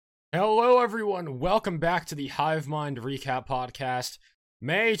Hello, everyone. Welcome back to the Hivemind Recap Podcast.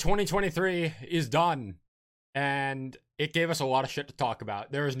 May 2023 is done, and it gave us a lot of shit to talk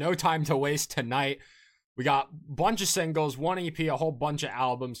about. There is no time to waste tonight. We got a bunch of singles, one EP, a whole bunch of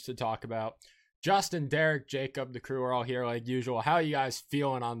albums to talk about. Justin, Derek, Jacob, the crew are all here like usual. How are you guys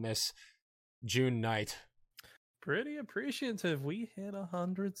feeling on this June night? Pretty appreciative. We hit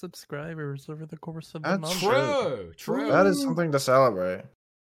 100 subscribers over the course of the month. True. That is something to celebrate.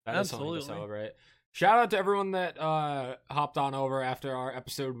 That is something to celebrate. Shout out to everyone that hopped on over after our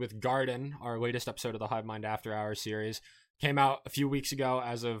episode with Garden, our latest episode of the Hivemind After Hours series. Came out a few weeks ago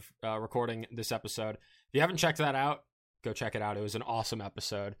as of recording this episode. If you haven't checked that out, go check it out. It was an awesome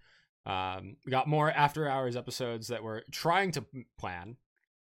episode. We got more After Hours episodes that we're trying to plan,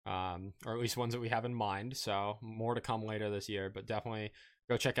 or at least ones that we have in mind. So more to come later this year, but definitely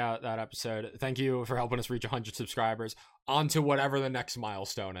go check out that episode. Thank you for helping us reach 100 subscribers. On to whatever the next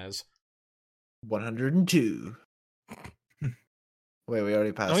milestone is. 102. Wait, we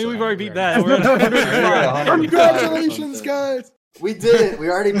already passed. I mean, we've that. already beat that. Congratulations, guys! We did it.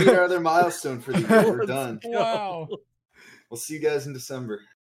 We already beat our other milestone for the year. We're done. Wow. We'll see you guys in December.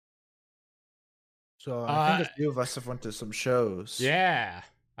 So I think a few of us have went to some shows. Yeah.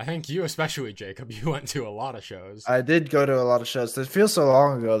 I think you especially, Jacob. You went to a lot of shows. I did go to a lot of shows. It feels so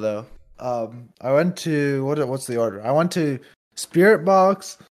long ago, though. I went to what's the order? I went to Spirit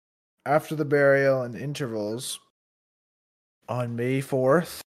Box, After the Burial, and Intervals on May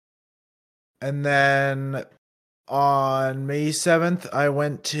 4th. And then on May 7th, I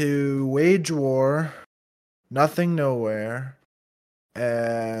went to Wage War, Nothing Nowhere,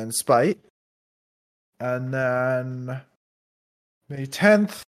 and Spite. And then May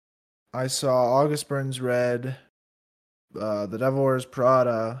 10th, I saw August Burns Red, The Devil Wears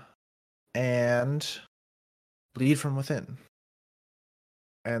Prada, and Bleed From Within.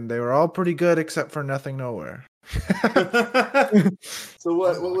 And they were all pretty good except for Nothing Nowhere. So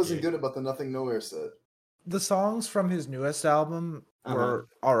what wasn't good about the Nothing Nowhere set? The songs from his newest album were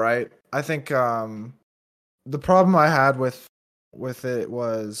alright. I think the problem I had with it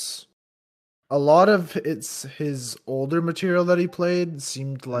was a lot of his older material that he played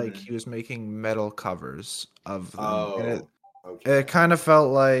seemed like he was making metal covers of them. It kind of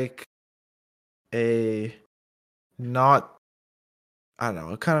felt like it kind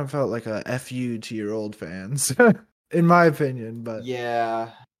of felt like a FU to your old fans, in my opinion. But yeah,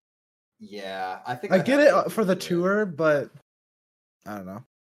 I think I get it for the tour, but I don't know.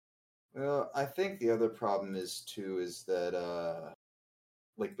 Well, I think the other problem is that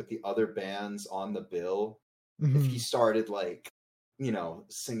like with the other bands on the bill, if he started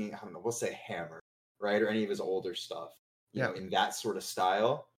singing, I don't know, we'll say Hammer, right, or any of his older stuff, you know, in that sort of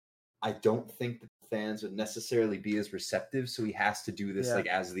style, I don't think that the fans would necessarily be as receptive. So he has to do this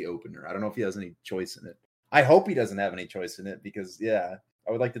as the opener. I don't know if he has any choice in it. I hope he doesn't have any choice in it because I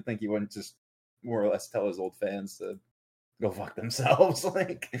would like to think he wouldn't just more or less tell his old fans to go fuck themselves.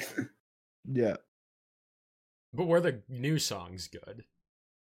 Yeah. But were the new songs good?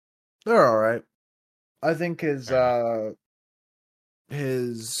 They're all right. I think his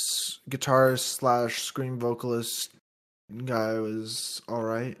guitarist / scream vocalist guy was all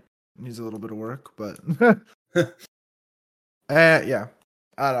right. Needs a little bit of work, but yeah,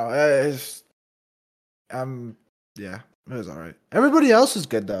 I don't know. It was all right. Everybody else was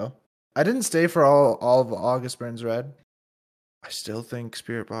good though. I didn't stay for all of August Burns Red. I still think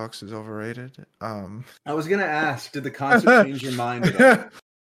Spirit Box is overrated. I was gonna ask, did the concert change your mind at all?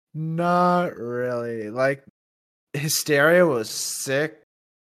 Not really. Like, Hysteria was sick.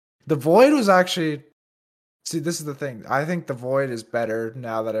 The Void was actually... See, this is the thing. I think The Void is better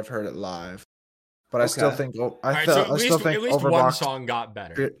now that I've heard it live. But I still think... I still think at least Overboxed, one song got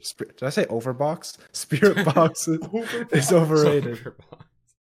better. Did I say Overboxed? Spirit Box is overrated.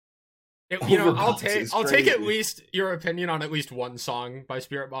 I'll take at least your opinion on at least one song by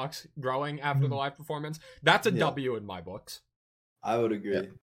Spirit Box growing after the live performance. That's a W in my books. I would agree. Yeah.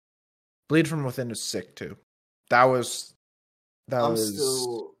 Bleed From Within is sick too. That was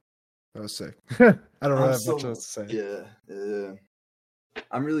sick. I don't really have much else to say. Yeah.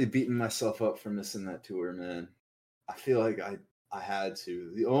 I'm really beating myself up for missing that tour, man. I feel like I had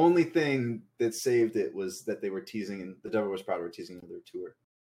to. The only thing that saved it was that they were teasing, and the Devil Wears Prada were teasing another tour.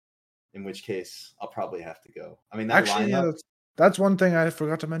 In which case, I'll probably have to go. I mean, that's one thing I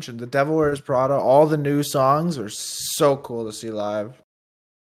forgot to mention. The Devil Wears Prada, all the new songs are so cool to see live.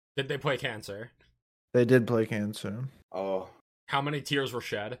 Did they play Cancer? They did play Cancer. Oh. How many tears were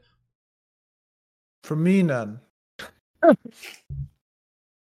shed? For me, none.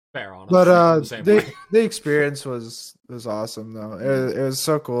 Fair, honestly. But the experience was awesome though. It was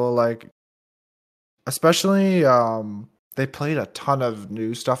so cool. Like, especially they played a ton of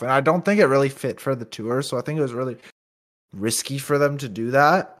new stuff, and I don't think it really fit for the tour. So I think it was really risky for them to do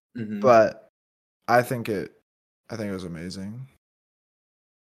that. Mm-hmm. But I think it was amazing.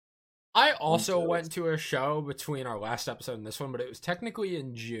 I also went to a show between our last episode and this one, but it was technically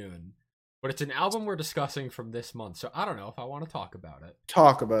in June. But it's an album we're discussing from this month, so I don't know if I want to talk about it.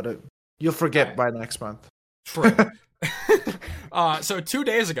 Talk about it. You'll forget by next month. True. So 2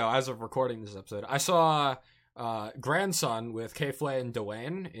 days ago, as of recording this episode, I saw Grandson with K-Flay and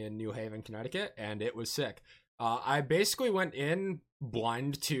Dwayne in New Haven, Connecticut, and it was sick. I basically went in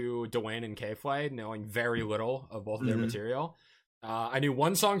blind to Dwayne and K-Flay, knowing very little of both of their material. I knew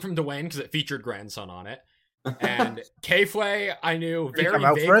one song from Dwayne because it featured Grandson on it. And K-Flay, I knew very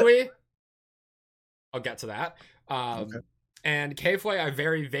vaguely. I'll get to that. Okay. And K-Flay, I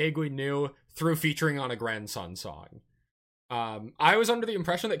very vaguely knew through featuring on a Grandson song. I was under the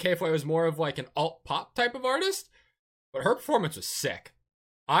impression that K-Flay was more of like an alt-pop type of artist, but her performance was sick.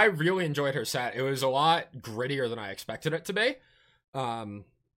 I really enjoyed her set. It was a lot grittier than I expected it to be. And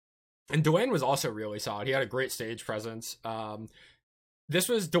Dwayne was also really solid. He had a great stage presence. This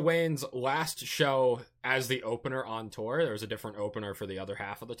was Dwayne's last show as the opener on tour. There was a different opener for the other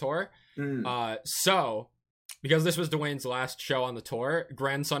half of the tour. So, because this was Dwayne's last show on the tour,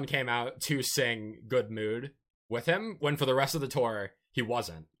 Grandson came out to sing Good Mood with him, when for the rest of the tour, he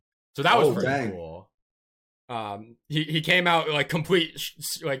wasn't. So that was pretty cool. He came out like complete,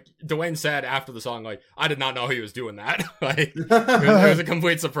 like Dwayne said after the song, like, I did not know he was doing that. Like, it was a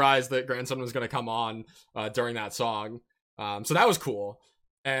complete surprise that Grandson was going to come on during that song. So that was cool.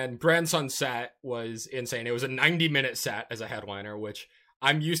 And Grandson's set was insane. It was a 90-minute set as a headliner, which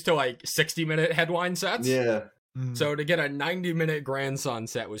I'm used to like 60-minute headline sets. Yeah. So to get a 90-minute Grandson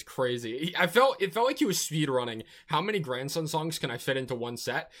set was crazy. It felt like he was speedrunning. How many Grandson songs can I fit into one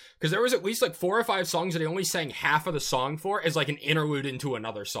set? Because there was at least like 4 or 5 songs that he only sang half of the song for as like an interlude into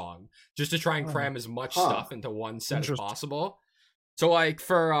another song, just to try and cram as much stuff into one set as possible. So like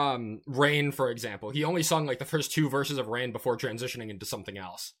for Rain, for example, he only sung like the first 2 verses of Rain before transitioning into something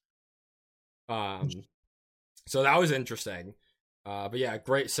else. So that was interesting. But yeah,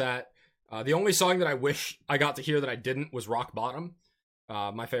 great set. The only song that I wish I got to hear that I didn't was Rock Bottom.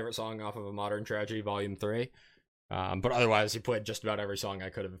 My favorite song off of A Modern Tragedy, Volume 3. But otherwise, he played just about every song I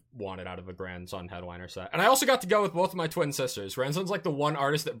could have wanted out of a Grandson headliner set. And I also got to go with both of my twin sisters. Grandson's like the one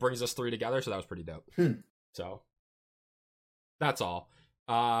artist that brings us 3 together, so that was pretty dope. So, that's all.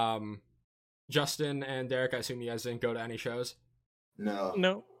 Justin and Derek, I assume you guys didn't go to any shows?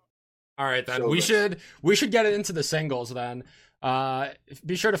 No. All right, then. We should get it into the singles, then.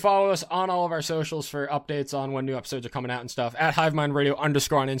 Be sure to follow us on all of our socials for updates on when new episodes are coming out and stuff. At Hivemind Radio _ on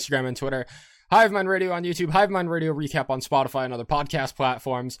Instagram and Twitter. Hivemind Radio on YouTube. Hivemind Radio recap on Spotify and other podcast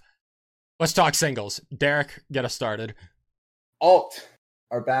platforms. Let's talk singles. Derek, get us started. Alt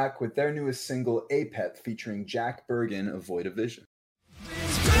are back with their newest single, Apeth, featuring Jack Bergen of Void of Vision.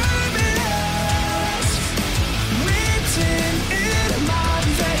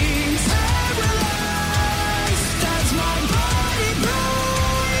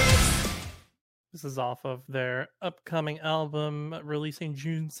 This is off of their upcoming album releasing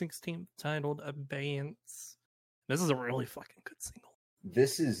June 16th titled Abeyance. This is a really fucking good single.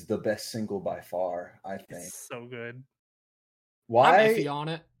 This is the best single by far, I think. It's so good. Why? I'm iffy on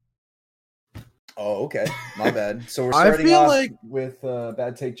it. Oh, okay. My bad. So we're starting off with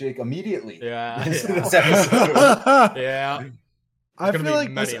Bad Take Jake immediately. Yeah. This episode. Yeah. I feel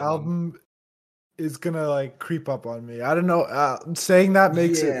like this album is gonna like creep up on me. I don't know. Saying that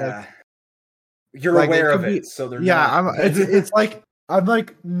makes it like, you're like, aware of it, so they're not. It's like I'm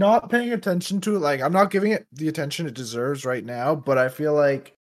like not paying attention to it. Like I'm not giving it the attention it deserves right now. But I feel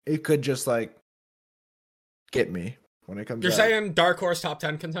like it could just like get me when it comes. You're saying Dark Horse top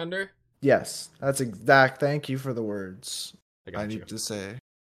 10 contender? Yes, that's exact. Thank you for the words I need to say.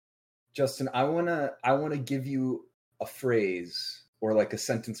 Justin, I wanna give you a phrase or like a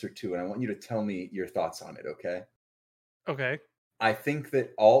sentence or two, and I want you to tell me your thoughts on it. Okay. Okay. I think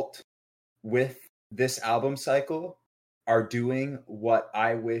that Alt with this album cycle are doing what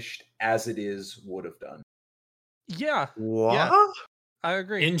I wished As It Is would have done. Yeah. What? Yeah, I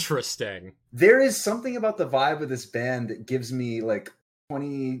agree. Interesting. There is something about the vibe of this band that gives me like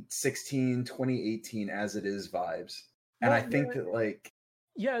 2016, 2018 As It Is vibes. And I think that like...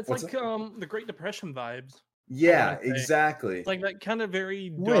 Yeah, it's like the Great Depression vibes. Yeah, exactly. It's like that kind of very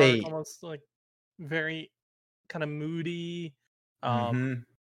dark, almost like very kind of moody,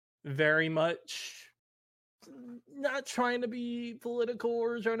 very much not trying to be political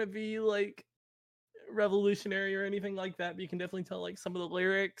or trying to be like revolutionary or anything like that, but you can definitely tell like some of the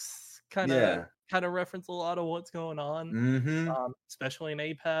lyrics kind of reference a lot of what's going on. Especially in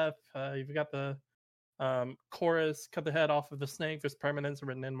APAP. You've got the chorus, cut the head off of the snake, there's permanence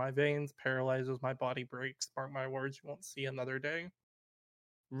written in my veins, paralyzes my body, breaks, mark my words, you won't see another day.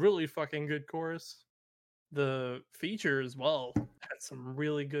 Really fucking good chorus. The feature as well had some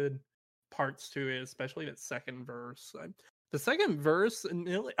really good parts to it, especially that second verse. The second verse,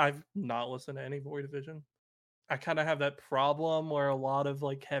 I've not listened to any Void Division. I kind of have that problem where a lot of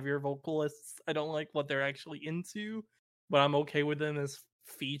like heavier vocalists, I don't like what they're actually into, but I'm okay with them as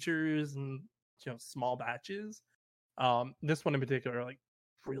features and small batches. This one in particular, like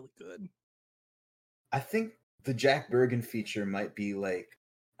really good. I think the Jack Bergen feature might be like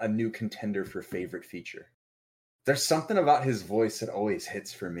a new contender for favorite feature. There's something about his voice that always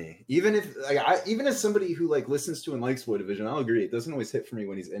hits for me. Even if, even as somebody who like listens to and likes Void Division, I'll agree it doesn't always hit for me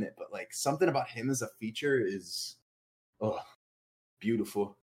when he's in it. But like something about him as a feature is,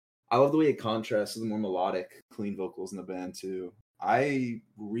 beautiful. I love the way it contrasts with the more melodic, clean vocals in the band too. I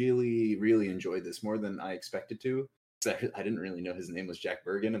really, really enjoyed this more than I expected to. I didn't really know his name was Jack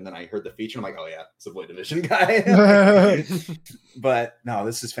Bergen, and then I heard the feature. I'm like, oh yeah, it's a Void Division guy. But no,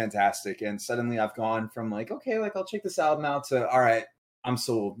 this is fantastic. And suddenly I've gone from like, okay, like I'll check this album out to, all right, I'm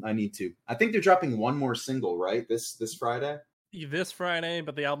sold. I need to. I think they're dropping one more single, right? This Friday. This Friday,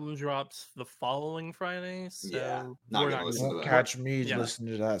 but the album drops the following Friday. So not gonna listen to that. Catch me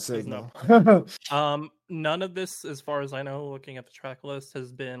listening to that signal. None of this, as far as I know, looking at the track list,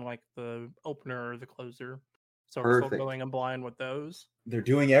 has been like the opener or the closer. So we're still going in blind with those. They're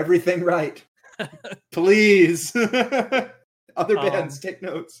doing everything right. Please. Other bands, take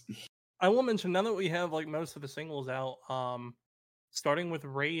notes. I will mention, now that we have like most of the singles out, starting with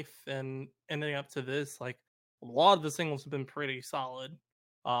Wraith and ending up to this, like a lot of the singles have been pretty solid.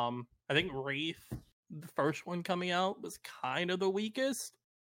 I think Wraith, the first one coming out, was kind of the weakest.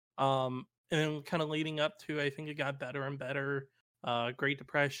 And then kind of leading up to, I think it got better and better. Great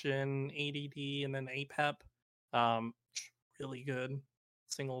Depression, ADD, and then APAP. Really good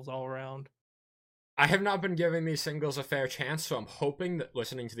singles all around. I have not been giving these singles a fair chance, so I'm hoping that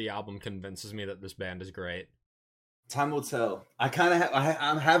listening to the album convinces me that this band is great. Time will tell. I kind of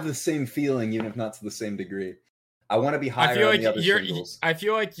I have the same feeling, even if not to the same degree. I want to be higher on the other singles. I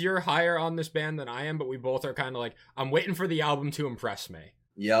feel like you're higher on this band than I am, but we both are kind of like, I'm waiting for the album to impress me.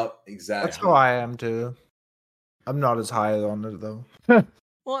 Yep, exactly. That's how I am too. I'm not as high on it though.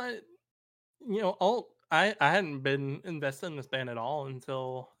 Well, I hadn't been invested in this band at all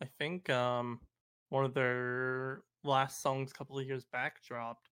until I think one of their last songs a couple of years back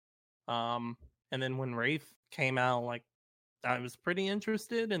dropped. And then when Wraith came out, like I was pretty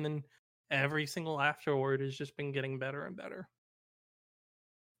interested, and then every single afterward has just been getting better and better.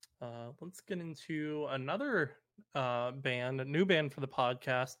 Let's get into another band, a new band for the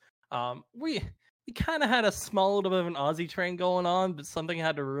podcast. We kind of had a small little bit of an Aussie train going on, but something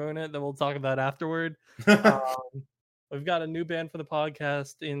had to ruin it that we'll talk about afterward. We've got a new band for the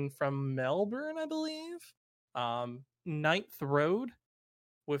podcast from Melbourne, I believe. Ninth Road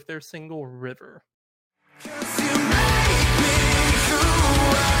with their single River.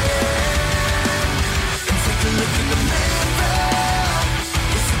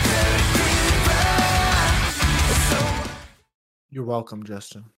 You're welcome,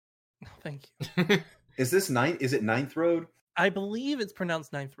 Justin. Thank you. Is it Ninth Road? I believe it's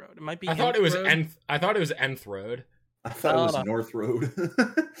pronounced Ninth Road. It might be. I thought it was Nth. I thought it was Nth Road. I thought it was North Road.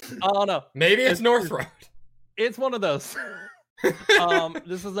 Oh no, maybe it's North Road. It's one of those.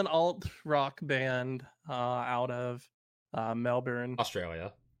 This is an alt rock band out of Melbourne,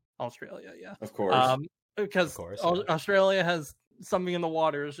 Australia, yeah, of course. Because Australia has something in the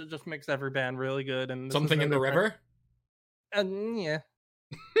waters. It just makes every band really good. And something in the river. And yeah,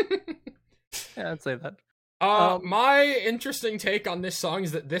 I'd say that. My interesting take on this song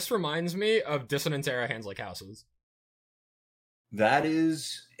is that this reminds me of Dissonance era Hands Like Houses. That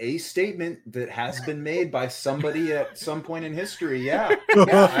is a statement that has been made by somebody at some point in history. Yeah,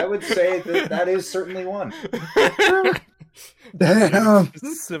 I would say that is certainly one. Damn.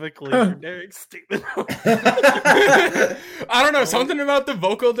 Specifically generic statement. I don't know, something about the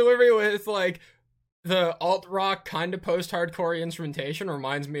vocal delivery with like the alt rock kind of post-hardcore instrumentation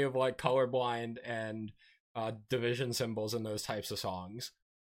reminds me of like Colorblind and Division Symbols in those types of songs.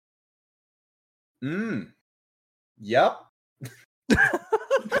 Yep.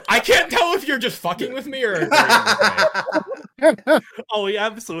 I can't tell if you're just fucking with me or agreeing with me. Oh, yeah,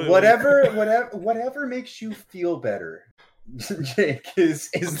 absolutely. Whatever makes you feel better, Jake, is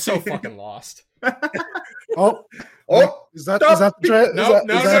I'm so fucking lost. Oh, is that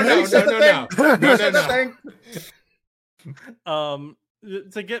No.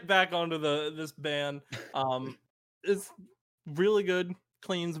 To get back onto this band, it's really good,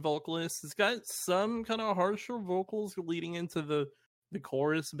 clean vocalist. It's got some kind of harsher vocals leading into the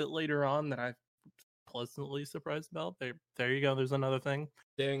chorus a bit later on that I'm pleasantly surprised about. There you go. There's another thing.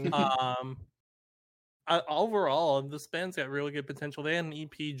 Ding. Overall, this band's got really good potential. They had an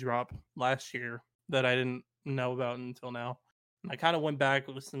EP drop last year that I didn't know about until now. I kind of went back,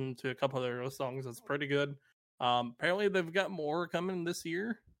 listened to a couple of their songs. It's pretty good. Apparently, they've got more coming this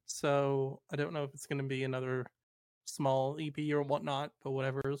year. So I don't know if it's going to be another small EP or whatnot, but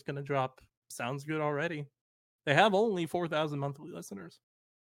whatever is going to drop sounds good already. They have only 4,000 monthly listeners.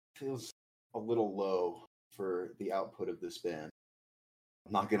 Feels a little low for the output of this band.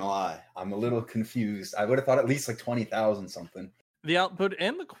 I'm not gonna lie, I'm a little confused. I would have thought at least like 20,000 something. The output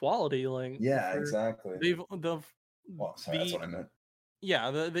and the quality, like exactly. That's what I meant. Yeah,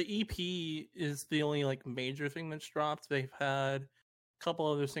 the EP is the only like major thing that's dropped. They've had a couple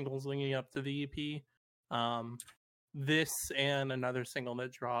other singles leading up to the EP. This and another single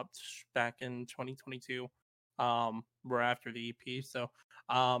that dropped back in 2022. Were after the EP. So,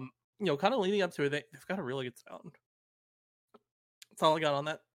 kind of leading up to it, they've got a really good sound. That's all I got on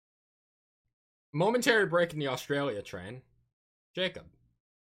that. Momentary break in the Australia train. Jacob.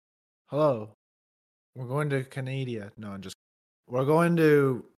 Hello. We're going to Canada. No, we're going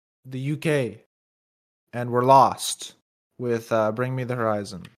to the UK. And we're Lost with Bring Me the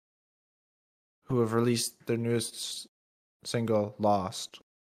Horizon, who have released their newest single, Lost,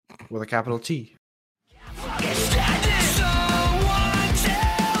 with a capital T.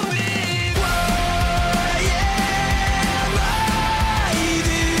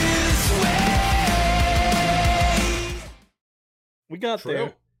 We got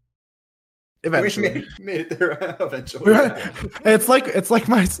there. Eventually, we made it there eventually. It's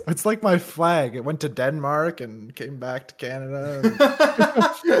like my flag. It went to Denmark and came back to Canada.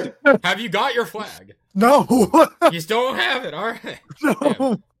 Have you got your flag? No. You still don't have it. All right. No.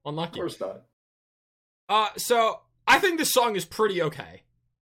 Damn. Unlucky. Of course not. So I think this song is pretty okay.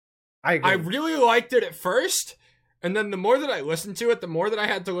 I really liked it at first, and then the more that I listened to it, the more that I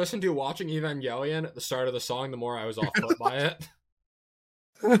had to listen to watching Evangelion at the start of the song, the more I was off put by it.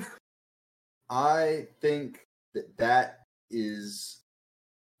 I think that is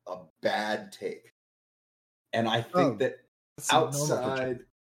a bad take. And I think that outside...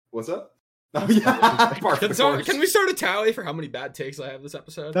 What's up? Oh, yeah. Can we start a tally for how many bad takes I have this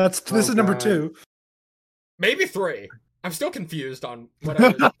episode? This is number 2. Maybe 3. I'm still confused on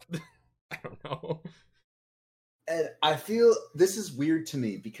whatever. I don't know. And I feel this is weird to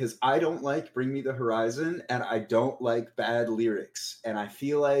me because I don't like Bring Me the Horizon and I don't like bad lyrics. And I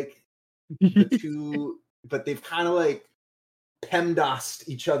feel like the two, but they've kind of like PEMDASed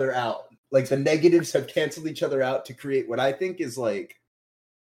each other out. Like the negatives have canceled each other out to create what I think is like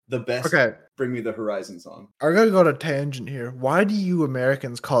the best Bring Me the Horizon song. I'm going to go to tangent here. Why do you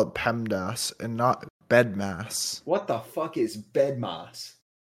Americans call it PEMDAS and not bedmass? What the fuck is bedmass?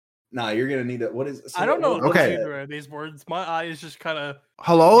 Nah, you're gonna need it. What is? I don't know. Either of these words. My eyes just kind of.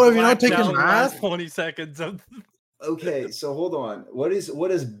 Hello, have you not taken math? 20 seconds of. Okay, so hold on. What does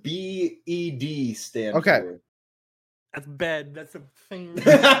BED stand for? That's bed. That's a thing.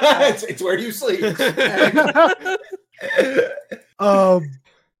 it's where you sleep.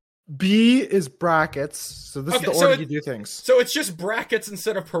 B is brackets. So this is the order you do things. So it's just brackets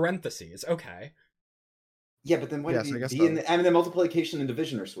instead of parentheses. Okay. Yeah, but then what? And the multiplication and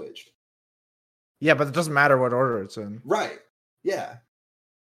division are switched. Yeah, but it doesn't matter what order it's in. Right. Yeah.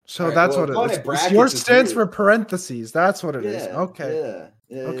 So that's what it is. Yours stands for parentheses. That's what it is. Okay.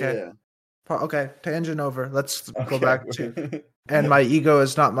 Yeah. Okay. Tangent over. Let's go back to. And my ego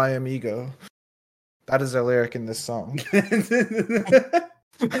is not my amigo. That is a lyric in this song. Watching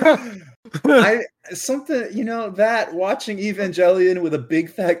Evangelion with a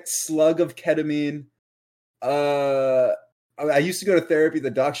big fat slug of ketamine. I used to go to therapy. The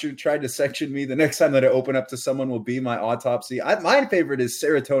doctor tried to section me. The next time that I open up to someone will be my autopsy. My favorite is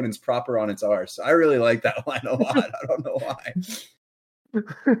serotonin's proper on its arse. I really like that line a lot. I don't know why.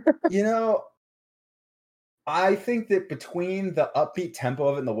 I think that between the upbeat tempo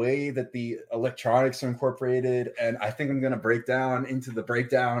of it and the way that the electronics are incorporated, and I think I'm going to break down into the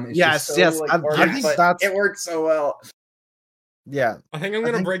breakdown. It's yes. I think it works so well. Yeah, I think I'm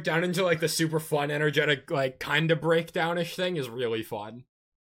gonna break down into like the super fun, energetic, like kind of breakdownish thing is really fun.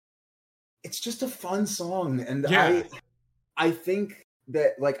 It's just a fun song, and yeah. I think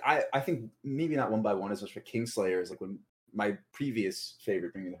that like I think maybe not One by One as much for Kingslayer is like when my previous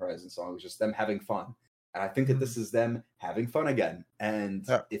favorite Bring Me the Horizon song was just them having fun. And I think that this is them having fun again. And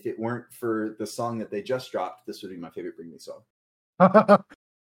if it weren't for the song that they just dropped, this would be my favorite Bring Me song.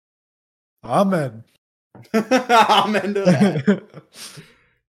 Amen. Amen to that.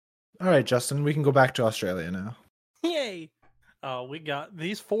 All right, Justin, we can go back to Australia now. Yay! We got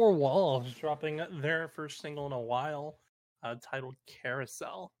these 4 Walls dropping their first single in a while, titled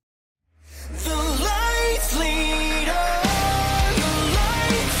Carousel. The lights lead on, the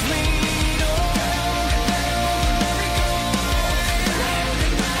lights lead on.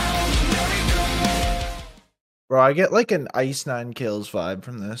 Bro, I get like an Ice 9 Kills vibe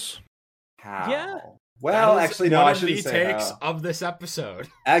from this. How? Yeah. Well, actually, no, I shouldn't say takes how. of this episode.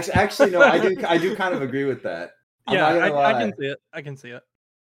 Actually, no, I do kind of agree with that. I can see it. I can see it.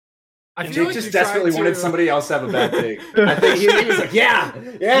 I Jake feel like just you tried desperately wanted to- somebody else to have a bad take. I think he was like, yeah,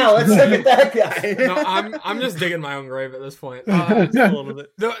 let's look at that guy. No, I'm just digging my own grave at this point. Just a little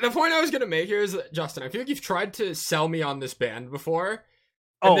bit. The point I was gonna make here is that, Justin, I feel like you've tried to sell me on this band before.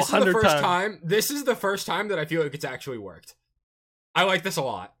 Oh, This is the 100 first times. time. This is the first time that I feel like it's actually worked. I like this a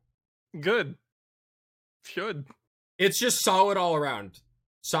lot. Good. Should. It's just solid all around.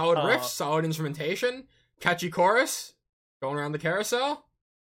 Solid riffs, solid instrumentation, catchy chorus, going around the carousel.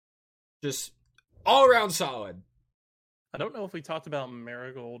 Just all around solid. I don't know if we talked about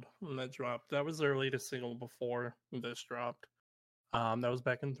Marigold when that dropped. That was their latest single before this dropped. That was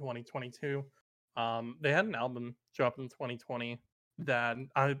back in 2022. They had an album drop in 2020 that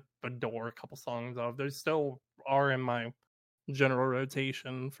I adore a couple songs of. They still are in my general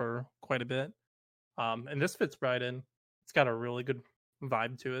rotation for quite a bit. And this fits right in. It's got a really good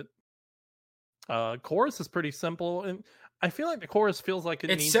vibe to it. Chorus is pretty simple, and I feel like the chorus feels like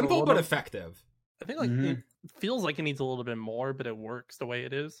It's needs simple a but little, effective. I think it feels like it needs a little bit more, but it works the way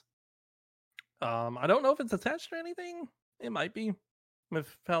it is. I don't know if it's attached to anything. It might be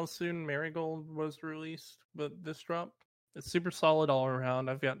with how soon Marigold was released, but this dropped. It's super solid all around.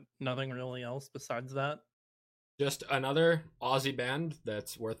 I've got nothing really else besides that. Just another Aussie band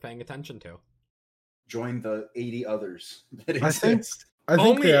that's worth paying attention to. Join the 80 others that I think exist.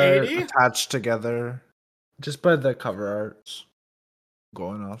 Only they are 80? attached together just by the cover arts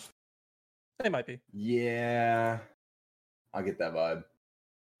going off. They might be. Yeah, I'll get that vibe.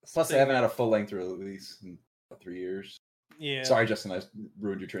 Plus, they haven't had a full-length release in 3 years. Yeah. Sorry, Justin, I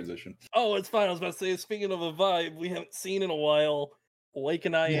ruined your transition. Oh, it's fine. I was about to say, speaking of a vibe we haven't seen in a while, Wake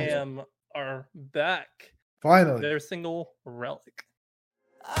and I Am are back. Finally. Their single, Relic.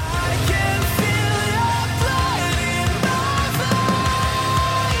 I can feel your blood in my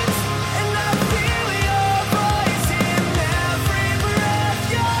veins, and I feel your voice in every breath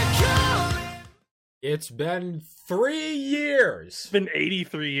you're calling. It's been 3 years. It's been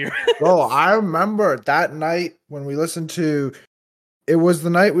 83 years. Bro, I remember that night when we listened to. It was the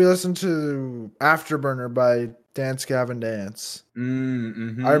night we listened to Afterburner by Dance Gavin Dance.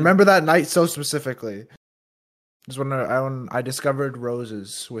 Mm-hmm. I remember that night so specifically. It's when I discovered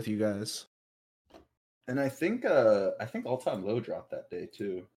Roses with you guys. And I think All Time Low dropped that day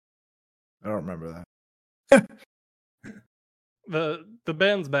too. I don't remember that. The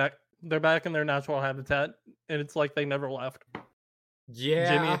band's back. They're back in their natural habitat, and it's like they never left.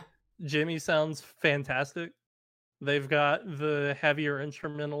 Yeah. Jimmy sounds fantastic. They've got the heavier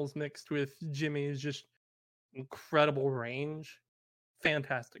instrumentals mixed with Jimmy's just incredible range.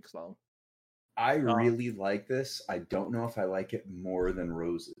 Fantastic song. I really like this. I don't know if I like it more than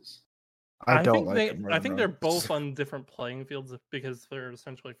Roses. I don't like it more I than think they're Roses. both on different playing fields because they're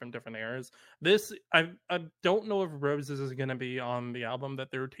essentially from different eras. This I don't know if Roses is going to be on the album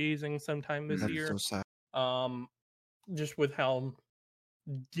that they're teasing sometime this That's year. so sad. Just with how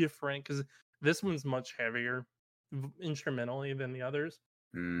different, because this one's much heavier instrumentally than the others.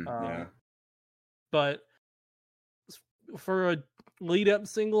 Yeah. But for a lead up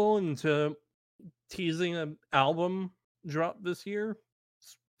single and to teasing an album drop this year,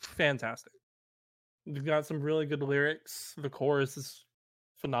 it's fantastic. You've got some really good lyrics. The chorus is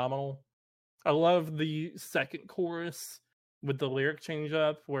phenomenal. I love the second chorus with the lyric change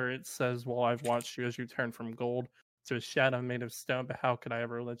up where it says, "Well, I've watched you as you turn from gold to a shadow made of stone, but how could I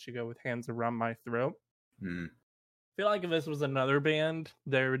ever let you go with hands around my throat?" I feel like if this was another band,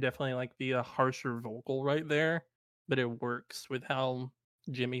 there would definitely like be a harsher vocal right there, but it works with how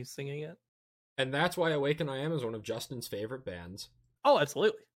Jimmy's singing it. And that's why Awaken I Am is one of Justin's favorite bands. Oh,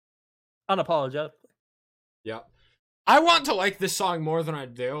 absolutely. Unapologetically. Yep. I want to like this song more than I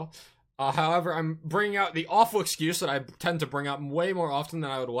do. However, I'm bringing out the awful excuse that I tend to bring up way more often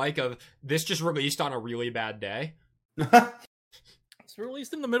than I would like of this just released on a really bad day. It's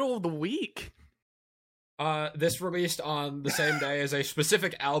released in the middle of the week. This released on the same day as a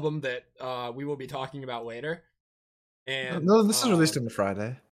specific album that we will be talking about later. And no, this is released on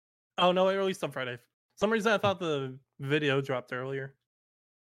Friday. Oh no, it released on Friday. For some reason I thought the video dropped earlier.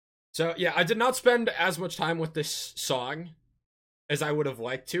 So yeah, I did not spend as much time with this song as I would have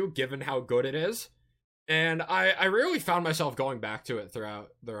liked to, given how good it is. And I really found myself going back to it throughout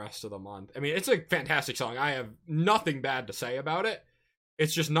the rest of the month. I mean, it's a fantastic song. I have nothing bad to say about it.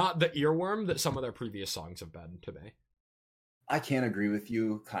 It's just not the earworm that some of their previous songs have been to me. I can't agree with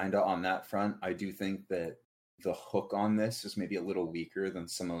you kind of on that front. I do think that the hook on this is maybe a little weaker than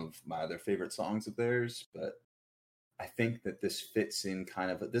some of my other favorite songs of theirs, but I think that this fits in kind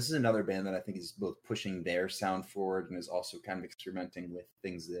of, this is another band that I think is both pushing their sound forward and is also kind of experimenting with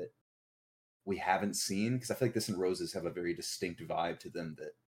things that we haven't seen, because I feel like this and Roses have a very distinct vibe to them,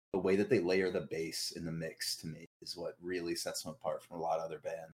 that the way that they layer the bass in the mix to me is what really sets them apart from a lot of other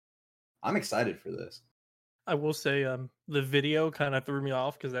bands. I'm excited for this. I will say the video kind of threw me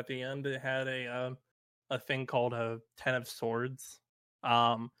off because at the end it had a thing called a 10 of Swords,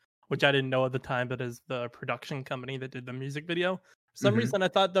 which I didn't know at the time, but is the production company that did the music video. For some reason I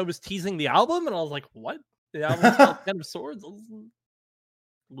thought that was teasing the album, and I was like, what? The album's called 10 of Swords? I was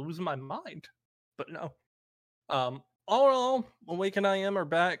losing my mind. But no. All in all, Awake and I Am are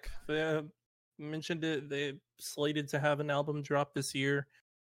back. They mentioned it. They slated to have an album drop this year.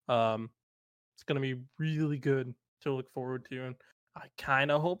 It's going to be really good to look forward to. And I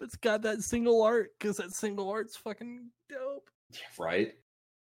kind of hope it's got that single art, because that single art's fucking dope. Right?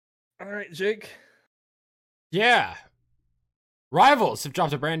 All right, Jake. Yeah. Rivals have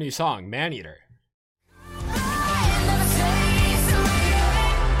dropped a brand new song, Maneater.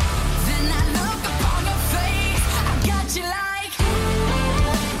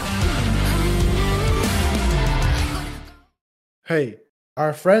 Hey,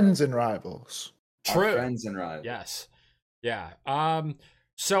 our friends and rivals. True. Our friends and rivals. Yes. Yeah.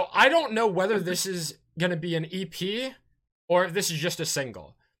 So I don't know whether this is gonna be an EP or if this is just a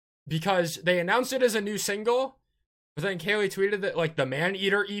single, because they announced it as a new single, but then Kaylee tweeted that like the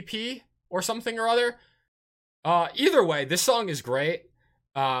Maneater EP or something or other. Either way, this song is great.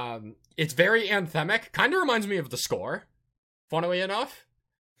 It's very anthemic. Kind of reminds me of the score, funnily enough.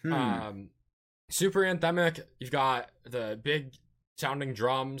 Super anthemic. You've got the big sounding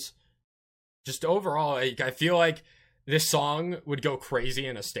drums. Just overall, I feel like this song would go crazy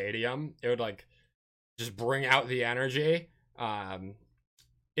in a stadium. It would like just bring out the energy.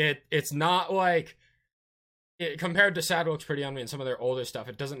 It's not like compared to Sad Looks Pretty on Me and some of their older stuff,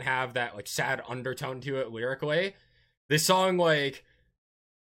 it doesn't have that like sad undertone to it lyrically. This song, like,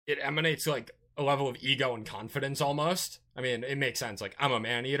 it emanates like a level of ego and confidence almost. I mean, it makes sense, like I'm a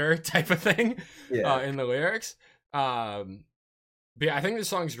man eater type of thing in the lyrics. But yeah, I think this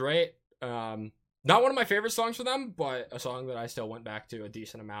song's great. Not one of my favorite songs for them, but a song that I still went back to a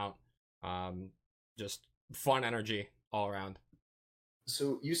decent amount. Just fun energy all around.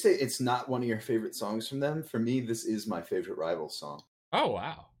 So you say it's not one of your favorite songs from them. For me, this is my favorite Rivals song. Oh,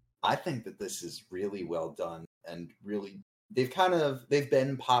 wow. I think that this is really well done and really, they've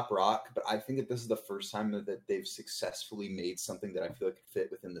been pop rock, but I think that this is the first time that they've successfully made something that I feel like could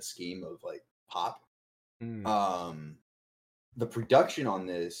fit within the scheme of like pop. The production on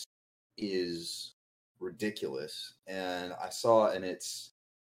this is ridiculous, and I saw, and it's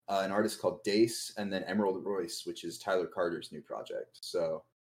an artist called Dace, and then Emerald Royce, which is Tyler Carter's new project. So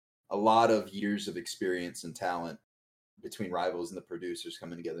a lot of years of experience and talent between Rivals and the producers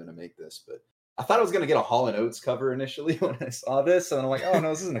coming together to make this. But I thought I was going to get a Hall & Oates cover initially when I saw this, and I'm like, oh no,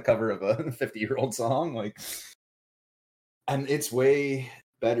 this isn't a cover of a 50-year-old song. Like, and it's way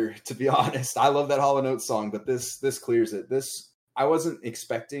better, to be honest. I love that Hall & Oates song, but this clears it. This, I wasn't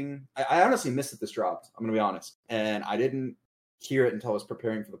expecting. I honestly missed that this dropped. I'm going to be honest. And I didn't hear it until I was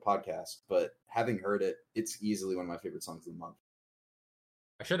preparing for the podcast, but having heard it, it's easily one of my favorite songs of the month.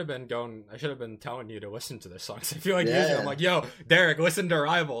 I should have been telling you to listen to this song. I feel like usually I'm like, yo, Derek, listen to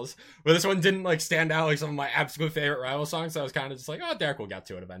Rivals. But this one didn't like stand out like some of my absolute favorite Rivals songs. So I was kind of just like, oh, Derek will get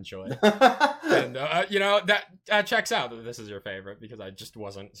to it eventually. And you know, that checks out that this is your favorite, because I just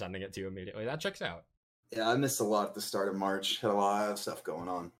wasn't sending it to you immediately. That checks out. Yeah, I missed a lot at the start of March. Had a lot of stuff going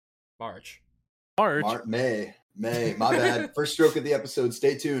on. May, my bad. First stroke of the episode.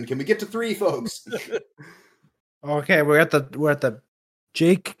 Stay tuned. Can we get to 3, folks? Okay, we're at the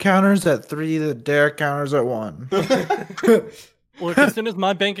Jake counters at 3, the Derek counters at 1. Look, as soon as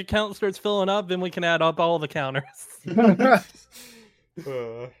my bank account starts filling up, then we can add up all the counters.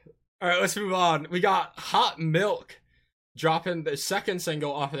 All right, let's move on. We got Hot Milk dropping the second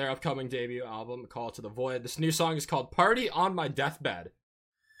single off of their upcoming debut album, Call to the Void. This new song is called Party on My Deathbed.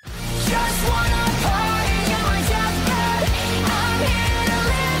 Just wanna party deathbed. I'm here to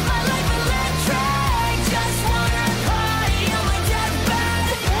live my life electric. Just wanna party on my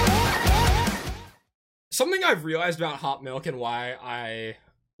deathbed. Something I've realized about Hot Milk and why I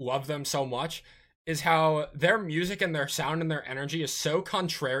love them so much is how their music and their sound and their energy is so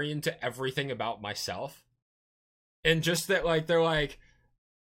contrarian to everything about myself. And just that, like, they're like,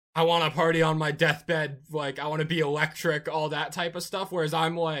 I want to party on my deathbed, like, I want to be electric, all that type of stuff, whereas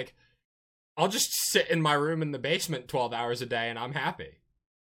I'm like, I'll just sit in my room in the basement 12 hours a day and I'm happy.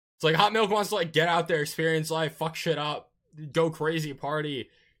 It's like Hot Milk wants to, like, get out there, experience life, fuck shit up, go crazy, party,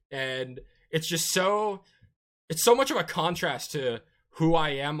 and it's just so, it's so much of a contrast to who I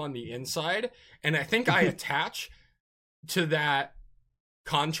am on the inside, and I think I attach to that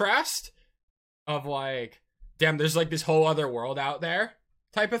contrast of, like, damn, there's, like, this whole other world out there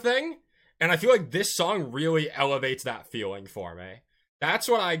type of thing, and I feel like this song really elevates that feeling for me. That's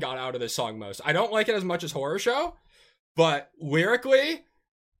what I got out of this song most. I don't like it as much as Horror Show, but lyrically,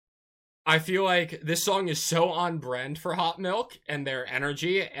 I feel like this song is so on brand for Hot Milk and their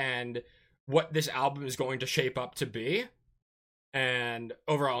energy and what this album is going to shape up to be. And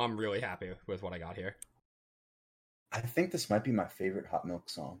overall, I'm really happy with what I got here. I think this might be my favorite Hot Milk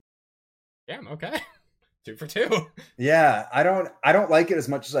song. Damn, okay. 2 for 2. Yeah, I don't like it as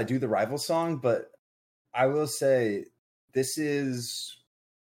much as I do the Rival song, but I will say there's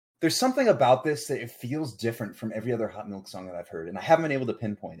something about this that it feels different from every other Hot Milk song that I've heard, and I haven't been able to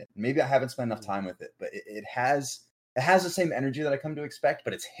pinpoint it. Maybe I haven't spent enough time with it, but it has the same energy that I come to expect,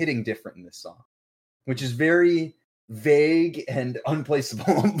 but it's hitting different in this song, which is very vague and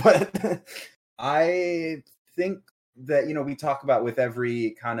unplaceable. But I think that, you know, we talk about with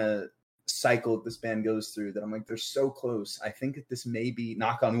every kind of cycle this band goes through that I'm like, they're so close. I think that this may be,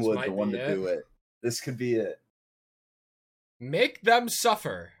 knock on wood, the one to do it. This could be it. Make Them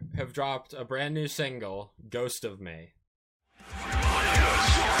Suffer have dropped a brand new single, Ghost of Me.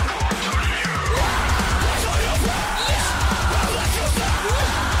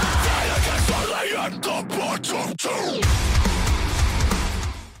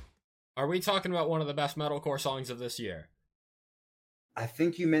 Are we talking about one of the best metalcore songs of this year? I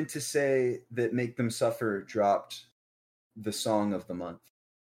think you meant to say that Make Them Suffer dropped the song of the month.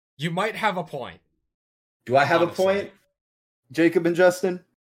 You might have a point. Do I have honestly. a point, Jacob and Justin?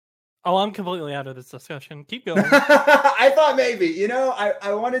 Oh, I'm completely out of this discussion. Keep going. I thought maybe, you know,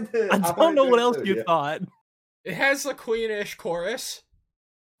 I wanted to. I don't know what else you thought. It has a Queen-ish chorus.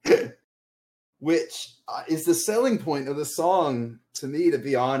 Which is the selling point of the song to me, to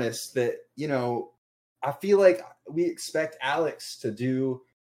be honest, that, you know, I feel like we expect Alex to do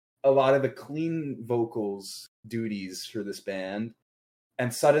a lot of the clean vocals duties for this band.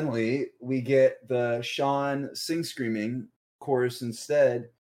 And suddenly we get the Sean sing screaming chorus instead.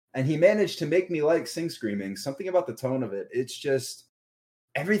 And he managed to make me like sing screaming. Something about the tone of it. It's just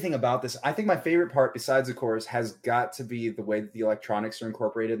everything about this. I think my favorite part besides the chorus has got to be the way that the electronics are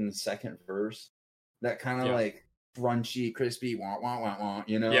incorporated in the second verse. That kind of like crunchy, crispy, wah, wah, wah, wah,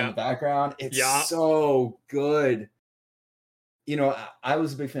 you know, in the background. It's so good. You know, I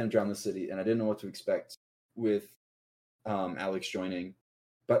was a big fan of Drown the City, and I didn't know what to expect with Alex joining.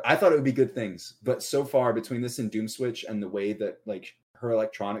 But I thought it would be good things. But so far, between this and Doom Switch and the way that, like, her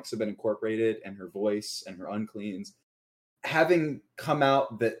electronics have been incorporated and her voice and her uncleans, having come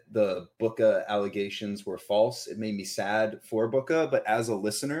out that the Booka allegations were false, it made me sad for Booka. But as a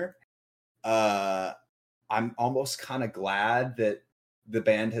listener, I'm almost kind of glad that the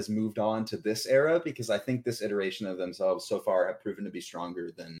band has moved on to this era, because I think this iteration of themselves so far have proven to be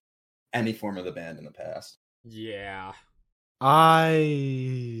stronger than any form of the band in the past. Yeah.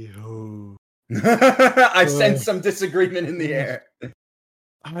 I sense some disagreement in the air.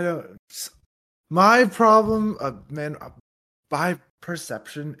 I don't. My problem, man, my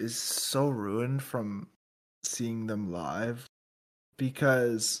perception is so ruined from seeing them live,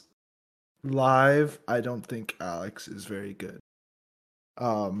 because live, I don't think Alex is very good.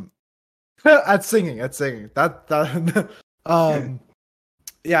 At singing. That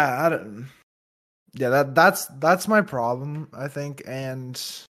yeah, I don't. Yeah, that's my problem, I think, and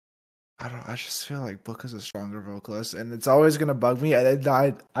I just feel like Book is a stronger vocalist, and it's always gonna bug me.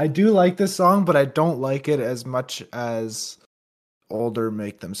 I do like this song, but I don't like it as much as older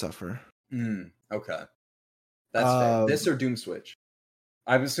Make Them Suffer. Okay, that's fair. This or Doom Switch?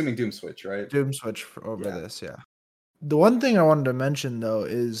 I'm assuming Doom Switch, right? Doom Switch over this, yeah. The one thing I wanted to mention though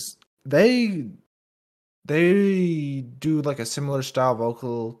is they do like a similar style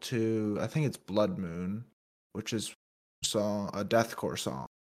vocal to, I think it's Blood Moon, which is a deathcore song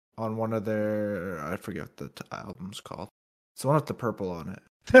on one of their, I forget what the album's called. It's the one with the purple on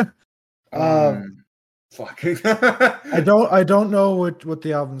it. Fuck. I don't know what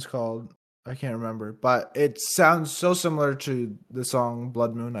the album's called. I can't remember, but it sounds so similar to the song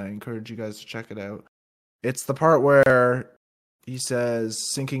Blood Moon. I encourage you guys to check it out. It's the part where he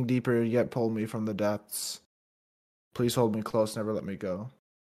says, "Sinking deeper, yet pull me from the depths. Please hold me close, never let me go."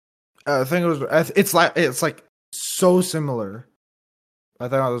 I think it's like so similar. I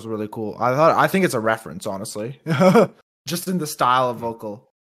thought it was really cool. I think it's a reference, honestly, just in the style of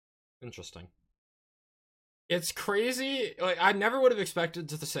vocal. Interesting. It's crazy. Like, I never would have expected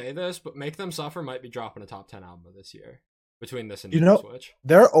to say this, but Make Them Suffer might be dropping a top 10 album of this year. Between this and Doom Switch.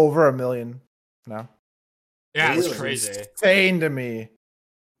 They're over 1 million now. Yeah, it's crazy. Insane to me.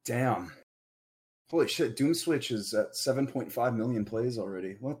 Damn. Holy shit, Doom Switch is at 7.5 million plays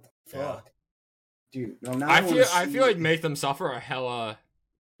already. What the fuck? Dude, no, now I feel like Make Them Suffer are hella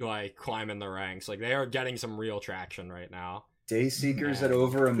like climbing the ranks. Like, they are getting some real traction right now. Dayseekers at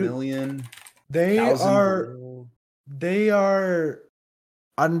over 1 million. They are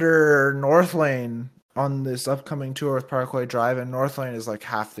under North Lane on this upcoming tour with Parkway Drive, and North Lane is like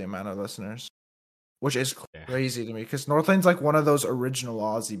half the amount of listeners, which is crazy to me because North Lane's like one of those original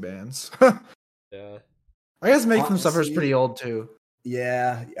Aussie bands. Yeah, I guess Make Them Suffer is pretty old too.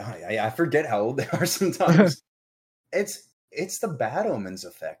 Yeah, I forget how old they are sometimes. It's the Bad Omens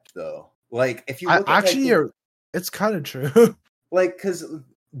effect, though. Like, if you look it's kind of true. Like, because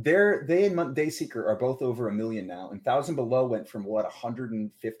they and Dayseeker are both over 1 million now, and Thousand Below went from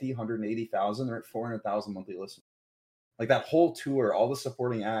 180,000, they're at 400,000 monthly listeners. Like, that whole tour, all the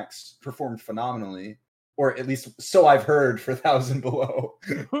supporting acts performed phenomenally, or at least so I've heard for Thousand Below.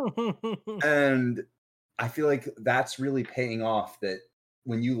 And I feel like that's really paying off, that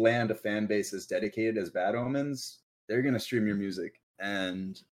when you land a fan base as dedicated as Bad Omens, they're going to stream your music.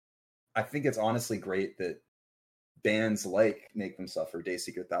 And I think it's honestly great that bands like Make Them Suffer,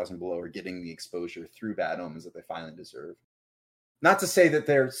 Dayseeker, Thousand Below are getting the exposure through Bad Omens that they finally deserve. Not to say that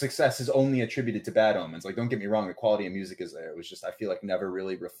their success is only attributed to Bad Omens. Like, don't get me wrong, the quality of music is there. It was just, I feel like, never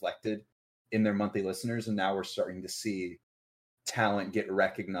really reflected in their monthly listeners, and now we're starting to see talent get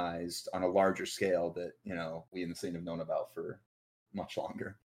recognized on a larger scale that, you know, we in the scene have known about for much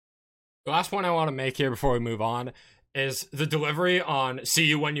longer. The last point I want to make here before we move on is the delivery on "See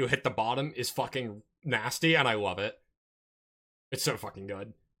You When You Hit the Bottom" is fucking nasty, and I love it. It's so fucking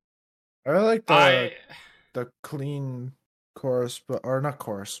good. I like the clean chorus, or not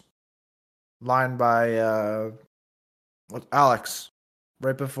chorus, line by Alex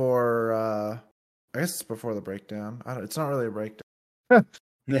right before. I guess it's before the breakdown. It's not really a breakdown.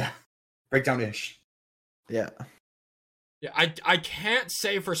 Yeah, breakdown-ish. Yeah. Yeah, I can't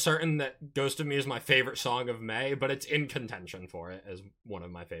say for certain that "Ghost of Me" is my favorite song of May, but it's in contention for it as one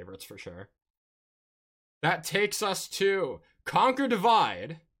of my favorites for sure. That takes us to Conquer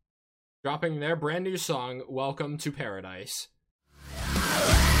Divide, dropping their brand new song, "Welcome to Paradise."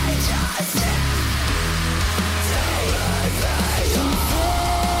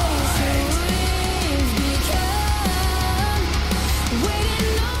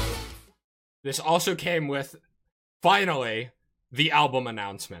 This also came with, finally, the album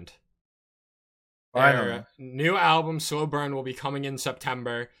announcement. Their new album, Slow Burn, will be coming in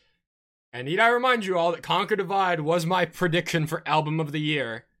September. And need I remind you all that Conquer Divide was my prediction for Album of the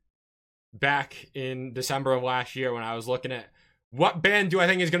Year back in December of last year when I was looking at what band do I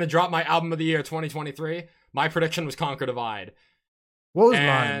think is going to drop my Album of the Year 2023. My prediction was Conquer Divide. What was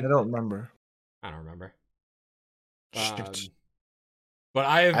mine? I don't remember. I don't remember. But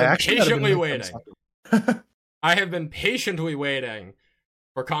I have been patiently waiting. I have been patiently waiting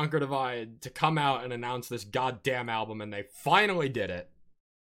for Conquer Divide to come out and announce this goddamn album, and they finally did it.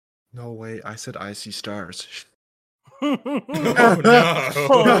 No way, I said I See Stars. Oh no.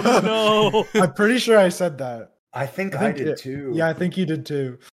 Oh no. I'm pretty sure I said that. I think I did too. Yeah, I think you did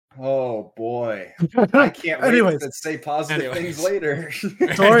too. Oh boy. I can't wait to say positive things later.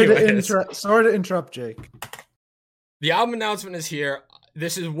 Sorry to interrupt, Jake. The album announcement is here.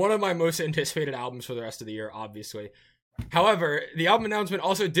 This is one of my most anticipated albums for the rest of the year, obviously. However, the album announcement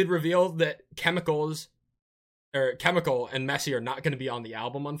also did reveal that Chemical and Messy are not going to be on the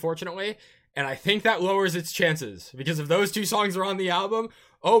album, unfortunately. And I think that lowers its chances, because if those two songs are on the album,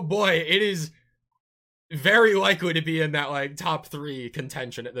 oh boy, it is very likely to be in that like top 3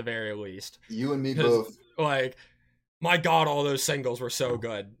 contention at the very least. You and me both. Like, my god, all those singles were so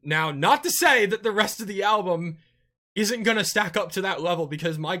good. Now, not to say that the rest of the album isn't gonna stack up to that level,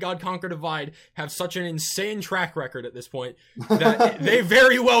 because my god, Conquer Divide have such an insane track record at this point that they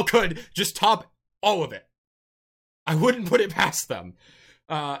very well could just top all of it. I wouldn't put it past them.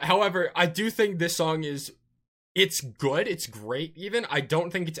 However, I do think this song it's good, it's great even. I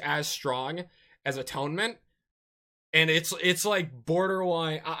don't think it's as strong as Atonement. And it's like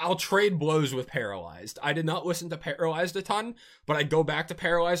borderline. I'll trade blows with Paralyzed. I did not listen to Paralyzed a ton, but I go back to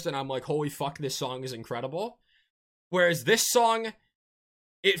Paralyzed and I'm like, holy fuck, this song is incredible. Whereas this song,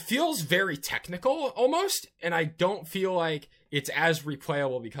 it feels very technical almost, and I don't feel like it's as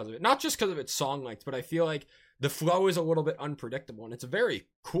replayable because of it. Not just because of its song length, but I feel like the flow is a little bit unpredictable, and it's a very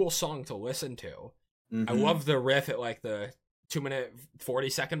cool song to listen to. Mm-hmm. I love the riff at like the 2-minute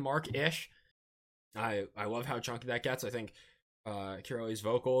 40-second mark-ish. I love how chunky that gets. I think Kirali's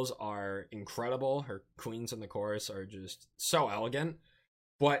vocals are incredible. Her queens in the chorus are just so elegant.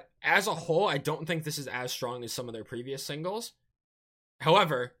 But as a whole, I don't think this is as strong as some of their previous singles.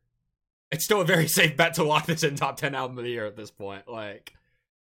 However, it's still a very safe bet to lock this in top 10 album of the year at this point. Like,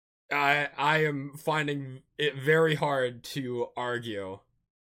 I am finding it very hard to argue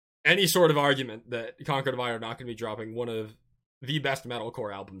any sort of argument that Conquer Divide are not going to be dropping one of the best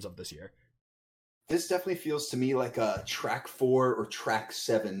metalcore albums of this year. This definitely feels to me like a track 4 or track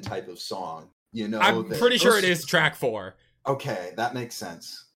 7 type of song. You know, I'm pretty sure it is track 4. Okay, that makes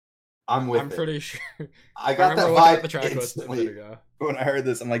sense. I'm with it. I'm pretty sure. I got that vibe the track list a minute ago. When I heard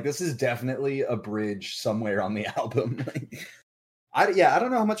this, I'm like, this is definitely a bridge somewhere on the album. I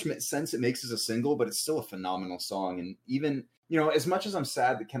don't know how much sense it makes as a single, but it's still a phenomenal song. And even, you know, as much as I'm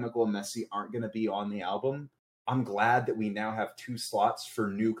sad that Chemical and Messy aren't going to be on the album, I'm glad that we now have 2 slots for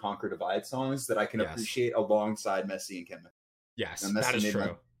new Conquer Divide songs that I can appreciate alongside Messy and Chemical. Yes, that is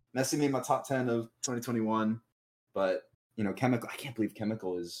true. Messy made my top 10 of 2021, but, you know, Chemical, I can't believe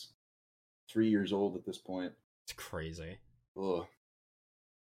Chemical is 3 years old at this point. It's crazy. Ugh.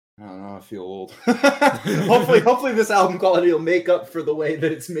 I don't know, I feel old. hopefully this album quality will make up for the way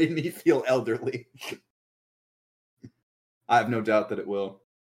that it's made me feel elderly. I have no doubt that it will.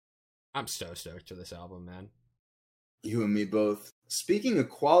 I'm so stoked for this album, man. You and me both. Speaking of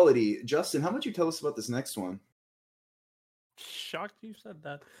quality, Justin, how about you tell us about this next one? Shocked you said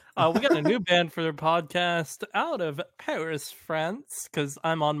that. We got a new band for their podcast out of Paris, France, because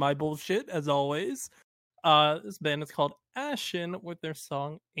I'm on my bullshit, as always. This band is called Ashen with their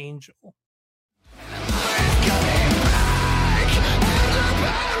song Angel.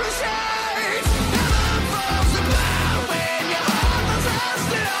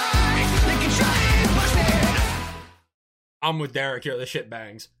 I'm with Derek here. The shit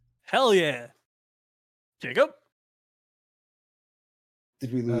bangs. Hell yeah. Jacob?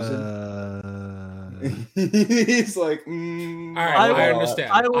 Did we lose him? He's like, all right, I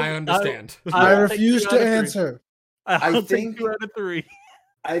understand. I understand. I refuse to answer. I think 2 out of 3.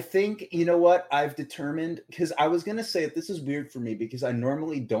 I think, you know what, I've determined, because I was going to say that this is weird for me because I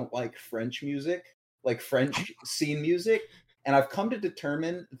normally don't like French music, like French scene music. And I've come to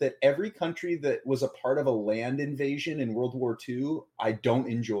determine that every country that was a part of a land invasion in World War II, I don't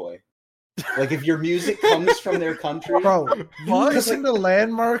enjoy. Like, if your music comes from their country... Bro, you listen to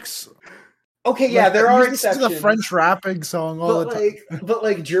Landmarks? Okay, yeah, there are exceptions. To the French rapping song all the time. But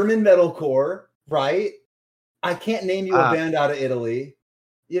like German metalcore, right? I can't name you a band out of Italy.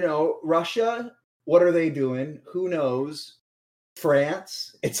 You know, Russia, what are they doing? Who knows?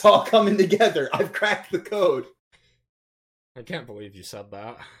 France, it's all coming together. I've cracked the code. I can't believe you said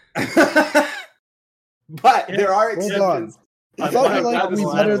that. But there are exceptions. I thought you liked We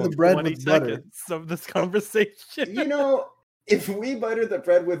Butter the Bread with Butter. Of this conversation. You know, if We Butter the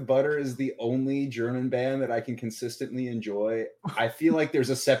Bread with Butter is the only German band that I can consistently enjoy, I feel like there's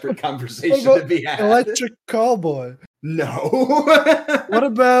a separate conversation to be had. Electric Callboy. No. What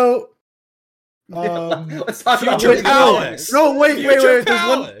about... let's talk Future about Palace. No, wait.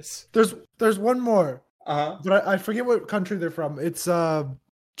 Palace. There's one more. Uh-huh. But I forget what country they're from. It's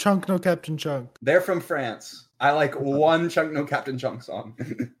Chunk No Captain Chunk. They're from France. I like one Chunk No Captain Chunk song.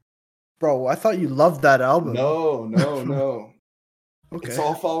 Bro, I thought you loved that album. No. Okay. It's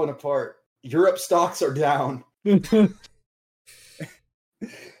all falling apart. Europe stocks are down.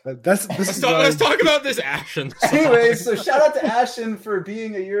 Let's talk about this Ashen song. Anyway, so shout out to Ashen for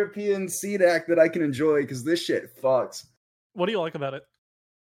being a European seed act that I can enjoy, because this shit fucks. What do you like about it?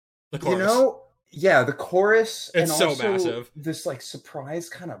 The chorus. You know, yeah, the chorus. It's and so also massive. This like surprise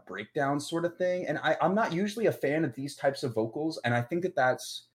kind of breakdown sort of thing. And I'm not usually a fan of these types of vocals. And I think that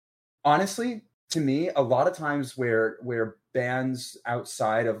that's honestly, to me, a lot of times where bands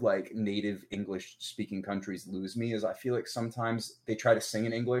outside of like native English speaking countries lose me is I feel like sometimes they try to sing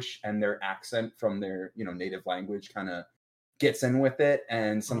in English and their accent from their, you know, native language kind of gets in with it.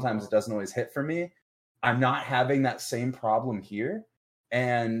 And sometimes it doesn't always hit for me. I'm not having that same problem here.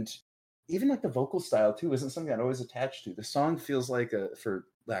 And even like the vocal style too isn't something I'd always attach to. The song feels like for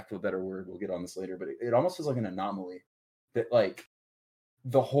lack of a better word, we'll get on this later, but it almost feels like an anomaly that like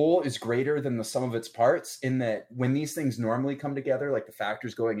the whole is greater than the sum of its parts, in that when these things normally come together, like the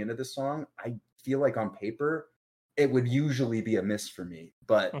factors going into this song, I feel like on paper it would usually be a miss for me.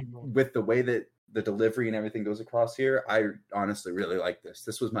 But with the way that the delivery and everything goes across here, I honestly really like this.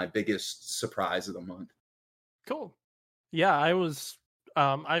 This was my biggest surprise of the month. Cool. Yeah,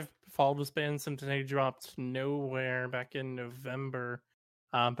 I've followed this band since they dropped Nowhere back in November.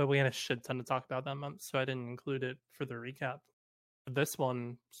 But we had a shit ton to talk about that month, so I didn't include it for the recap. But this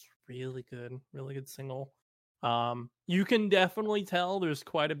one's really good single. You can definitely tell there's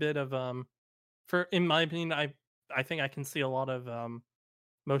quite a bit of in my opinion, I think I can see a lot of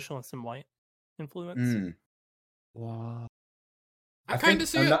Motionless in White influence. Wow. I kind of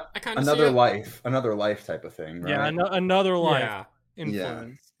see it. I kind of see it. Another life type of thing, right? Yeah, another life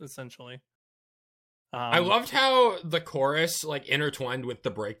influence, essentially. I loved how the chorus like intertwined with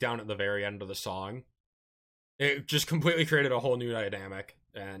the breakdown at the very end of the song. It just completely created a whole new dynamic,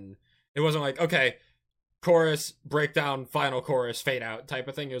 and it wasn't like, okay, chorus, breakdown, final chorus, fade out type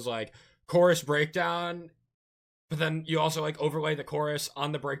of thing. It was like chorus, breakdown, but then you also like overlay the chorus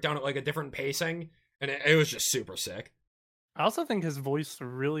on the breakdown at like a different pacing, and it was just super sick. I also think his voice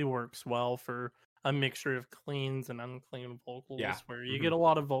really works well for a mixture of cleans and unclean vocals, where you get a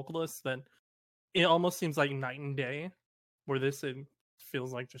lot of vocalists that it almost seems like night and day, where this it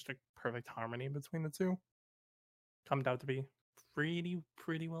feels like just a perfect harmony between the two. Comes out to be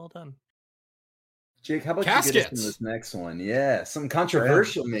pretty well done. Jake, how about you get us in this next one? Yeah, something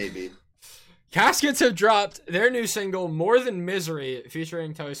controversial maybe. Caskets have dropped their new single, More Than Misery,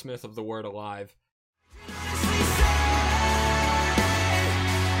 featuring Telly Smith of The Word Alive.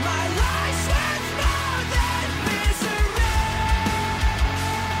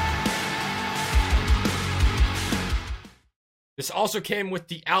 This also came with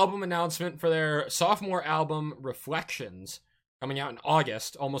the album announcement for their sophomore album, Reflections, coming out in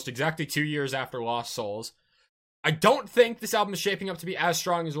August, almost exactly 2 years after Lost Souls. I don't think this album is shaping up to be as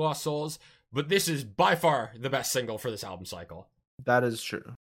strong as Lost Souls, but this is by far the best single for this album cycle. That is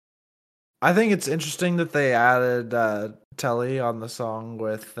true. I think it's interesting that they added Telly on the song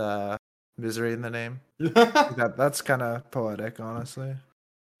with Misery in the name. That's kind of poetic, honestly.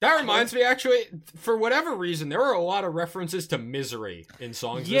 That reminds me, actually, for whatever reason, there were a lot of references to misery in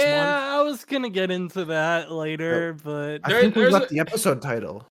songs this month. Yeah, I was going to get into that later, but... I think we left the episode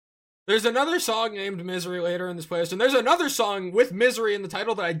title. There's another song named Misery later in this playlist, and there's another song with Misery in the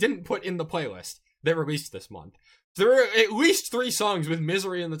title that I didn't put in the playlist that released this month. There were at least 3 songs with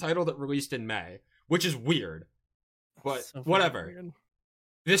Misery in the title that released in May, which is weird. But so whatever. Weird.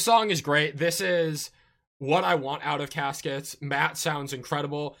 This song is great. This is what I want out of Caskets. Matt sounds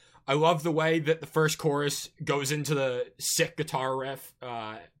incredible. I love the way that the first chorus goes into the sick guitar riff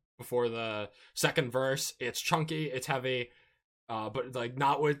before the second verse. It's chunky, it's heavy, but like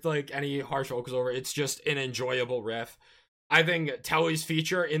not with like any harsh vocals over it. It's just an enjoyable riff. I think Telly's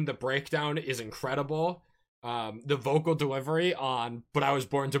feature in the breakdown is incredible. The vocal delivery on "But I Was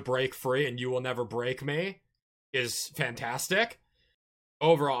Born to Break Free and You Will Never Break Me" is fantastic.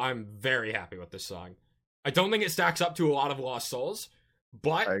 Overall, I'm very happy with this song. I don't think it stacks up to a lot of Lost Souls,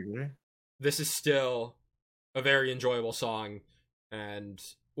 but I agree. This is still a very enjoyable song and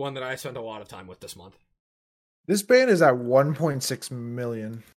one that I spent a lot of time with this month. This band is at 1.6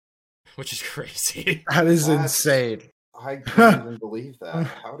 million. Which is crazy. That is insane. I can't even believe that.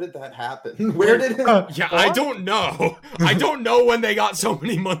 How did that happen? Where did it... Yeah, I don't know. I don't know when they got so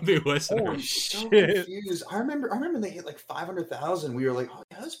many monthly listeners. Holy shit. So confused. I remember when they hit like 500,000. We were like, oh,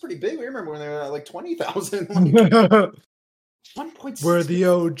 yeah, that's pretty big. We remember when they were at like 20,000. 1.6. We're the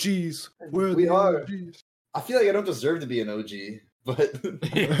OGs. We are. OGs. I feel like I don't deserve to be an OG. But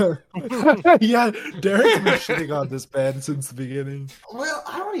yeah, Derek's been shitting on this band since the beginning. Well,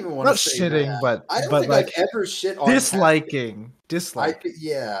 I don't even want to say shitting, that. but I don't but think like I've ever shit on disliking.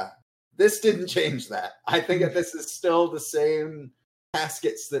 Yeah, this didn't change that. I think that this is still the same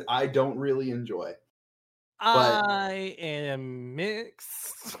Caskets that I don't really enjoy. I am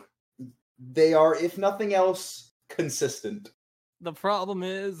mixed. They are, if nothing else, consistent. The problem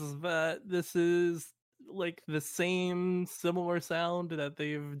is that this is like the same similar sound that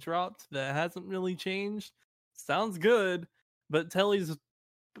they've dropped that hasn't really changed. Sounds good, but Telly's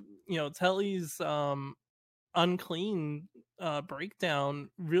unclean breakdown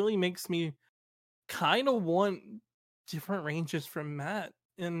really makes me kind of want different ranges from Matt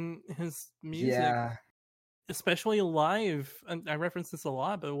in his music. Yeah. Especially live. And I reference this a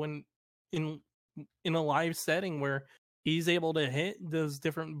lot, but when in a live setting where he's able to hit those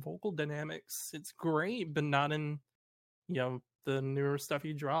different vocal dynamics, it's great, but not in, the newer stuff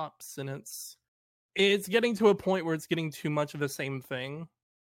he drops. And it's it's getting to a point where it's getting too much of the same thing,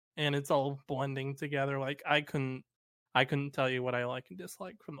 and it's all blending together. Like I couldn't tell you what I like and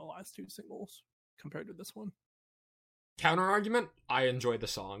dislike from the last two singles compared to this one. Counter argument: I enjoy the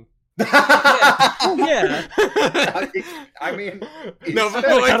song. Yeah. I mean, no, but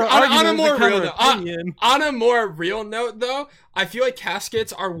like, on a more real note, on a more real note, though, I feel like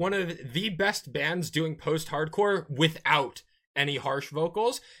Caskets are one of the best bands doing post-hardcore without any harsh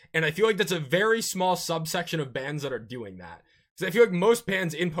vocals, and I feel like that's a very small subsection of bands that are doing that. Because I feel like most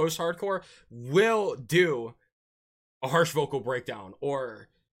bands in post-hardcore will do a harsh vocal breakdown or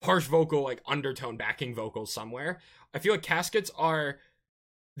harsh vocal like undertone backing vocals somewhere. I feel like Caskets are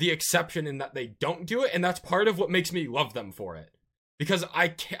the exception in that they don't do it, and that's part of what makes me love them for it. Because I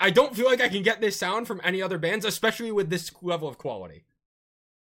don't feel like I can get this sound from any other bands, especially with this level of quality.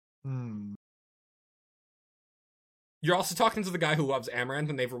 You're also talking to the guy who loves Amaranth,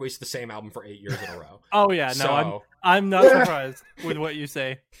 and they've released the same album for 8 years in a row. Oh yeah, no, I'm not surprised with what you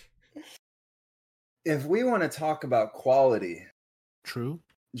say. If we want to talk about quality, true.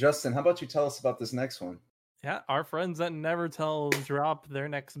 Justin, how about you tell us about this next one? Yeah, our friends at Nevertell dropped their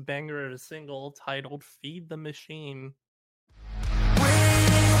next banger of a single titled "Feed the Machine."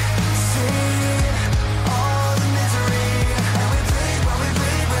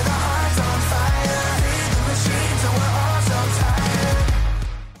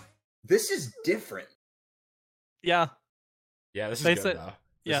 This is different. Yeah, this is they good, said, though.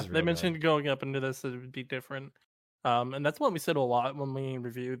 Yeah, they mentioned going up into this it would be different, and that's what we said a lot when we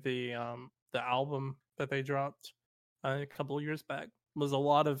reviewed the album that they dropped a couple of years back. Was a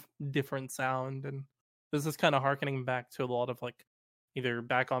lot of different sound, and this is kind of harkening back to a lot of like either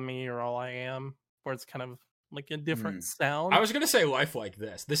Back on Me or All I Am, where it's kind of like a different sound. I was gonna say Life Like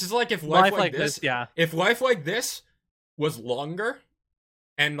This. This is like if Life Like This, yeah. If Life Like This was longer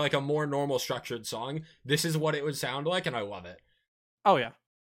and like a more normal structured song, this is what it would sound like, and I love it. Oh yeah.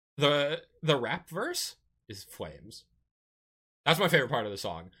 The rap verse is flames. That's my favorite part of the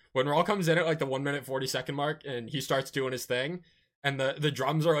song. When Raul comes in at like the 1 minute 40-second mark and he starts doing his thing, and the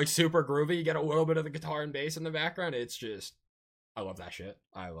drums are like super groovy, you get a little bit of the guitar and bass in the background. It's just, I love that shit.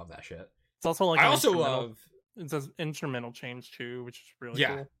 It's also like I also love it's an instrumental change too, which is really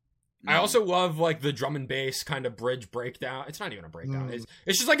cool. I also love like the drum and bass kind of bridge breakdown. It's not even a breakdown.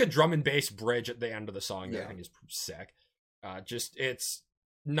 It's just like a drum and bass bridge at the end of the song that I think is sick. It's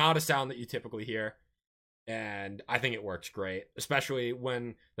not a sound that you typically hear, and I think it works great, especially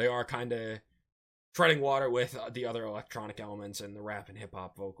when they are kind of treading water with the other electronic elements and the rap and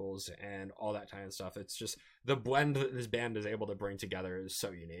hip-hop vocals and all that kind of stuff. It's just the blend that this band is able to bring together is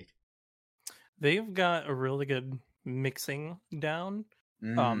so unique. They've got a really good mixing down,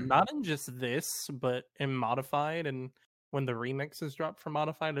 not in just this, but in Modified, and when the remix is dropped for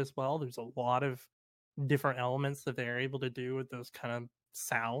Modified as well, there's a lot of different elements that they're able to do with those kind of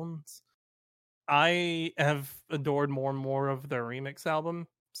sounds. I have adored more and more of their remix album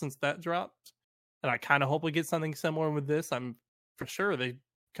since that dropped, and I kind of hope we get something similar with this. I'm for sure they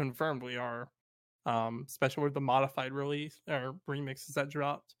confirmed we are, especially with the Modified release or remixes that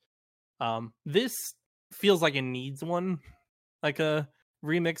dropped. This feels like it needs one, like a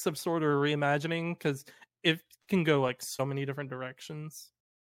remix of sort or reimagining, because it can go like so many different directions.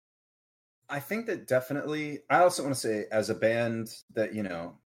 I think that definitely. I also want to say, as a band that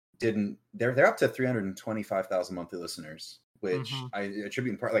they're up to 325,000 monthly listeners, which I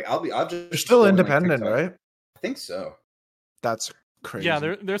attribute in part. Like they're still independent, right? I think so. That's crazy. Yeah,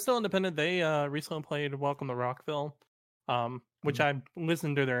 they're still independent. They recently played Welcome to Rockville, which I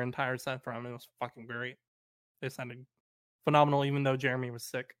listened to their entire set from. It was fucking great. They sounded phenomenal, even though Jeremy was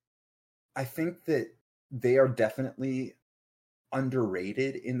sick. I think that they are definitely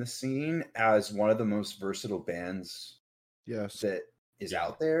underrated in the scene as one of the most versatile bands that is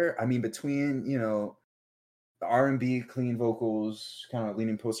out there. I mean, between the R&B clean vocals, kind of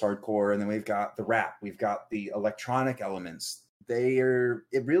leaning post-hardcore, and then we've got the rap, we've got the electronic elements.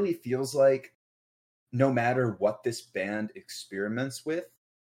 It really feels like no matter what this band experiments with,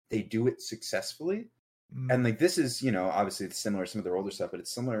 they do it successfully. And like, this is, obviously it's similar to some of their older stuff, but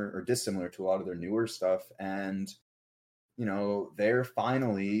it's similar or dissimilar to a lot of their newer stuff. And, they're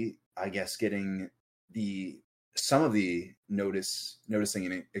finally, I guess, getting some of the noticing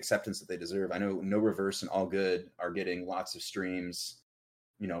and acceptance that they deserve. I know No Reverse and All Good are getting lots of streams,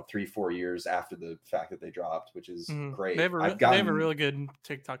 3-4 years after the fact that they dropped, which is great. They have a really good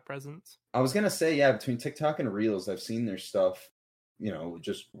TikTok presence. I was going to say, yeah, between TikTok and Reels, I've seen their stuff,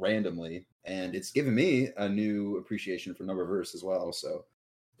 just randomly, and it's given me a new appreciation for No Reverse as well. So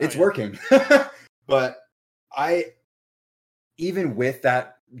it's working. But even with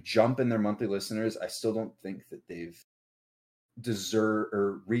that jump in their monthly listeners, I still don't think that they've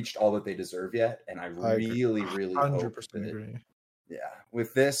reached all that they deserve yet. And I really hope that, agree. Yeah,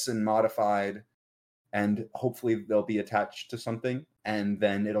 with this and Modified, and hopefully they'll be attached to something, and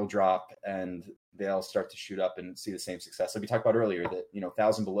then it'll drop and they'll start to shoot up and see the same success. Like we talked about earlier, that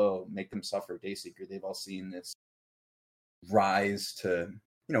 1,000 Below, Make Them Suffer, Dayseeker, they've all seen this rise to,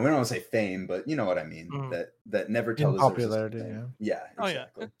 we don't want to say fame, but you know what I mean. That Never Tell deserves popularity. Yeah,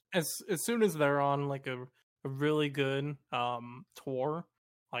 exactly. As soon as they're on like a really good tour,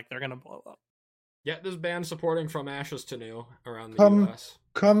 like they're gonna blow up. Yeah, this band supporting From Ashes to New around the US.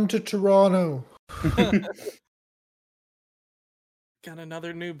 Come to Toronto. Got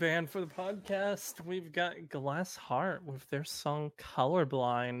another new band for the podcast. We've got Glass Heart with their song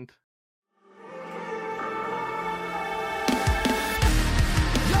Colorblind.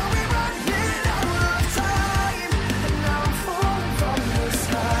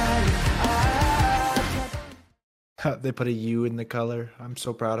 They put a U in the color. I'm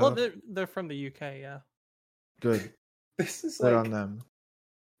so proud of them. They're from the UK, yeah. Good. This is Good like, on them.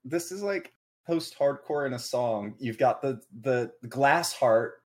 This is like post-hardcore in a song. You've got the Glass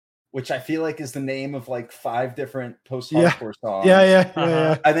Heart, which I feel like is the name of like 5 different post-hardcore songs.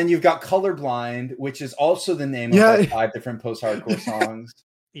 Yeah. And then you've got Colorblind, which is also the name of like 5 different post-hardcore songs.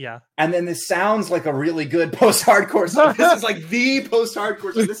 Yeah. And then this sounds like a really good post-hardcore song. This is like the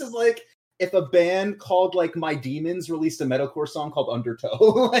post-hardcore song. This is like if a band called like My Demons released a metalcore song called Undertow.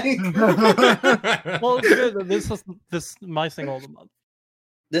 Well, it's good. This is my single of the month.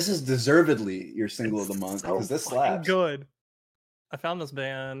 This is deservedly your single of the month because this slaps. Good. I found this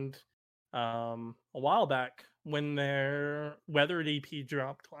band a while back when their Weathered EP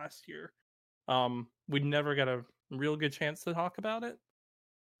dropped last year. We never got a real good chance to talk about it,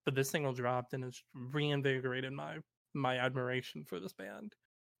 but this single dropped and it's reinvigorated my admiration for this band.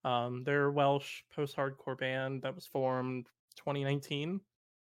 They're a Welsh post-hardcore band that was formed 2019,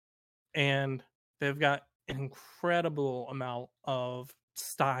 and they've got an incredible amount of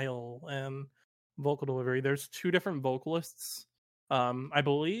style and vocal delivery. There's 2 different vocalists. I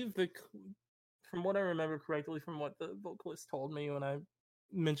believe from what I remember correctly, from what the vocalist told me when I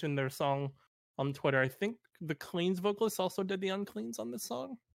mentioned their song on Twitter, I think the Cleans vocalist also did the Uncleans on this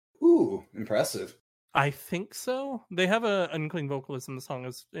song. Ooh, impressive. I think so. They have a unclean vocalist in the song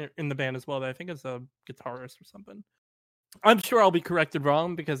in the band as well. That I think is a guitarist or something. I'm sure I'll be corrected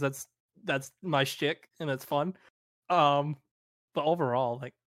wrong because that's my shtick and it's fun. But overall,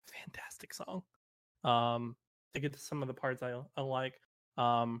 like, fantastic song. To get to some of the parts I like.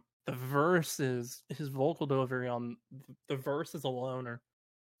 The verses, his vocal delivery on the verses alone are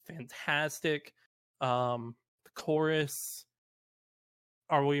fantastic. The chorus.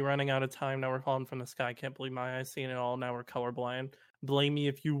 Are we running out of time? Now we're falling from the sky. Can't believe my eyes seeing it all. Now we're colorblind. Blame me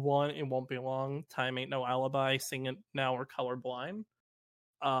if you want. It won't be long. Time ain't no alibi. Sing it now. We're colorblind.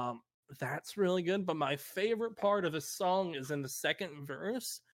 That's really good. But my favorite part of the song is in the second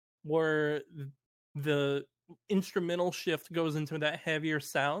verse, where the instrumental shift goes into that heavier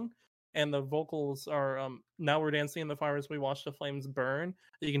sound, and the vocals are now we're dancing in the fire as we watch the flames burn.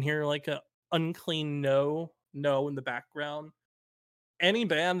 You can hear like a unclean no in the background. Any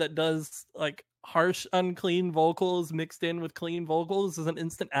band that does like harsh, unclean vocals mixed in with clean vocals is an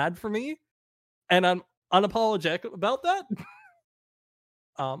instant ad for me, and I'm unapologetic about that.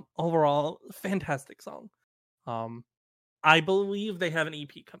 Overall, fantastic song. I believe they have an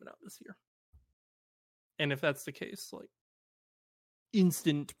EP coming out this year, and if that's the case, like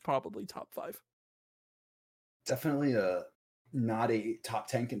instant, probably top 5. Definitely not a top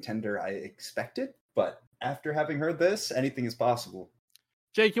 10 contender I expected, but after having heard this, anything is possible.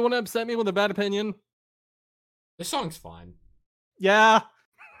 Jake, you want to upset me with a bad opinion? This song's fine. Yeah,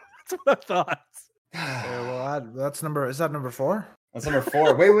 that's what I thought. Okay, well, that's number. Is that number 4? That's number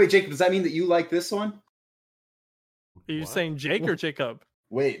 4. Wait, Jacob. Does that mean that you like this one? Are you saying Jake or Jacob?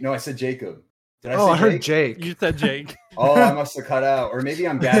 Wait, no, I said Jacob. Did I say heard Jake. You said Jake. Oh, I must have cut out, or maybe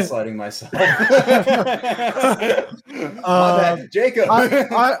I'm gaslighting myself. My bad. Jacob.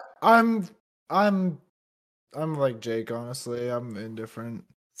 I'm like Jake, honestly. I'm indifferent.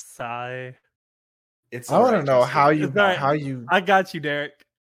 Sigh. It's I want to know how you I got you, Derek.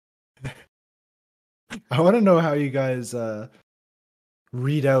 I want to know how you guys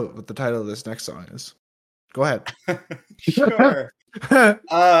read out what the title of this next song is. Go ahead. Sure.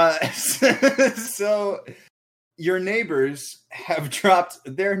 So your neighbors have dropped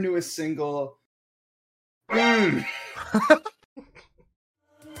their newest single.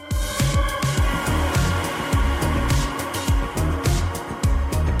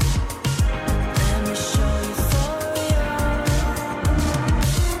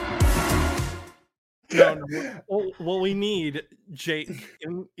 what we need, Jake,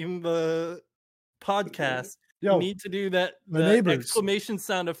 in the podcast, Yo, you need to do the neighbors. exclamation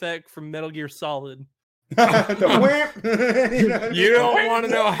sound effect from Metal Gear Solid. You don't want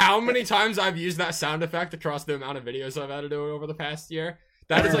to know how many times I've used that sound effect across the amount of videos I've had to do over the past year.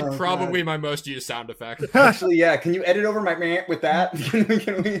 That is like probably my most used sound effect. Actually, yeah. Can you edit over my rant with that?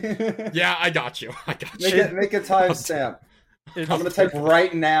 Can we? Yeah, I got you. Make a timestamp. I'm gonna type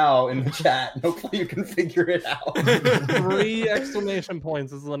right now in the chat. Hopefully you can figure it out. 3 exclamation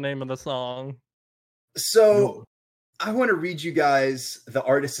points is the name of the song. So I want to read you guys the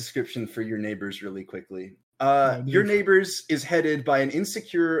artist description for Your Neighbors really quickly. Your Neighbors is headed by an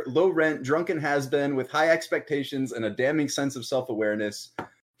insecure, low-rent, drunken has-been with high expectations and a damning sense of self-awareness.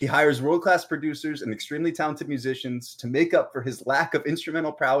 He hires world-class producers and extremely talented musicians to make up for his lack of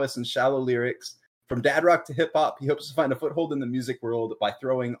instrumental prowess and shallow lyrics. From dad rock to hip-hop, he hopes to find a foothold in the music world by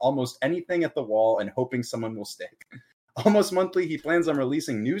throwing almost anything at the wall and hoping someone will stick. Almost monthly, he plans on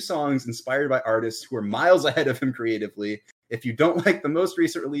releasing new songs inspired by artists who are miles ahead of him creatively. If you don't like the most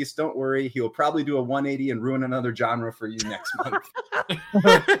recent release, don't worry. He will probably do a 180 and ruin another genre for you next month.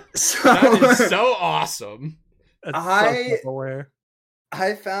 That is so awesome. I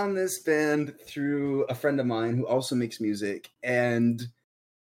found this band through a friend of mine who also makes music, and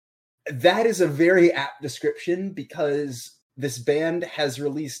that is a very apt description because this band has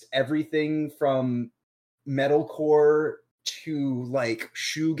released everything from metalcore to like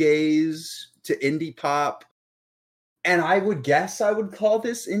shoegaze to indie pop, and I would guess I would call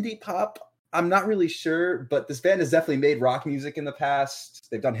this indie pop. I'm not really sure, but this band has definitely made rock music in the past.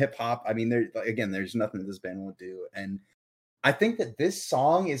 They've done hip hop. I mean, there's nothing that this band won't do, and I think that this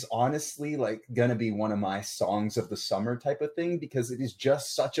song is honestly like gonna be one of my songs of the summer type of thing because it is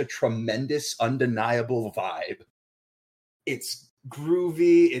just such a tremendous, undeniable vibe. It's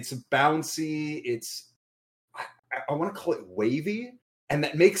groovy, it's bouncy, I want to call it wavy, and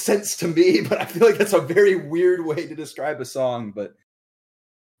that makes sense to me, but I feel like that's a very weird way to describe a song. But,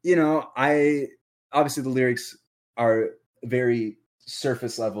 you know, obviously the lyrics are very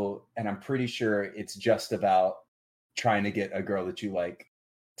surface level, and I'm pretty sure it's just about trying to get a girl that you like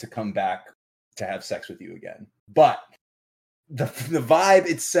to come back to have sex with you again. But the vibe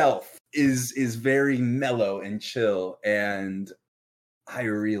itself is very mellow and chill, and I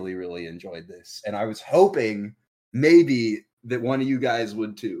really, really enjoyed this. And I was hoping maybe that one of you guys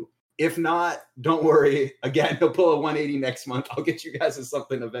would too. If not, don't worry. Again, he'll pull a 180 next month. I'll get you guys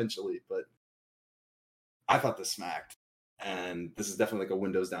something eventually. But I thought this smacked. And this is definitely like a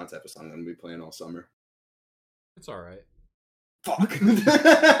Windows Down type of song I'm going to be playing all summer. It's all right. Fuck.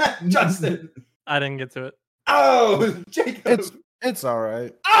 Justin. I didn't get to it. Oh, Jacob. It's all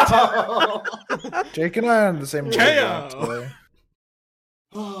right. Oh. Jake and I are on the same wavelength today.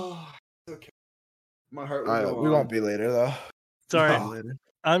 Oh, okay. My heart We won't be later though. Sorry, No.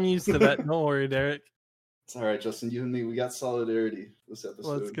 I'm used to that. Don't worry, Derek. It's all right, Justin. You and me, we got solidarity this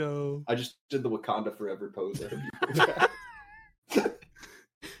episode. Let's go. I just did the Wakanda Forever pose.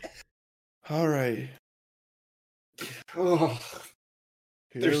 All right. Oh,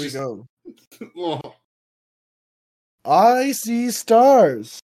 Here we go. oh. I See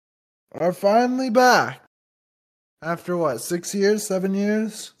Stars are finally back. After what, 6 years, 7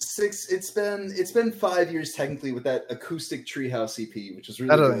 years? It's been 5 years technically with that acoustic Treehouse EP, which is That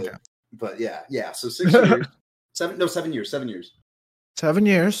really doesn't good. count. But yeah. So 6 years. 7 years. 7 years. 7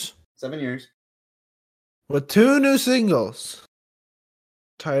 years. With 2 new singles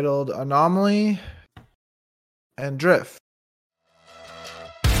titled Anomaly and Drift.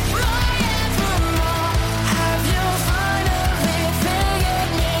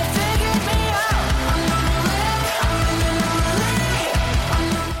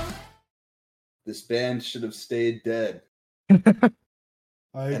 This band should have stayed dead. And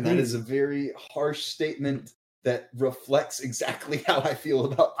that is a very harsh statement that reflects exactly how I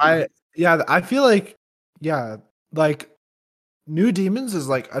feel about I feel like New Demons is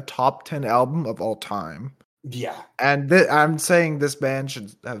like a top 10 album of all time. Yeah. And I'm saying this band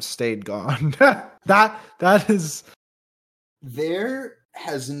should have stayed gone. that is. There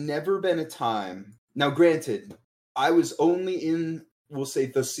has never been a time. Now, granted, I was only in, we'll say,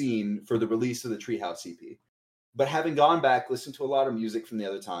 the scene for the release of the Treehouse EP. But having gone back, listened to a lot of music from the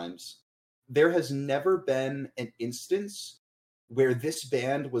other times, there has never been an instance where this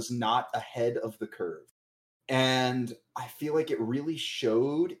band was not ahead of the curve. And I feel like it really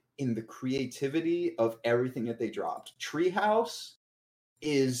showed in the creativity of everything that they dropped. Treehouse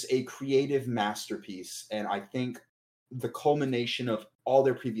is a creative masterpiece, and I think the culmination of all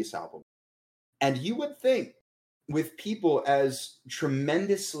their previous albums. And you would think with people as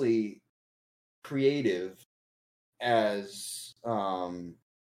tremendously creative as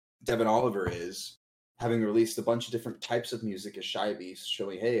Devin Oliver is, having released a bunch of different types of music as Shy Beast,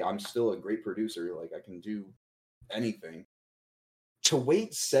 showing, hey, I'm still a great producer. Like, I can do anything. To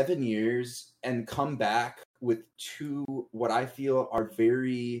wait 7 years and come back with two what I feel are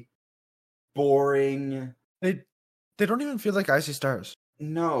very boring. They don't even feel like Icy Stars.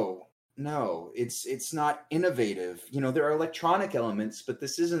 No, it's not innovative. You know, there are electronic elements, but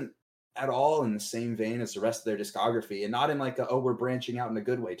this isn't at all in the same vein as the rest of their discography, and not in like a, oh, we're branching out in a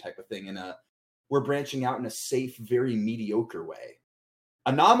good way type of thing. We're branching out in a safe, very mediocre way.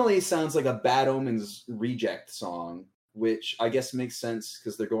 Anomaly sounds like a Bad Omens reject song, which I guess makes sense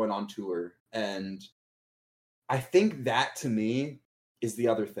because they're going on tour. And I think that, to me, is the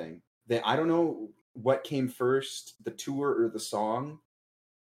other thing. That I don't know what came first, the tour or the song,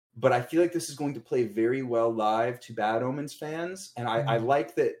 but I feel like this is going to play very well live to Bad Omens fans. And I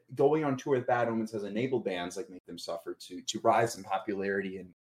like that going on tour with Bad Omens has enabled bands like Make Them Suffer to rise in popularity and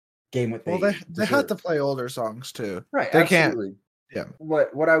gain what they they had to play older songs too. Right, they absolutely. Can't. Yeah.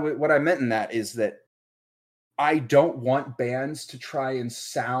 What I meant in that is that I don't want bands to try and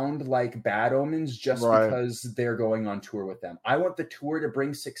sound like Bad Omens just because they're going on tour with them. I want the tour to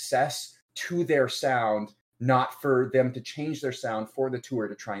bring success to their sound, not for them to change their sound for the tour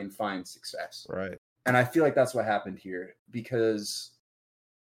to try and find success. Right. And I feel like that's what happened here, because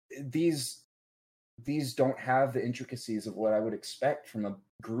these don't have the intricacies of what I would expect from a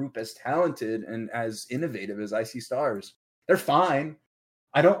group as talented and as innovative as Icy Stars. They're fine.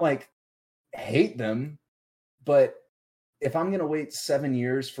 I don't hate them, but if I'm going to wait 7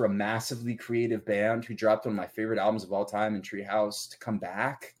 years for a massively creative band who dropped one of my favorite albums of all time in Treehouse to come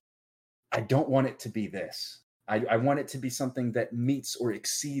back, I don't want it to be this. I want it to be something that meets or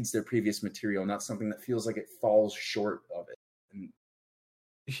exceeds their previous material, not something that feels like it falls short of it. And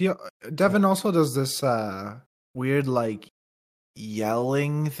Devin also does this weird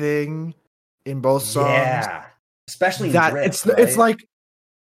yelling thing in both songs. Yeah, especially in that Drift, it's like,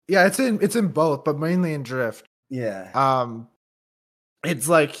 yeah, it's in both, but mainly in Drift. Yeah. It's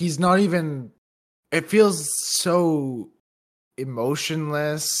like he's not even. It feels so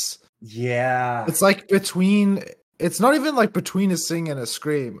emotionless. Yeah. It's like between. It's not even like between a sing and a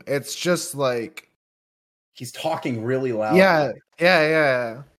scream. It's just like he's talking really loud.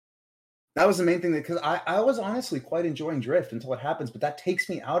 Yeah. That was the main thing, because I was honestly quite enjoying Drift until it happens, but that takes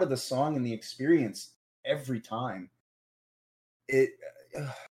me out of the song and the experience every time.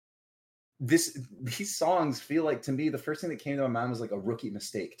 These songs feel like, to me, the first thing that came to my mind was like a rookie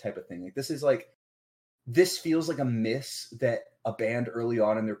mistake type of thing. This feels like a miss that a band early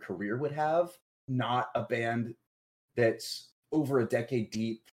on in their career would have, not a band that's over a decade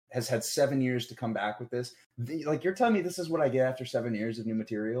deep, has had 7 years to come back with this. You're telling me this is what I get after 7 years of new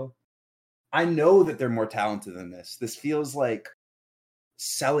material? I know that they're more talented than this. This feels like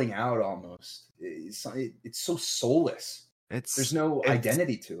selling out almost. It's so soulless. There's no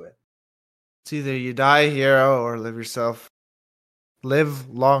identity to it. It's either you die a hero or live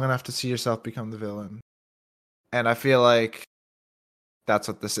long enough to see yourself become the villain. And I feel like that's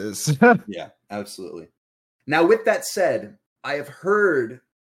what this is. Yeah, absolutely. Now, with that said, I have heard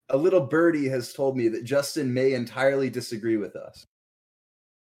a little birdie has told me that Justin may entirely disagree with us.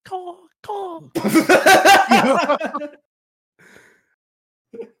 Call.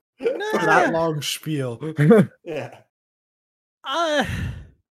 That long spiel. Yeah.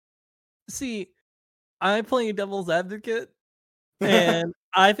 See, I'm playing devil's advocate, and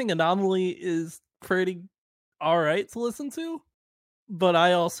I think Anomaly is pretty alright to listen to, but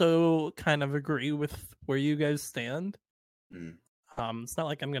I also kind of agree with where you guys stand. It's not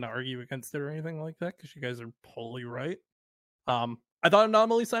like I'm going to argue against it or anything like that, because you guys are wholly right. I thought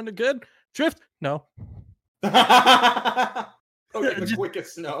Anomaly sounded good. Drift? No. Okay, the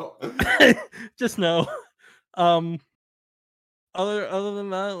quickest no. Just no. Other than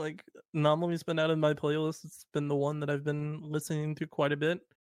that, Anomaly's been out of my playlist. It's been the one that I've been listening to quite a bit.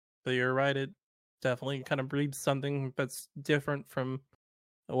 But you're right, it definitely kind of breeds something that's different from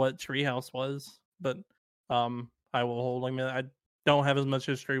what Treehouse was. But I will hold. I don't have as much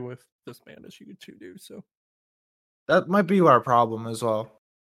history with this band as you two do, so that might be our problem as well.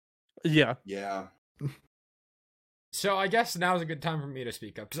 Yeah. So I guess now is a good time for me to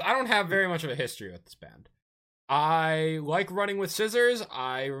speak up, because I don't have very much of a history with this band. I like Running with Scissors.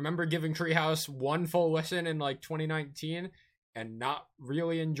 I remember giving Treehouse one full listen in 2019 and not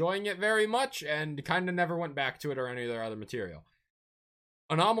really enjoying it very much, and kind of never went back to it or any of their other material.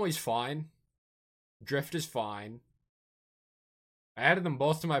 Anomaly's fine. Drift is fine. I added them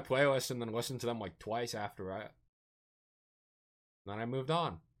both to my playlist and then listened to them twice after then I moved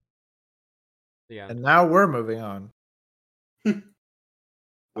on. The end. And now we're moving on.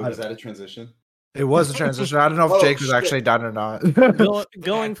 Was that a transition? It was a transition. I don't know if Oh, Jake was shit. actually done or not.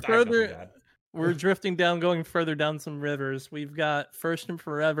 Going I have further, nothing bad. we're drifting down, going further down some rivers. We've got First and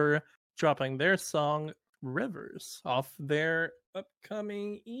Forever dropping their song Rivers off their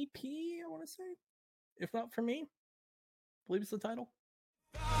upcoming EP, I want to say. If not for me, I believe it's the title.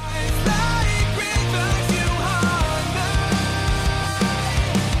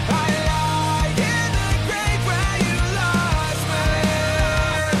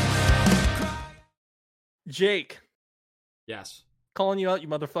 Jake, Yes. calling you out, you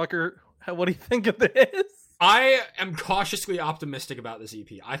motherfucker. What do you think of this? I am cautiously optimistic about this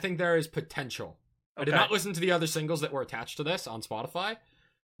EP. I think there is potential. I did Okay. not listen to the other singles that were attached to this on Spotify,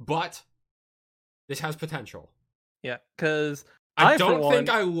 but this has potential. Yeah, because I don't think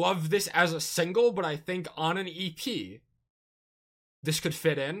I love this as a single, but I think on an EP, this could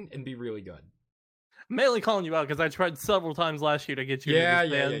fit in and be really good. I'm mainly calling you out because I tried several times last year to get you into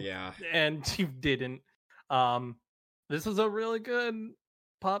this band, Yeah. and you didn't. This is a really good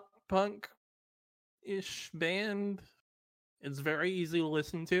pop punk ish band. It's very easy to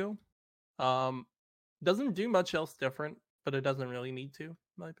listen to. Doesn't do much else different, but it doesn't really need to, in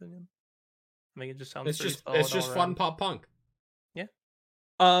my opinion. I think it just sounds It's pretty just solid all fun around. pop punk.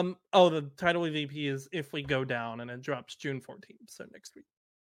 The title of the EP is If We Go Down, and it drops June 14th, so next week.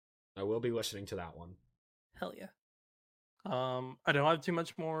 I will be listening to that one. Hell yeah. I don't have too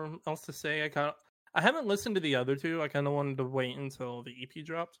much more else to say. I haven't listened to the other two. I kind of wanted to wait until the EP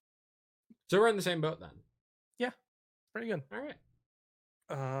dropped. So we're in the same boat then. Pretty good. All right.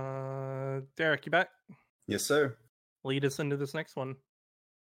 Derek, you back? Yes, sir. Lead us into this next one.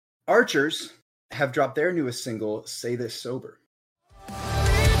 Archers have dropped their newest single, Say This Sober.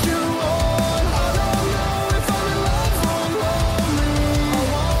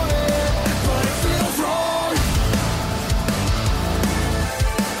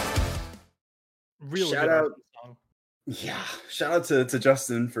 Really Shout good out- Archers song. Yeah, shout out to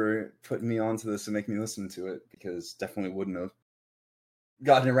Justin for putting me onto this and making me listen to it, because definitely wouldn't have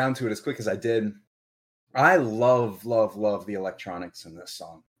gotten around to it as quick as I did. I love the electronics in this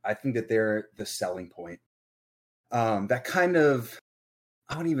song. I think that they're the selling point. That kind of,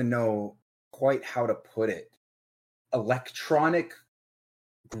 I don't even know quite how to put it, electronic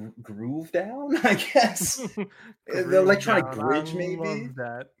groove down, I guess. The electronic Groove bridge, down, I maybe. love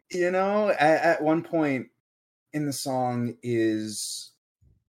that. You know, at one point in the song is,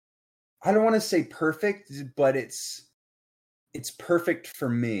 I don't want to say perfect, but it's perfect for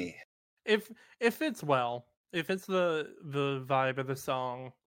me. If it's well, if it's the vibe of the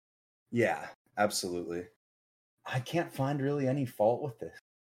song, Yeah, absolutely. I can't find really any fault with this.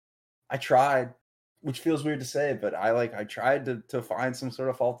 I tried, which feels weird to say, but I tried to find some sort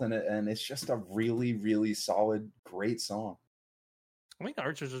of fault in it, and it's just a really, really solid, great song. I think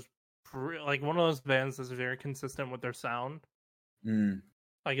Archers is like one of those bands that's very consistent with their sound. Mm.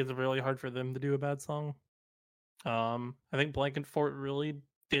 Like it's really hard for them to do a bad song. I think Blanket Fort really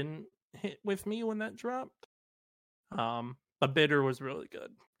didn't hit with me when that dropped. But Bitter was really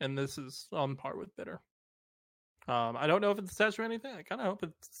good, and this is on par with Bitter. I don't know if it's attached to anything. I kind of hope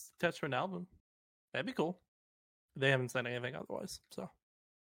it's attached to an album. That'd be cool. They haven't said anything otherwise, so.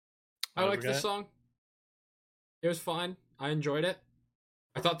 I like this song. It was fine. I enjoyed it.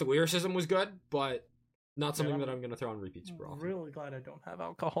 I thought the lyricism was good, but not something that I'm going to throw on repeat super I'm often. really glad I don't have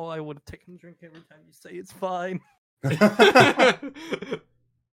alcohol. I would have taken a drink every time you say it's fine.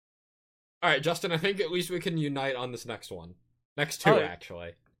 All right, Justin, I think at least we can unite on this next one. Next two, All right.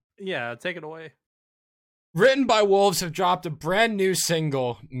 actually. Yeah, take it away. Written by Wolves have dropped a brand new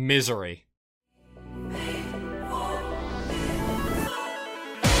single, Misery.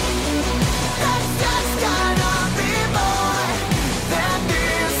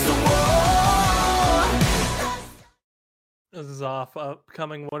 This is off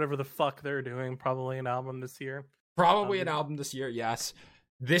upcoming whatever the fuck they're doing. Probably an album this year. Probably an album this year, yes.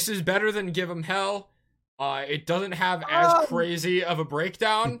 This is better than Give 'Em Hell. It doesn't have as crazy of a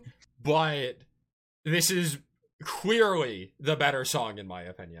breakdown, but this is clearly the better song, in my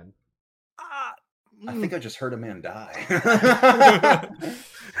opinion. I think I just heard a man die.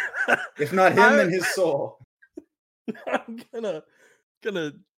 If not him, then his soul. I'm gonna.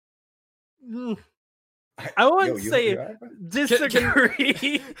 I wouldn't say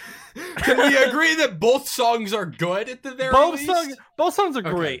disagree. Can we agree that both songs are good at the very least? Both songs are Okay.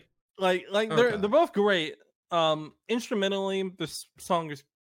 great. Like Okay. they're both great. Instrumentally, this song is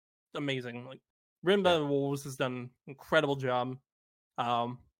amazing. Like Written by the Wolves has done an incredible job.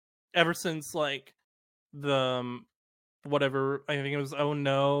 Ever since like the whatever, I think it was Oh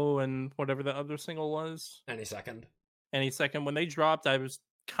No and whatever the other single was. Any second. When they dropped, I was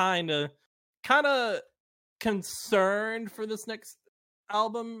kind of concerned for this next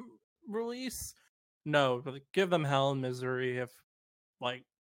album release. No, but Give Them Hell and Misery have like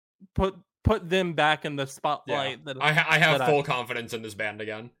put them back in the spotlight. Yeah. I have full confidence in this band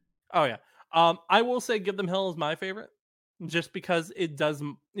again. Oh yeah. I will say Give Them Hell is my favorite, just because it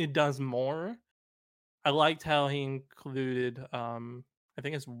does more. I liked how he included I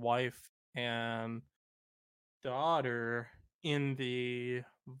think his wife and daughter in the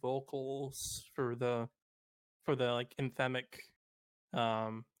vocals for the like anthemic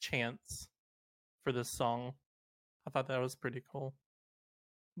chants for this song. I thought that was pretty cool.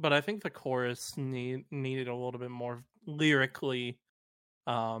 But I think the chorus needed a little bit more lyrically,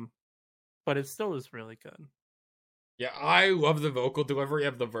 but it still is really good. Yeah, I love the vocal delivery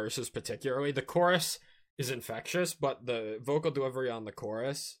of the verses particularly. The chorus is infectious, but the vocal delivery on the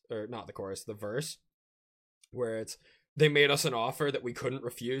chorus, or not the chorus, the verse, where it's, they made us an offer that we couldn't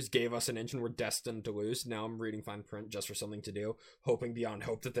refuse, gave us an inch and we're destined to lose. Now I'm reading fine print just for something to do, hoping beyond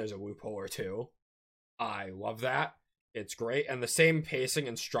hope that there's a loophole or two. I love that. It's great. And the same pacing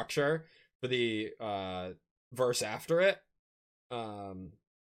and structure for the verse after it,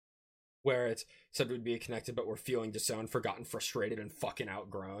 where it's said we'd be connected, but we're feeling disowned, forgotten, frustrated, and fucking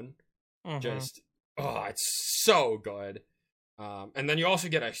outgrown. Just, it's so good. And then you also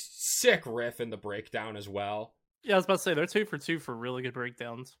get a sick riff in the breakdown as well. Yeah, I was about to say they're 2 for 2 for really good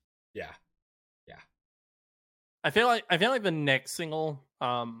breakdowns. Yeah. I feel like the next single,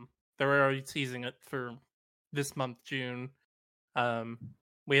 they're already teasing it for this month, June.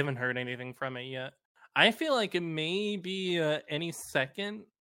 We haven't heard anything from it yet. I feel like it may be Any Second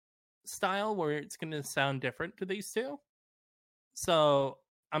style where it's going to sound different to these two. So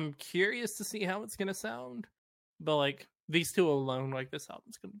I'm curious to see how it's going to sound. But like these two alone, like this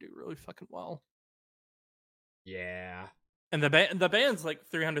album's going to do really fucking well. Yeah. And the band's like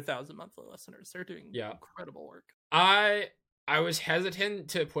 300,000 monthly listeners. They're doing incredible work. I was hesitant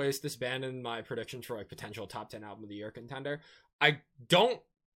to place this band in my predictions for like potential top 10 album of the year contender. I don't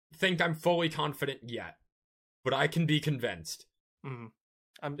think I'm fully confident yet, but I can be convinced.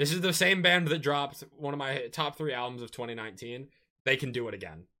 This is the same band that dropped one of my top 3 albums of 2019. They can do it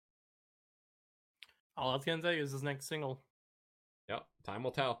again. All I was gonna say is his next single. Yep, time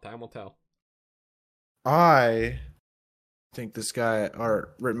will tell. Time will tell. I think this guy,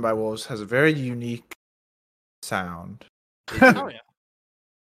 art written by Wolves, has a very unique sound. Oh yeah.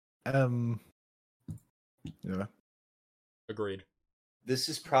 Yeah. Agreed. This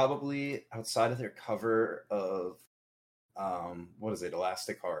is probably outside of their cover of what is it,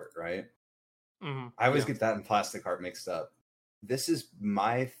 Elastic Heart, right? I always get that and Plastic Heart mixed up. This is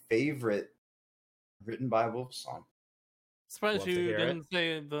my favorite written by Wolves song. Surprised you didn't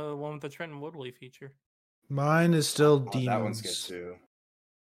say the one with the Trenton Woodley feature. Mine is still Demons. That one's good too.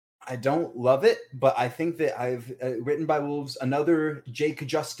 I don't love it, but I think that I've written by Wolves, another Jake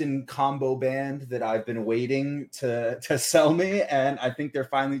Justin combo band that I've been waiting to sell me, and I think they're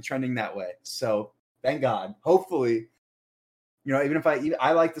finally trending that way. So thank God. Hopefully, even if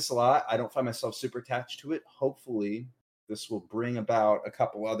I like this a lot, I don't find myself super attached to it. Hopefully, this will bring about a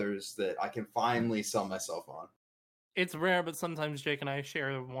couple others that I can finally sell myself on. It's rare, but sometimes Jake and I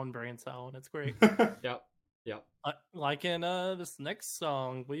share one brain cell, and it's great. Yep. Like in this next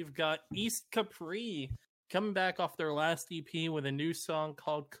song, we've got East Capri coming back off their last EP with a new song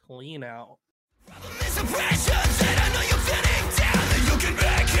called Clean Out.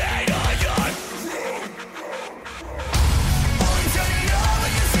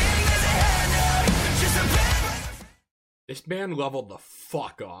 This band leveled the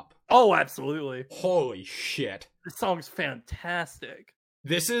fuck up. Oh, absolutely. Holy shit. This song's fantastic.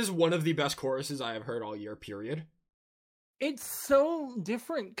 This is one of the best choruses I have heard all year, period. It's so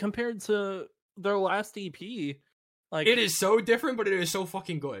different compared to their last EP. Like, it is so different, but it is so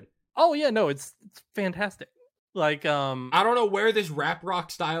fucking good. Oh yeah, no, it's fantastic. Like, I don't know where this rap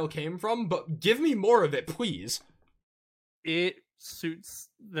rock style came from, but give me more of it, please. It suits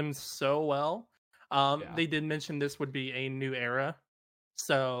them so well. They did mention this would be a new era.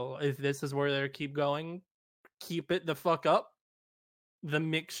 So if this is where they keep going, keep it the fuck up. The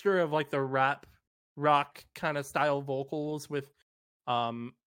mixture of like the rap rock kind of style vocals with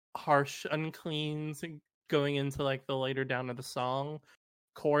harsh uncleans going into like the later down of the song.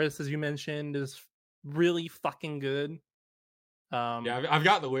 Chorus, as you mentioned, is really fucking good. I've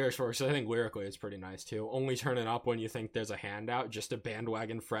got the lyrics for it, so I think lyrically it's pretty nice too. Only turn it up when you think there's a handout. Just a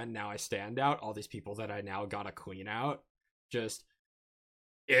bandwagon friend, now I stand out. All these people that I now gotta clean out. Just,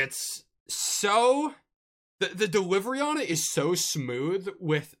 it's so the delivery on it is so smooth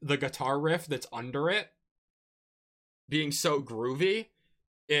with the guitar riff that's under it being so groovy.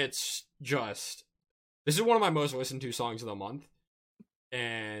 It's just, this is one of my most listened to songs of the month,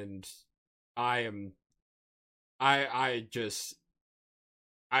 and I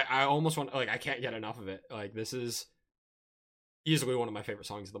almost want, like, I can't get enough of it. Like, this is easily one of my favorite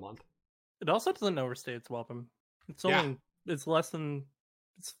songs of the month. It also doesn't overstay its welcome. It's only less than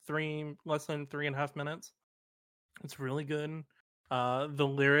 3.5 minutes. It's really good. The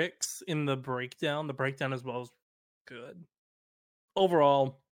lyrics in the breakdown as well is good.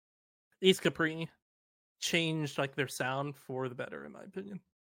 Overall, East Capri changed like their sound for the better, in my opinion.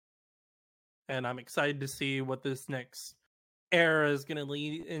 And I'm excited to see what this next era is going to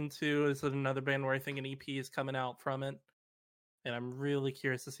lead into. This is another band where I think an EP is coming out from it. And I'm really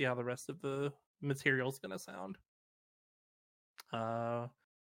curious to see how the rest of the material is going to sound.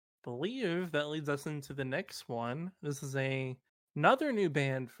 Believe that leads us into the next one. This is another new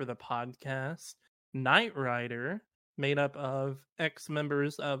band for the podcast, Night Rider, made up of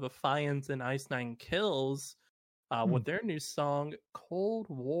ex-members of Affiance and Ice Nine Kills, with their new song Cold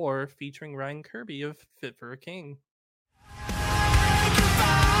War, featuring Ryan Kirby of Fit for a King.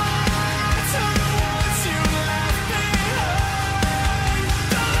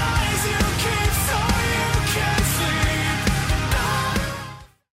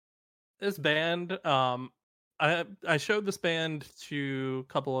 This band, I showed this band to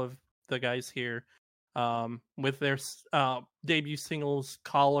a couple of the guys here, with their debut singles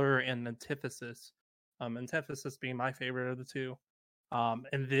Collar and Antithesis. Antithesis being my favorite of the two.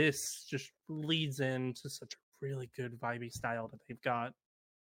 And this just leads into such a really good vibey style that they've got.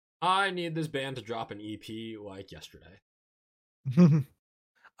 I need this band to drop an EP like yesterday.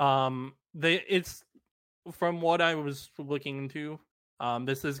 It's from what I was looking into,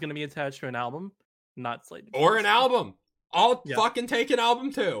 this is going to be attached to an album, not slated. Or an album. I'll fucking take an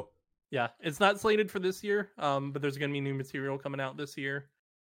album too. Yeah, it's not slated for this year, but there's going to be new material coming out this year.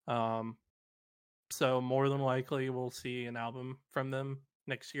 So more than likely we'll see an album from them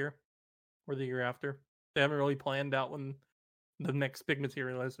next year or the year after. They haven't really planned out when the next big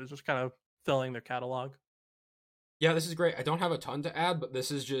material is. They're just kind of filling their catalog. Yeah, this is great. I don't have a ton to add, but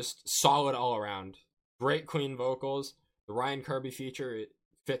this is just solid all around. Great clean vocals. The Ryan Kirby feature, it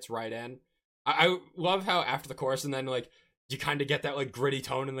fits right in. I love how after the chorus and then like you kind of get that like gritty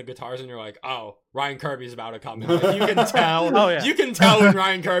tone in the guitars and you're like, oh, Ryan Kirby's about to come in. Like, you can tell. You can tell when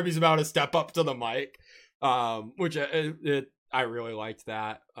Ryan Kirby's about to step up to the mic. Which I really liked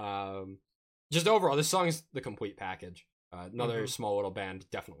that. Just overall, this song is the complete package. Another small little band,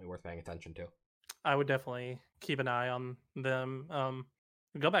 definitely worth paying attention to. I would definitely keep an eye on them.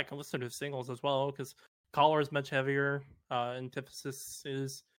 Go back and listen to the singles as well, because Collar is much heavier. Antithesis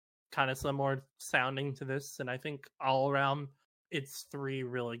is kind of similar sounding to this, and I think all around it's 3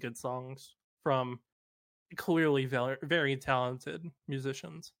 really good songs from clearly very, very talented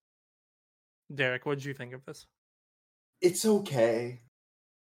musicians. Derek, what did you think of this? It's okay.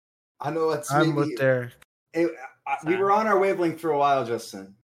 I know it's I'm with Derek. We were on our wavelength for a while,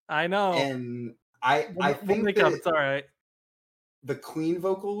 Justin. I know, and I think that it's all right. The clean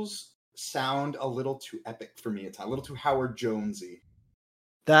vocals sound a little too epic for me. It's a little too Howard Jonesy.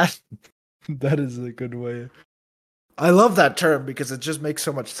 That is a good way. I love that term because it just makes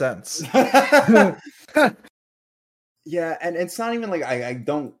so much sense. Yeah, and it's not even like I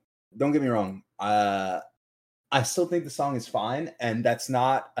don't get me wrong. I still think the song is fine, and that's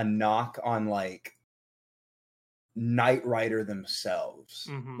not a knock on like Night Rider themselves.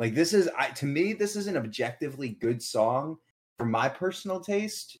 Like this is to me, this is an objectively good song. For my personal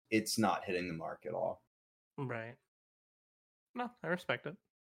taste, it's not hitting the mark at all. Right. No, I respect it.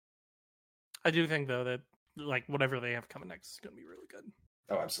 I do think though that like whatever they have coming next is going to be really good.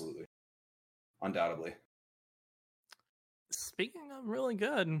 Oh, absolutely. Undoubtedly. Speaking of really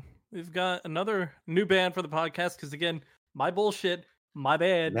good, we've got another new band for the podcast because again, my bullshit, my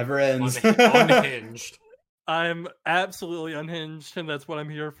bad. Never ends. Unhinged. I'm absolutely unhinged, and that's what I'm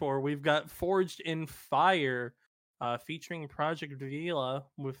here for. We've got Forged in Fire, featuring Project Vila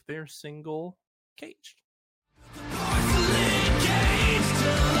with their single Caged.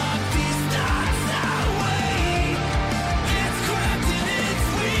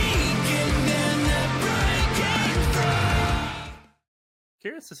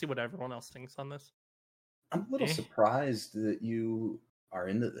 Curious to see what everyone else thinks on this. I'm a little surprised that you are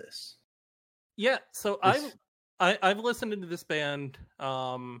into this. Yeah, so I've listened to this band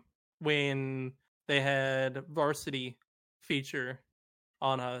when they had Varsity feature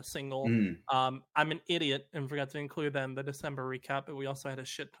on a single. I'm an idiot and forgot to include that in the December recap, but we also had a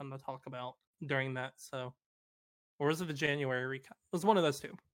shit ton to talk about during that. So or was it the January recap? It was one of those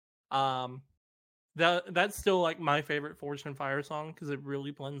two. That's still like my favorite Forged in Fire song because it really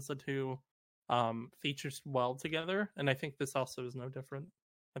blends the two features well together, and I think this also is no different.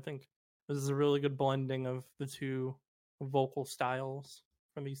 I think this is a really good blending of the two vocal styles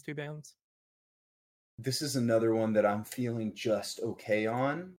from these two bands. This is another one that I'm feeling just okay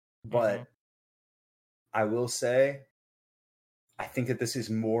on, but I will say I think that this is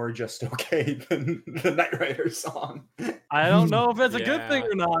more just okay than the Knight Rider song. I don't know if that's a good thing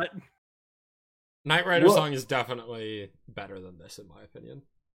or not. Knight Rider song is definitely better than this, in my opinion.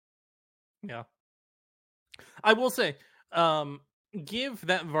 Yeah. I will say, give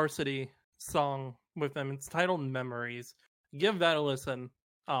that Varsity song with them. It's titled Memories. Give that a listen.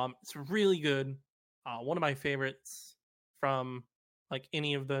 It's really good. One of my favorites from like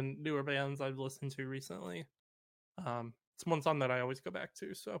any of the newer bands I've listened to recently. It's one song that I always go back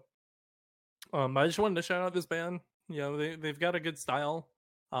to. So, I just wanted to shout out this band. You know, they've got a good style.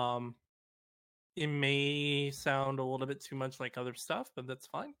 It may sound a little bit too much like other stuff, but that's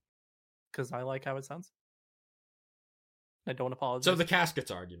fine because I like how it sounds. I don't apologize. So the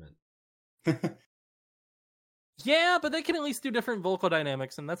Caskets argument. Yeah, but they can at least do different vocal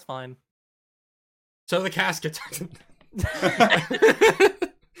dynamics, and that's fine. So the Caskets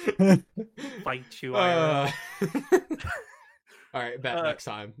Fight you, All right, bet next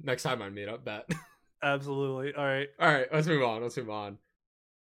time. Next time I meet up, bet. Absolutely. All right, let's move on.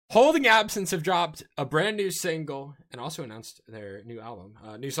 Holding Absence have dropped a brand new single and also announced their new album.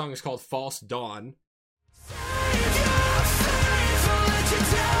 New song is called False Dawn.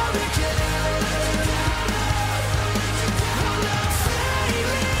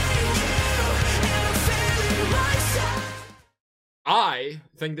 I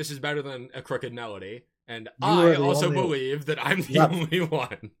think this is better than A Crooked Melody, and I also believe that I'm the only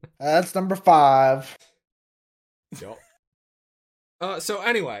one. That's number 5. Yep. So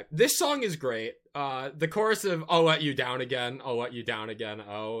anyway, this song is great. The chorus of I'll Let You Down Again, I'll Let You Down Again,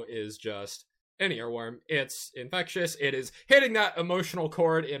 oh, is just an earworm. It's infectious. It is hitting that emotional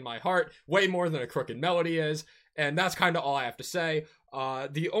chord in my heart way more than A Crooked Melody is, and that's kind of all I have to say.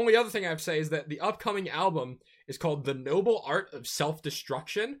 The only other thing I have to say is that the upcoming album is called The Noble Art of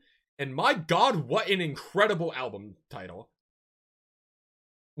Self-Destruction, and my god, what an incredible album title.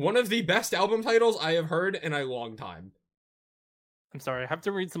 One of the best album titles I have heard in a long time. I'm sorry, I have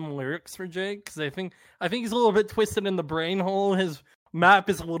to read some lyrics for Jake because I think he's a little bit twisted in the brain hole. His map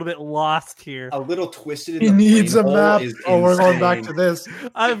is a little bit lost here. A little twisted in He the needs a brain map. hole is We're going insane. back to this.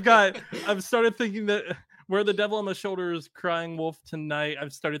 I've started thinking that where the devil on the shoulder is crying wolf tonight,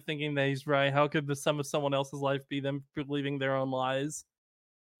 I've started thinking that he's right. How could the sum of someone else's life be them believing their own lies?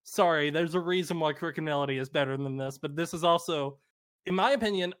 Sorry, there's a reason why Crooked Melody is better than this, but this is also, in my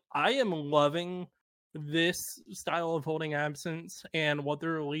opinion, I am loving this style of Holding Absence and what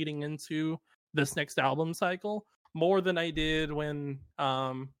they're leading into this next album cycle more than I did when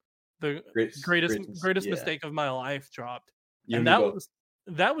the greatest mistake of my life dropped. And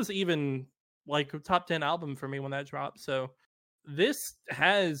that was even like a top 10 album for me when that dropped. So this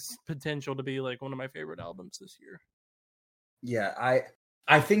has potential to be like one of my favorite albums this year. Yeah,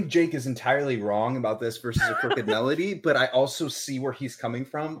 I think Jake is entirely wrong about this versus A Crooked Melody, but I also see where he's coming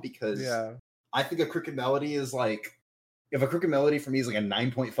from because I think A Crooked Melody is like, if A Crooked Melody for me is like a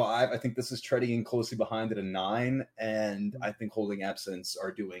 9.5, I think this is treading in closely behind at a 9, and I think Holding Absence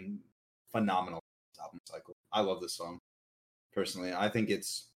are doing phenomenal album cycle. I love this song, personally. I think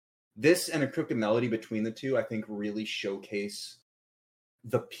it's this and A Crooked Melody between the two, I think really showcase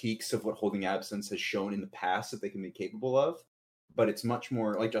the peaks of what Holding Absence has shown in the past that they can be capable of, but it's much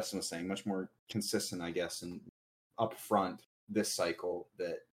more, like Justin was saying, much more consistent, I guess, and upfront this cycle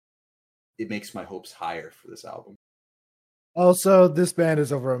that it makes my hopes higher for this album. Also, this band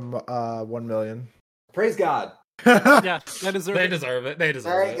is over 1 million. Praise God. Yeah, they deserve it. They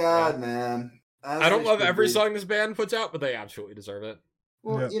deserve it. Thank God, man. I don't love every song this band puts out, but they absolutely deserve it.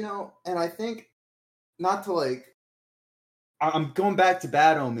 Well, you know, and I think, not to like, I'm going back to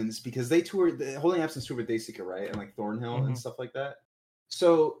Bad Omens because they toured, Holding Absence toured with Dayseeker, right? And like Thornhill and stuff like that.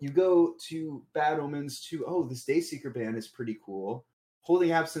 So you go to Bad Omens to, oh, this Dayseeker band is pretty cool.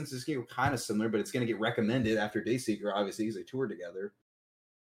 Holding Absence is kind of similar, but it's going to get recommended after Dayseeker, obviously, because they toured together.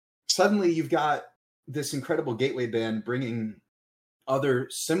 Suddenly, you've got this incredible gateway band bringing other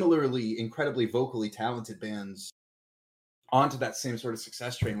similarly incredibly vocally talented bands onto that same sort of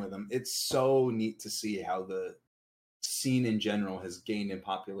success train with them. It's so neat to see how the scene in general has gained in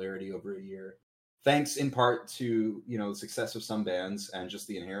popularity over a year, thanks in part to, you know, the success of some bands and just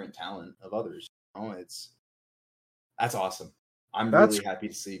the inherent talent of others. That's awesome. I'm really happy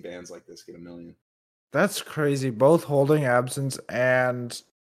to see bands like this get 1 million. That's crazy. Both Holding Absence and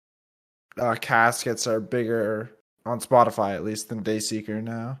Caskets are bigger on Spotify, at least, than Dayseeker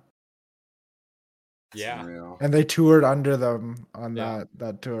now. Yeah. Unreal. And they toured under them on Yeah.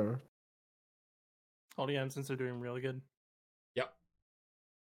 that tour. All the Absence are doing really good. Yep.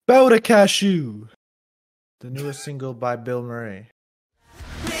 Bow to Cashew, the newest single by Bill Murray.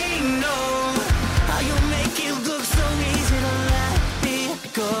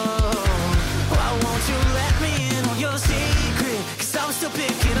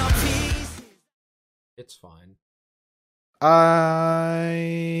 It's fine.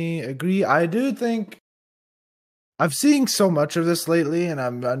 I agree. I do think I've seen so much of this lately, and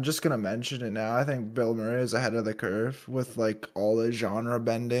I'm just gonna mention it now. I think Bill Murray is ahead of the curve with like all the genre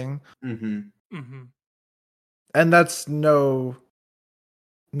bending, Mm-hmm. and that's no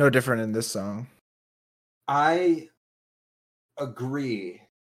different in this song. I agree.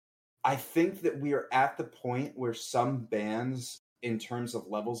 I think that we are at the point where some bands, in terms of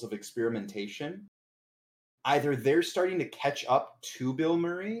levels of experimentation, either they're starting to catch up to Bill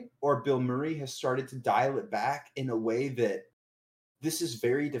Murray, or Bill Murray has started to dial it back in a way that this is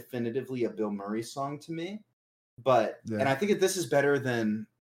very definitively a Bill Murray song to me. But and I think that this is better than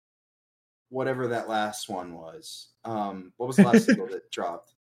whatever that last one was. What was the last single that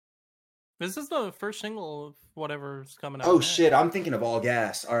dropped? This is the first single of whatever's coming out. Oh next. shit, I'm thinking of All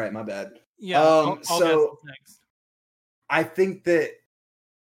Gas. All right, my bad. Yeah, All so Gas is next. I think that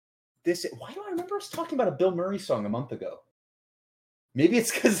why do I remember us talking about a Bill Murray song a month ago? Maybe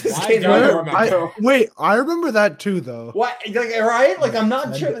it's because this Why came do I out. remember? Wait, I remember that too, though. What? Like, right? Like, I'm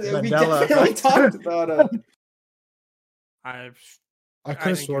not sure. We Mandela definitely effect. talked about it. I I could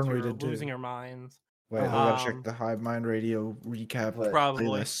have think sworn you we were did losing too. your minds. Wait, we gotta Um, check the Hivemind Radio recap Probably.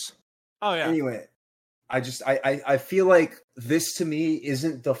 playlist. Oh yeah. Anyway, I feel like this to me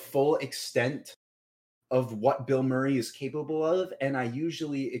isn't the full extent of what Bill Murray is capable of, and I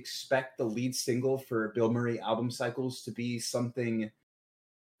usually expect the lead single for Bill Murray album cycles to be something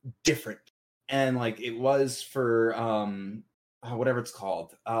different. And like it was for whatever it's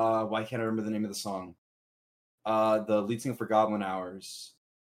called. Why can't I remember the name of the song? The lead single for Goblin Hours.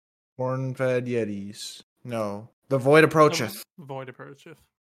 Horn-fed Yetis. No. The Void Approacheth. Void approacheth.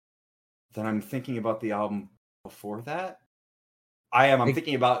 Then I'm thinking about the album before that. I'm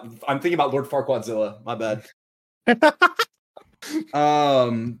thinking about Lord Farquaadzilla. My bad.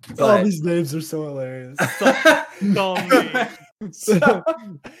 All But these names are so hilarious. so,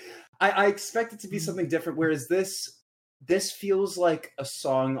 I expect it to be something different. Whereas this feels like a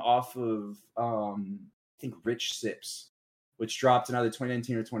song off of I think Rich Sips, which dropped in either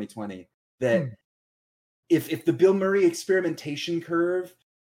 2019 or 2020. That if the Bill Murray experimentation curve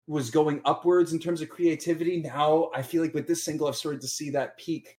was going upwards in terms of creativity, now I feel like with this single I've started to see that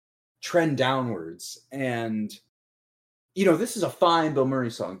peak trend downwards. And this is a fine Bill Murray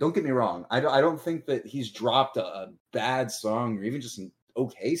song, don't get me wrong. I don't think that he's dropped a bad song or even just an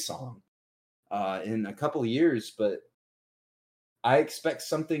okay song in a couple of years, but I expect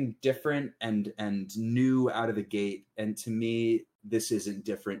something different and new out of the gate, and to me this isn't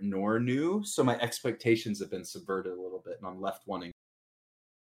different nor new, so my expectations have been subverted a little bit and I'm left wanting.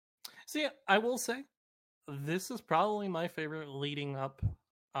 See, I will say, this is probably my favorite leading up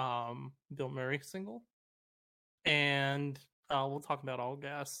Bill Murray single. And we'll talk about All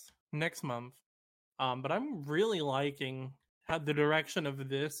Gas next month. But I'm really liking how the direction of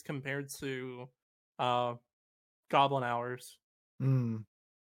this compared to Goblin Hours.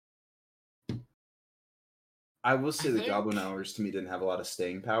 I will say the Goblin Hours to me didn't have a lot of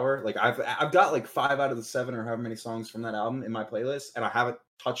staying power. Like I've got like 5 out of the 7 or however many songs from that album in my playlist, and I haven't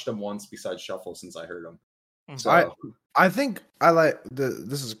touched them once besides Shuffle since I heard them. So I think I like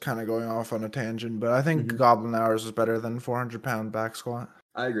this is kind of going off on a tangent, but I think Goblin Hours is better than 400-pound back squat.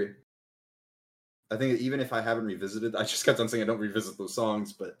 I agree. I think even if I haven't revisited, I just kept on saying I don't revisit those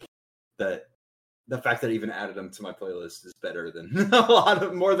songs, but that the fact that I even added them to my playlist is better than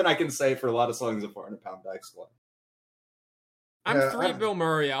more than I can say for a lot of songs of 400-pound back squat. I'm 3 Bill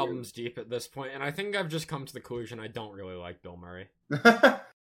Murray albums deep at this point, and I think I've just come to the conclusion I don't really like Bill Murray.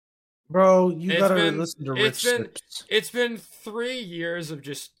 Bro, you gotta listen to Rich Sips. It's been 3 years of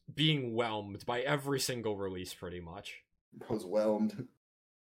just being whelmed by every single release, pretty much. I was whelmed.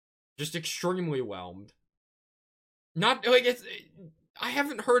 Just extremely whelmed. Not like I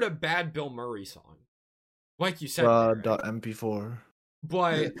haven't heard a bad Bill Murray song, like you said. .mp4.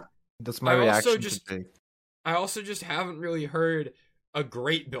 But that's my reaction to I also just haven't really heard a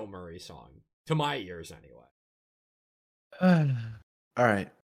great Bill Murray song, to my ears anyway. All right.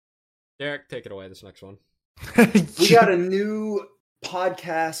 Derek, take it away, this next one. We got a new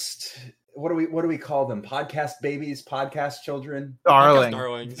podcast what do we call them? Podcast babies, podcast children, Darling.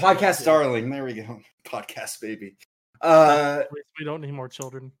 podcast darling. There we go. Podcast baby. We don't need more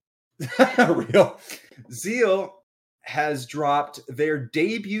children. Real. Zeal has dropped their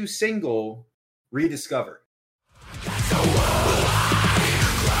debut single, Rediscover.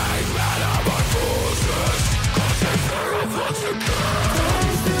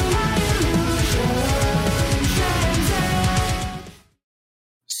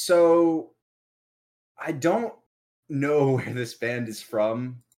 So I don't know where this band is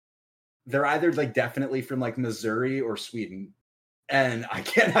from. They're either like definitely from like Missouri or Sweden. And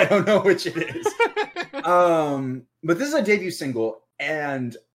I don't know which it is. But this is a debut single,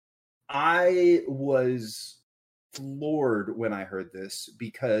 and I was floored when I heard this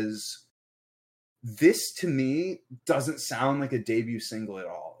because this to me doesn't sound like a debut single at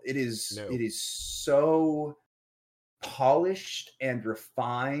all. It is so polished and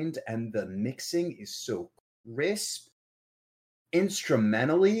refined, and the mixing is so crisp.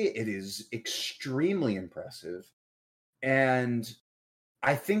 Instrumentally, it is extremely impressive. And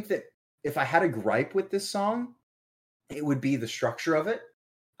I think that if I had a gripe with this song, it would be the structure of it.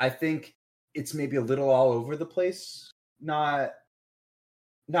 I think it's maybe a little all over the place. Not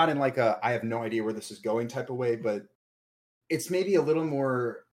in like a I have no idea where this is going type of way, but it's maybe a little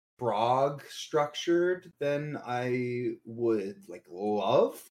more prog structured than I would like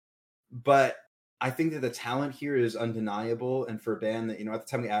love. But I think that the talent here is undeniable. And for a band that, at the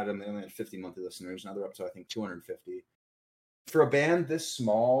time we added them, they only had 50 monthly listeners. Now they're up to, I think, 250. For a band this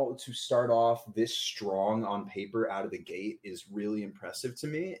small to start off this strong on paper out of the gate is really impressive to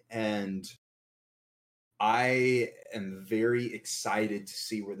me. And I am very excited to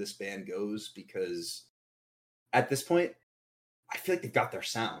see where this band goes, because at this point, I feel like they've got their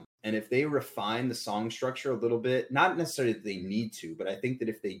sound. And if they refine the song structure a little bit, not necessarily that they need to, but I think that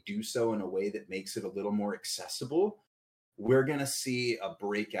if they do so in a way that makes it a little more accessible, we're going to see a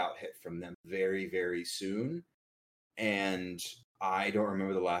breakout hit from them very, very soon. And I don't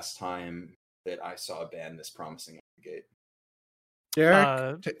remember the last time that I saw a band this promising at the gate.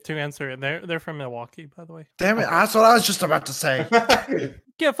 Derek? To answer it, they're from Milwaukee, by the way. Damn it, that's what I was just about to say.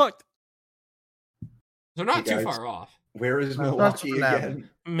 Get fucked. They're not too far off. Where is Milwaukee again?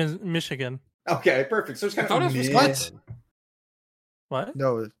 Michigan. Okay, perfect. So it's kind of Wisconsin. What?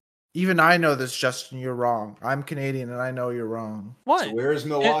 No, even I know this, Justin. You're wrong. I'm Canadian, and I know you're wrong. What? So where is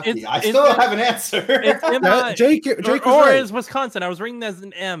Milwaukee? I still don't have an answer. It's Jake was or right. is Wisconsin? I was reading as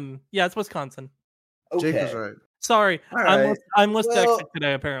an M. Yeah, it's Wisconsin. Okay. Jake was right. Sorry, Right. I'm dyslexic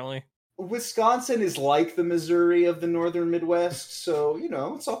today. Apparently, Wisconsin is like the Missouri of the northern Midwest, so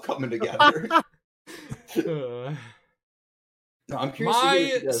it's all coming together. No, I'm curious to hear what you My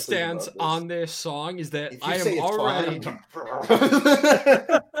guys think stance about this. on this song is that If you I say am it's already.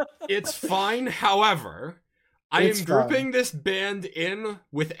 fine, It's fine. However, I It's am fine. grouping this band in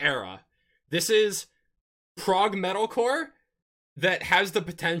with Era. This is prog metalcore that has the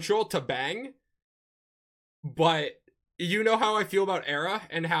potential to bang, but you know how I feel about Era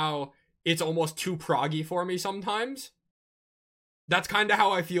and how it's almost too proggy for me sometimes? That's kind of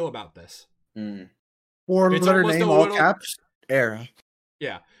how I feel about this. Four It's letter almost name, a all little- caps, Era.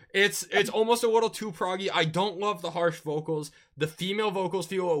 Yeah. It's almost a little too proggy. I don't love the harsh vocals. The female vocals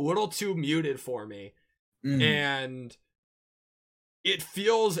feel a little too muted for me. And it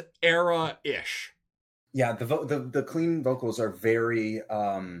feels Era-ish. Yeah, the clean vocals are very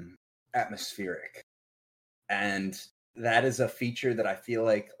atmospheric, and that is a feature that I feel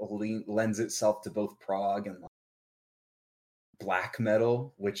like lends itself to both prog and black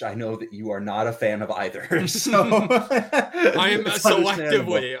metal, which I know that you are not a fan of either. So I am it's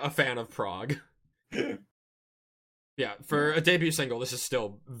understandable. selectively a fan of prog. Yeah, for a debut single, this is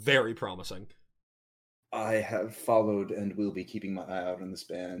still very promising. I have followed and will be keeping my eye out on this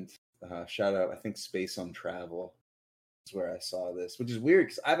band. Shout out, I think Space on Travel is where I saw this, which is weird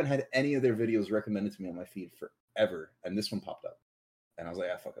because I haven't had any of their videos recommended to me on my feed forever, and this one popped up, and I was like,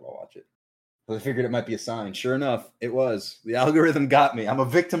 fuck it, I'll watch it. I figured it might be a sign. Sure enough, it was. The algorithm got me. I'm a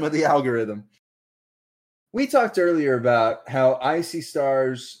victim of the algorithm. We talked earlier about how Icy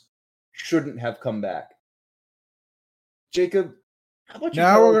Stars shouldn't have come back. Jacob, how about you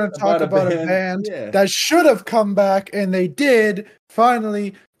Now tell we're us going to talk about a band Yeah. that should have come back, and they did.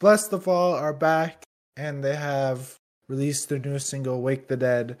 Finally, Bless the Fall are back, and they have released their newest single, Wake the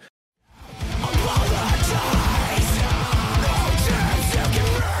Dead.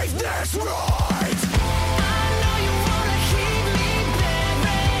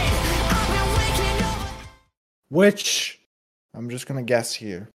 Which, I'm just going to guess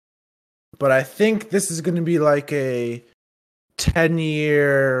here, but I think this is going to be like a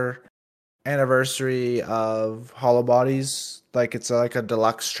 10-year anniversary of Hollow Bodies. Like it's like a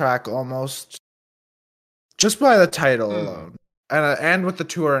deluxe track almost. Just by the title alone, and with the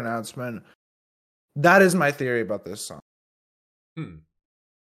tour announcement, that is my theory about this song.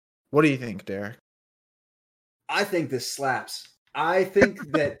 What do you think, Derek? I think this slaps. I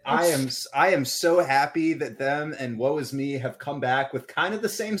think that I am so happy that them and Woe Is Me have come back with kind of the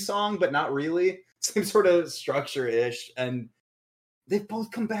same song, but not really. Same sort of structure-ish. And they've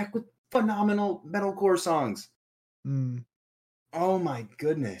both come back with phenomenal metalcore songs. Oh my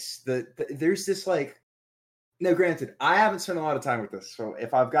goodness. There's this like... Now, granted, I haven't spent a lot of time with this, so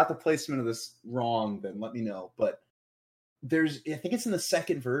if I've got the placement of this wrong, then let me know. But I think it's in the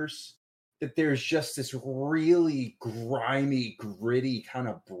second verse, that there's just this really grimy, gritty kind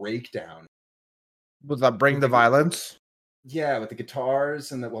of breakdown. Would that bring the violence? Yeah, with the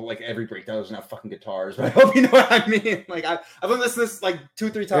guitars and like every breakdown doesn't have fucking guitars, but I hope you know what I mean. Like I've been listening to this like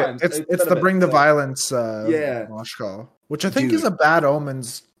 2-3 times. It's the Bring the Violence mosh call, which I think is a Bad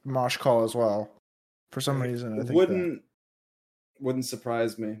Omens mosh call as well. For some reason, I think wouldn't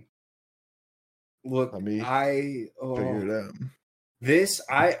surprise me. Look, figure it out. This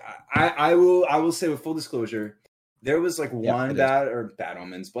I will say with full disclosure, there was like one Bad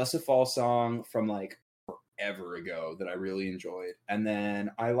Omens Blessed Fall song from like forever ago that I really enjoyed, and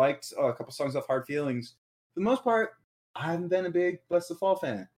then I liked a couple songs off Hard Feelings. For the most part, I haven't been a big Blessed Fall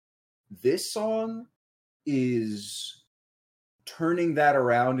fan. This song is turning that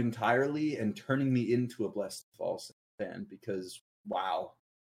around entirely and turning me into a Blessed Fall fan because wow.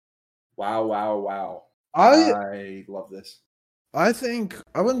 I love this. I think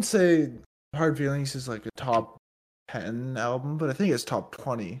I wouldn't say Hard Feelings is like a top 10 album, but I think it's top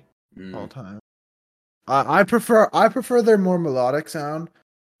 20 all time. I prefer their more melodic sound,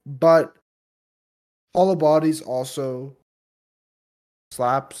 but Hollow Bodies also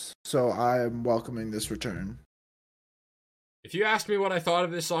slaps, so I am welcoming this return. If you asked me what I thought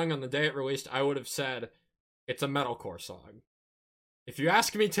of this song on the day it released, I would have said it's a metalcore song. If you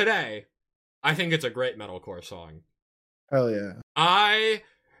ask me today, I think it's a great metalcore song. Hell yeah.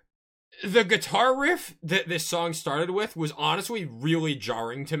 The guitar riff that this song started with was honestly really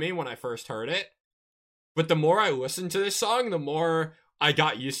jarring to me when I first heard it. But the more I listened to this song, the more I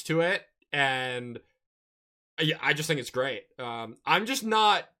got used to it, and I just think it's great. I'm just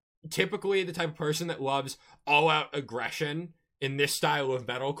not typically the type of person that loves all-out aggression in this style of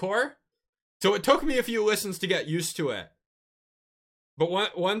metalcore, so it took me a few listens to get used to it. But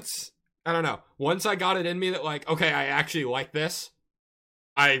once I got it in me that like, okay, I actually like this,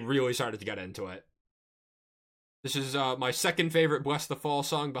 I really started to get into it. This is my second favorite Bless the Fall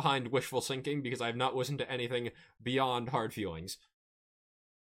song behind Wishful Thinking, because I have not listened to anything beyond Hard Feelings.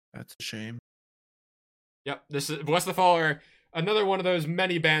 That's a shame. Yep, this is Bless the Fall are another one of those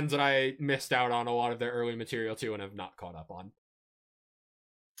many bands that I missed out on a lot of their early material too and have not caught up on.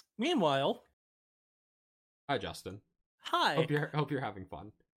 Meanwhile, hi Justin. Hi. Hope you're having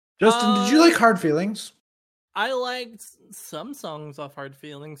fun. Justin, did you like Hard Feelings? I liked some songs off Hard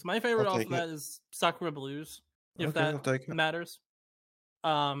Feelings. My favorite off of that is Sakura Blues, if that matters.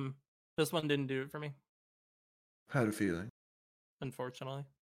 This one didn't do it for me. Had a feeling. Unfortunately.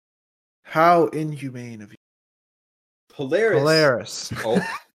 How inhumane of you. Polaris. Oh.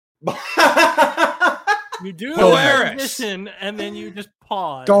 You do Polaris. And then you just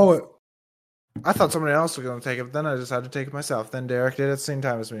pause. Don't. I thought somebody else was going to take it, but then I decided to take it myself. Then Derek did it at the same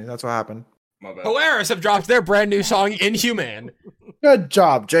time as me. That's what happened. My bad. Polaris have dropped their brand new song, Inhumane. Good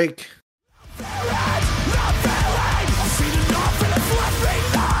job, Jake.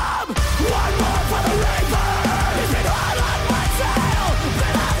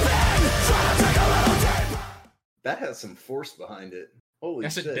 That has some force behind it. Holy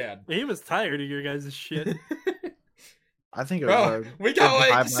yes, shit. it did. He was tired of your guys' shit. I think it Bro, we got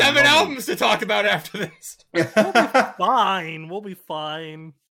like 7 albums to talk about after this. Fine. We'll be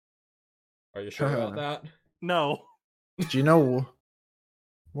fine. Are you sure about that? No. Do you know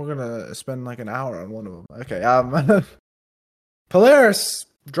we're gonna spend like an hour on one of them? Okay. Polaris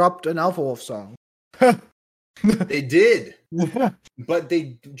dropped an Alpha Wolf song. They did. But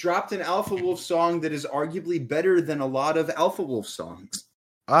they dropped an Alpha Wolf song that is arguably better than a lot of Alpha Wolf songs.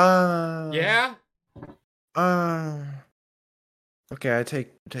 Yeah? Okay, I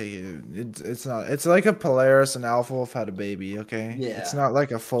take it. It's not. It's like a Polaris and Alpha Wolf had a baby. Okay, Yeah. It's not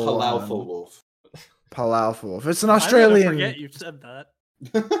like a full Alpha Wolf. Alpha Wolf. It's an Australian. I forget you said that.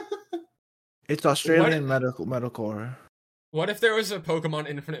 It's Australian metalcore. What if there was a Pokemon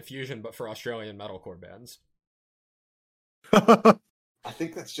Infinite Fusion, but for Australian metalcore bands? I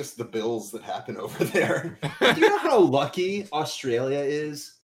think that's just the bills that happen over there. Do you know how lucky Australia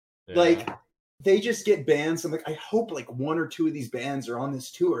is? Yeah. Like, they just get bands. I'm like, I hope like one or two of these bands are on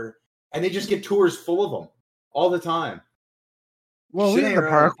this tour, and they just get tours full of them all the time. Well, we Shitting have the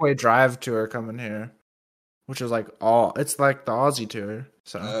around. Parkway Drive tour coming here, which is like it's like the Aussie tour.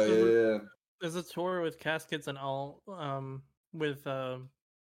 So Oh yeah. There's a tour with Caskets and all, with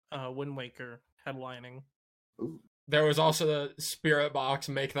Wind Waker headlining. Ooh. There was also the Spirit Box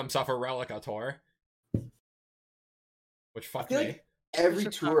Make Them Suffer Relica tour, which fucked feel me. like every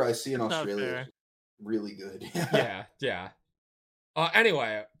It's tour not- I see in not Australia fair. is really good. Yeah.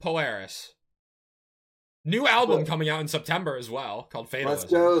 Anyway, Polaris. New album Cool. coming out in September as well, called Fatalism.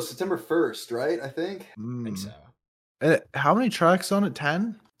 Let's go. September 1st, right? I think. I think so. How many tracks on it?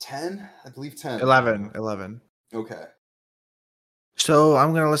 10? 10? I believe 10. 11. Okay. So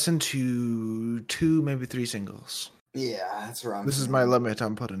I'm gonna listen to 2, maybe 3 singles. Yeah, that's where I'm. This is my limit.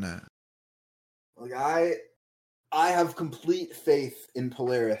 I'm putting it. Like I have complete faith in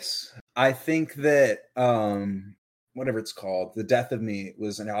Polaris. I think that whatever it's called, The Death of Me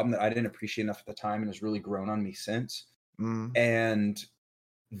was an album that I didn't appreciate enough at the time and has really grown on me since. Mm. And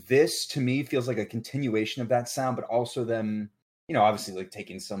this to me feels like a continuation of that sound, but also them, you know, obviously like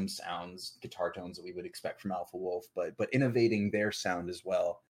taking some sounds, guitar tones that we would expect from Alpha Wolf, but innovating their sound as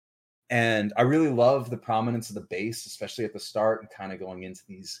well. And I really love the prominence of the bass, especially at the start and kind of going into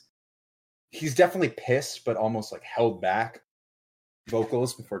these. He's definitely pissed, but almost like held back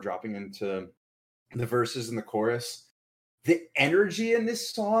vocals before dropping into the verses and the chorus. The energy in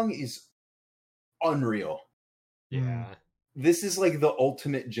this song is unreal. Yeah. This is like the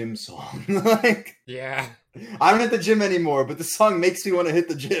ultimate gym song. Like, Yeah. I don't hit the gym anymore, but the song makes me want to hit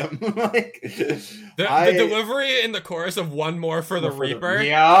the gym. Like, The delivery in the chorus of One More for the Reaper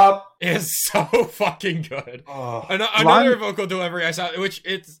Yep. is so fucking good. Oh, Another vocal delivery I saw, which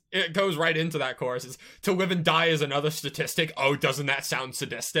it goes right into that chorus, is to live and die is another statistic. Oh, doesn't that sound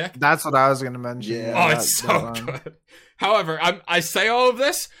sadistic? That's what I was gonna mention. Yeah. Oh, that- it's that so line. good. However, I say all of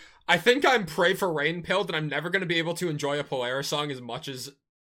this. I think I'm Pray for Rain pilled, and I'm never going to be able to enjoy a Polaris song as much as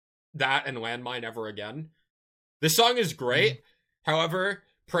that and Landmine ever again. This song is great. However,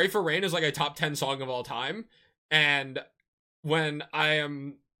 Pray for Rain is like a top 10 song of all time. And when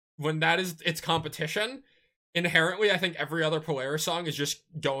that is its competition, inherently, I think every other Polaris song is just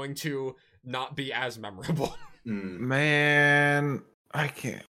going to not be as memorable. Man, I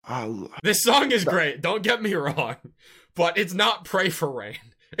can't. This song is great, don't get me wrong, but it's not Pray for Rain.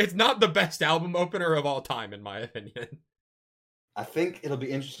 It's not the best album opener of all time, in my opinion. I think it'll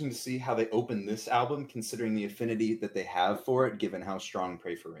be interesting to see how they open this album, considering the affinity that they have for it, given how strong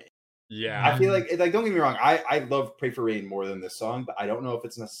Pray for Rain. Yeah. I feel like don't get me wrong, I love Pray for Rain more than this song, but I don't know if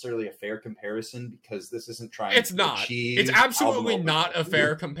it's necessarily a fair comparison because this isn't trying It's to not. achieve It's absolutely album not a opener.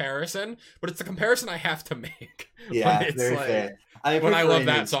 fair comparison, but it's the comparison I have to make. Yeah, when it's very like, fair. I mean, when Pray I for love Rain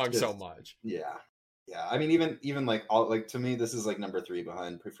that is song just- so much. Yeah. I mean, even like all like to me, this is like number 3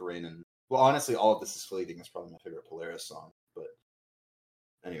 behind Pray for Rain, and well, honestly, all of This Is Fleeting is probably my favorite Polaris song. But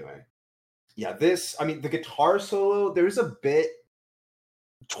anyway, yeah, this. I mean, the guitar solo. There's a bit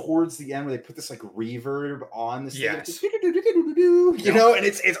towards the end where they put this like reverb on this. Yes. Thing, you know, and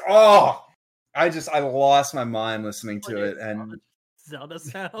it's oh, I lost my mind listening to it, and Zelda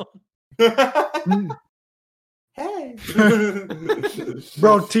sound. hey,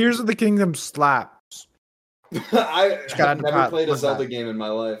 Bro, Tears of the Kingdom slaps. I gotta have never played a put Zelda that. game in my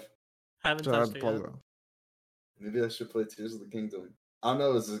life. Haven't So I had touched to it plug yet. it on. Maybe I should play Tears of the Kingdom. I don't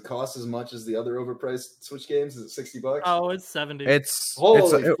know. Does it cost as much as the other overpriced Switch games? Is it $60? Oh, it's 70.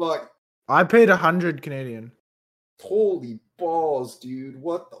 Holy fuck! I paid 100 Canadian. Holy balls, dude!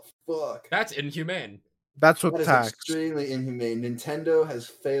 What the fuck? That's inhumane. That's That with is tax. extremely inhumane. Nintendo has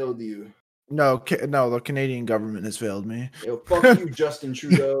failed you. No, the Canadian government has failed me. Yo, fuck you, Justin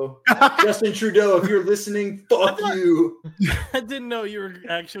Trudeau. Justin Trudeau, if you're listening, fuck you. I didn't know you were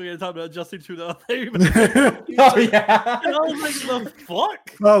actually going to talk about Justin Trudeau. Oh yeah. And I was like, the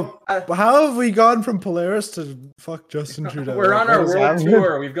fuck? Oh, how have we gone from Polaris to fuck Justin Trudeau? We're on our What is world happening?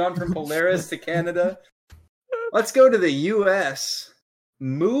 tour. We've gone from Polaris to Canada. Let's go to the US.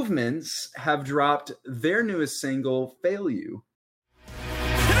 Movements have dropped their newest single, Fail You. And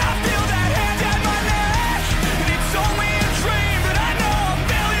I feel that hand at my neck, and it's only a dream, but I know I'll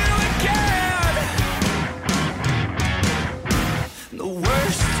fail you again. The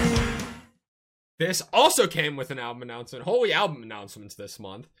worst is This also came with an album announcement. Holy album announcements this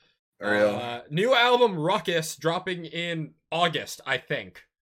month. New album Ruckus dropping in August, I think.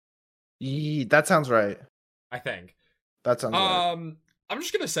 That sounds right. That sounds right. I'm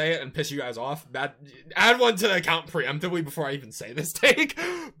just gonna say it and piss you guys off. That add one to the account preemptively before I even say this take.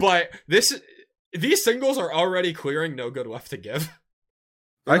 But these singles are already clearing No Good Left to Give.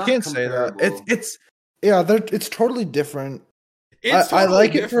 I not can't say that. comparable. It's totally different. It's I totally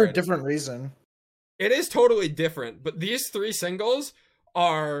like it for a different. different reason. It is totally different, but these 3 singles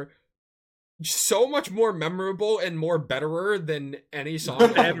are so much more memorable and more betterer than any song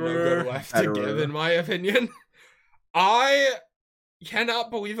that had no good left to give, in my opinion. I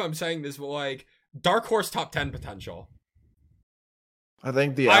cannot believe I'm saying this, but like Dark Horse top 10 potential. I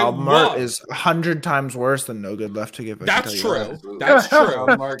think the I album love- art is 100 times worse than No Good Left to Give. That's true. Absolutely. That's true.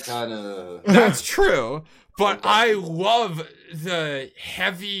 Album kind of. That's true. But I love the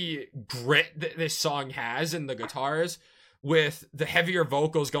heavy grit that this song has in the guitars, with the heavier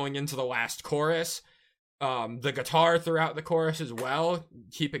vocals going into the last chorus. The guitar throughout the chorus as well,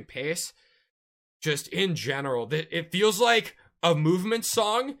 keeping pace. Just in general, it feels like a movement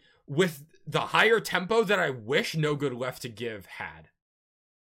song with the higher tempo that I wish No Good Left to Give had.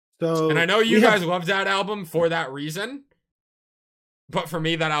 So And I know you guys loved that album for that reason, but for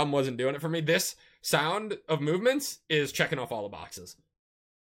me, that album wasn't doing it for me. This sound of movements is checking off all the boxes.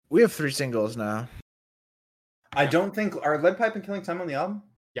 we have 3 singles now. I don't think are Lead Pipe and Killing Time on the album.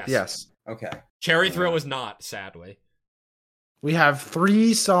 Yes. Yes. Okay. Cherry Thrill is not, sadly. We have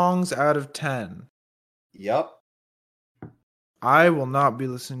 3 songs out of 10. Yup. I will not be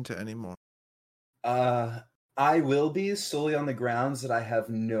listening to any more. I will be solely on the grounds that I have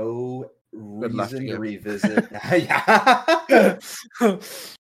no Good left to reason to give. revisit. Yeah.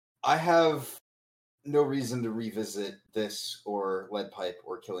 I have no reason to revisit this or Lead Pipe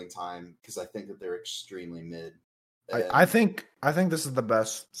or Killing Time because I think that they're extremely mid. I think this is the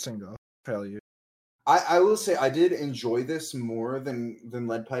best single. Failure. I will say I did enjoy this more than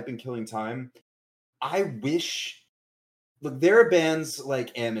Lead Pipe and Killing Time. I wish. Look, there are bands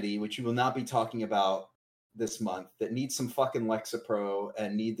like Amity, which we will not be talking about this month, that need some fucking Lexapro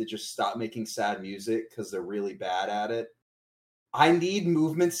and need to just stop making sad music because they're really bad at it. I need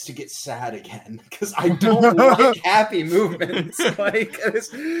movements to get sad again because I don't like happy movements. Like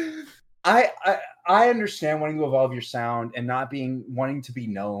I understand wanting to evolve your sound and not wanting to be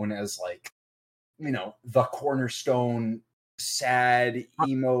known as like, you know, the cornerstone sad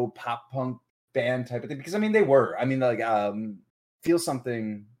emo pop punk band type of thing, because I mean they were. I mean, like Feel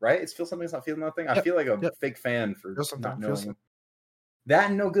Something, right? It's Feel Something, it's not Feel Nothing. I feel like a fake fan for not knowing them. That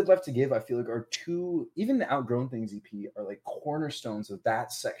and No Good Left to Give, I feel like are 2, even the Outgrown Things EP are like cornerstones of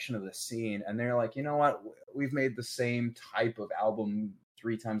that section of the scene. And they're like, you know what? We've made the same type of album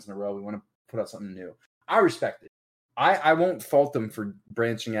 3 times in a row. We want to put out something new. I respect it. I won't fault them for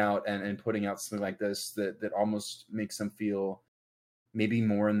branching out and putting out something like this that almost makes them feel maybe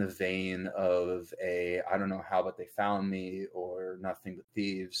more in the vein of I don't know how, but They Found Me or Nothing But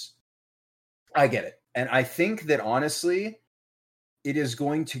Thieves. I get it. And I think that honestly, it is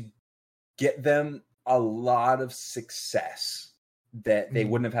going to get them a lot of success that they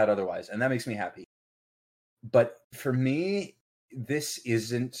wouldn't have had otherwise. And that makes me happy. But for me, this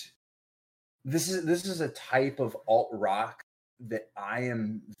is a type of alt rock that I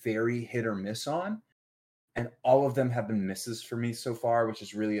am very hit or miss on. And all of them have been misses for me so far, which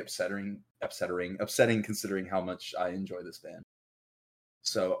is really upsetting considering how much I enjoy this band.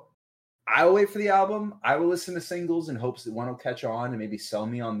 So I will wait for the album. I will listen to singles in hopes that one will catch on and maybe sell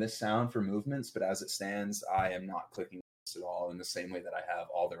me on this sound for movements. But as it stands, I am not clicking this at all in the same way that I have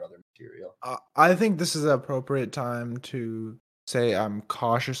all their other material. I think this is an appropriate time to say I'm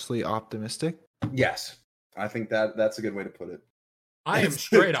cautiously optimistic. Yes, I think that's a good way to put it. I am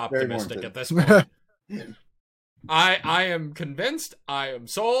straight optimistic at this point. I am convinced. I am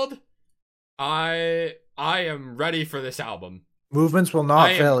sold. I am ready for this album. Movements will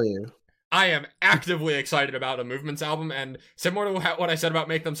not fail you. I am actively excited about a Movements album, and similar to what I said about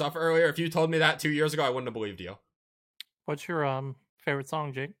Make Them Suffer earlier, if you told me that 2 years ago, I wouldn't have believed you. What's your favorite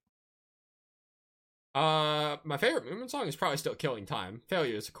song, Jake? My favorite Movement song is probably still Killing Time.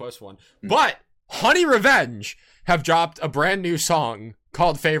 Failure is a close one. But Honey Revenge have dropped a brand new song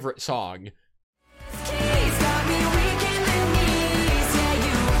called Favorite Song. Keys got me weak in the knees. Yeah,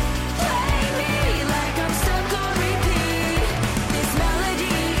 you play me like I'm stuck on repeat. This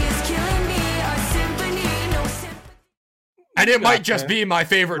melody is killing me. A symphony, no sympathy. And it might just be my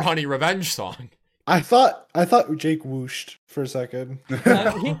favorite Honey Revenge song. I thought Jake whooshed for a second.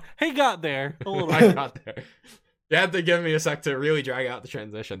 He got there a little I bit. got there. You had to give me a sec to really drag out the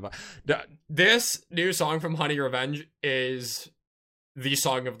transition. But this new song from Honey Revenge is the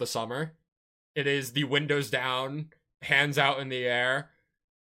song of the summer. It is the windows down, hands out in the air,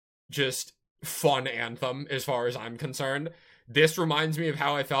 just fun anthem as far as I'm concerned. This reminds me of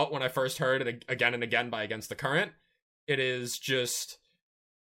how I felt when I first heard it again and again by Against the Current. It is just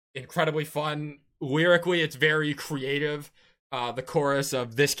incredibly fun. Lyrically, it's very creative. the chorus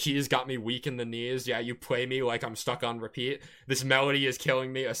of "This key's got me weak in the knees. Yeah, you play me like I'm stuck on repeat. This melody is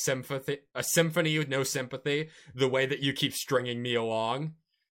killing me. A symphony with no sympathy. The way that you keep stringing me along."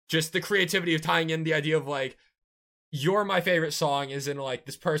 Just the creativity of tying in the idea of like, you're my favorite song is in like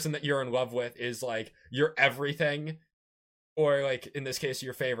this person that you're in love with is like your everything, or like in this case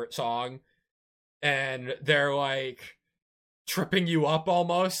your favorite song, and they're like tripping you up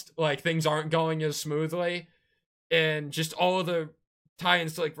almost, like things aren't going as smoothly, and just all of the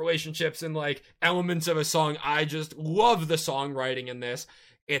tie-ins to like relationships and like elements of a song. I just love the songwriting in this.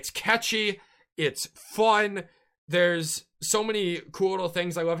 It's catchy, it's fun, there's so many cool little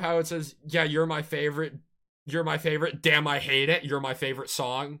things. I love how it says, yeah, you're my favorite, damn I hate it, you're my favorite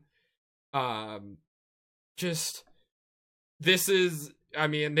song. Just, this is, I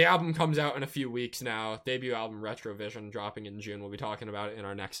mean, the album comes out in a few weeks now. Debut album Retrovision dropping in June. We'll be talking about it in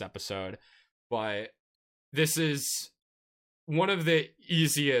our next episode. But this is one of the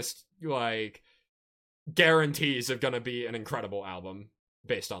easiest, like, guarantees of gonna be an incredible album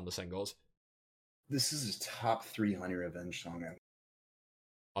based on the singles. This is a top 3 Honey Revenge song.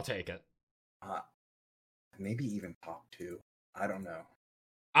 I'll take it. Maybe even top 2. I don't know.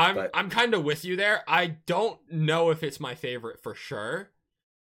 I'm kind of with you there. I don't know if it's my favorite for sure,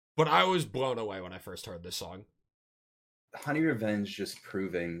 but I was blown away when I first heard this song. Honey Revenge just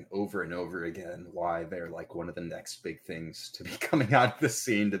proving over and over again why they're like one of the next big things to be coming out of the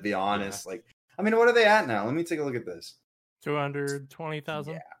scene, to be honest. Yeah. Like, I mean, what are they at now? Let me take a look at this.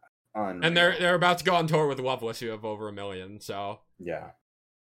 220,000. Yeah. Unreal. And they're about to go on tour with Loveless, who have over 1 million, so. Yeah.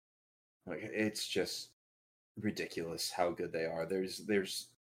 Like, it's just ridiculous how good they are.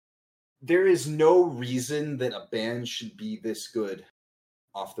 There is no reason that a band should be this good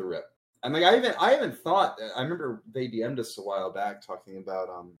off the rip. And like I haven't thought. I remember they DM'd us a while back talking about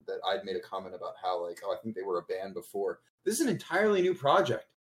that I'd made a comment about how like, oh, I think they were a band before. This is an entirely new project,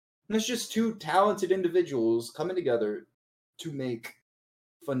 and it's just 2 talented individuals coming together to make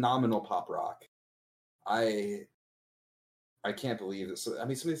phenomenal pop rock. I can't believe this. I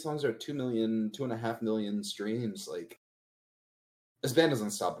mean, some of these songs are 2 million, 2.5 million streams. Like, this band is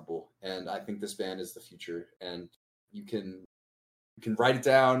unstoppable, and I think this band is the future. And you can write it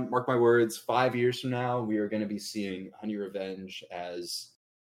down, mark my words, 5 years from now, we are going to be seeing Honey Revenge as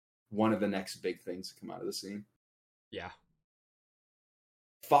one of the next big things to come out of the scene. Yeah.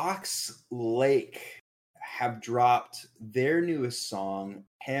 Fox Lake have dropped their newest song,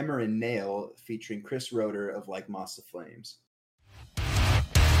 Hammer and Nail, featuring Chris Roeder of Like Moss to Flames.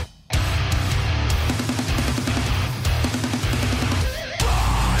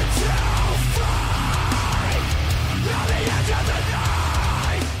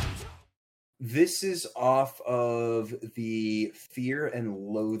 This is off of the Fear and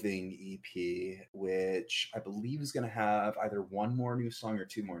Loathing EP, which I believe is going to have either 1 more new song or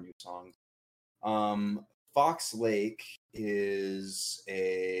 2 more new songs. Fox Lake is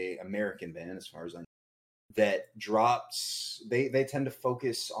a American band, as far as I know, that drops. They tend to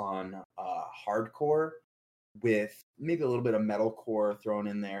focus on hardcore with maybe a little bit of metalcore thrown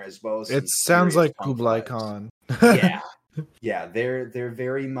in there, as well as. It sounds like Kublai Khan. Yeah, they're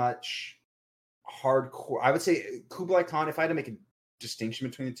very much hardcore. I would say Kublai Khan, if I had to make a distinction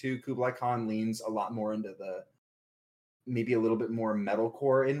between the two, Kublai Khan leans a lot more into the maybe a little bit more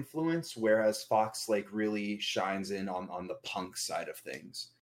metalcore influence, whereas Fox Lake really shines in on the punk side of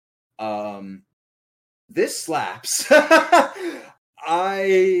things. This slaps. The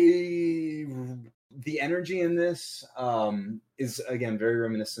energy in this is again very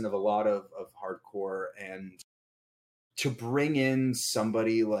reminiscent of a lot of hardcore, and to bring in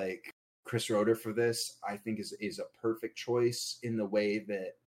somebody like Chris Roeder for this, I think is a perfect choice, in the way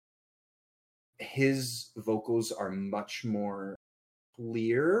that his vocals are much more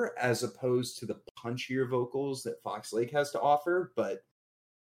clear as opposed to the punchier vocals that Fox Lake has to offer, but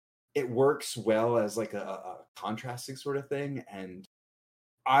it works well as like a contrasting sort of thing. And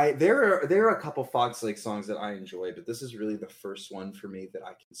there are a couple Fox Lake songs that I enjoy, but this is really the first one for me that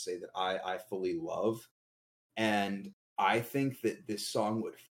I can say that I fully love. And I think that this song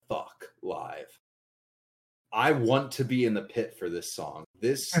would fuck live. I want to be in the pit for this song.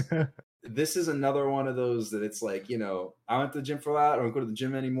 This is another one of those that it's like, you know, I went to the gym for a lot. I don't go to the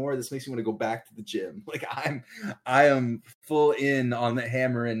gym anymore. This makes me want to go back to the gym. Like I am full in on the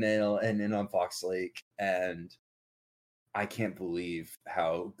Hammer and Nail and in on Fox Lake, and I can't believe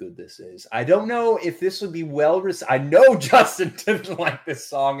how good this is. I don't know if this would be well received. I know Justin didn't like this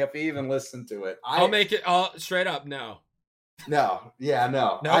song if he even listened to it. I'll make it straight up. No. No.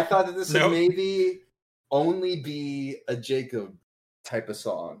 I thought that this would maybe only be a Jacob type of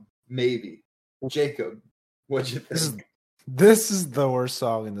song. Maybe. Jacob, what'd you think? This is the worst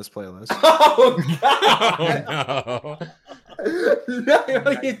song in this playlist. Oh Oh, god! no.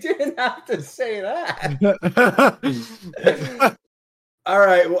 No, you didn't have to say that. All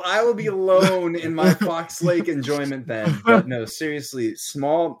right, well, I will be alone in my Fox Lake enjoyment then. But no, seriously,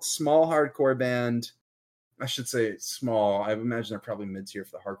 small hardcore band. I should say small. I imagine they're probably mid-tier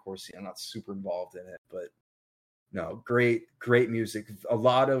for the hardcore scene. I'm not super involved in it, but no, great music. A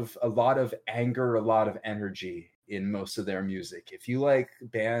lot of anger, a lot of energy in most of their music. If you like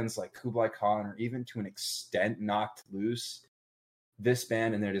bands like Kublai Khan or even to an extent Knocked Loose, this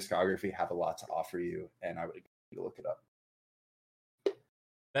band and their discography have a lot to offer you, and I would encourage you to look it up.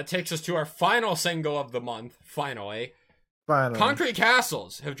 That takes us to our final single of the month, finally. Finally. Concrete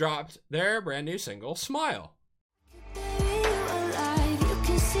Castles have dropped their brand new single, Smile.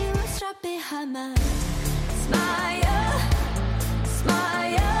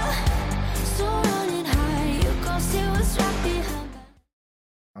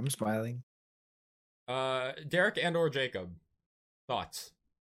 I'm smiling. Derek and or Jacob, thoughts?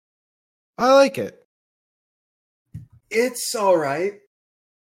 I like it. It's all right.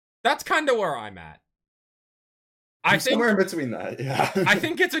 That's kind of where I'm at. I think somewhere in between that, yeah. I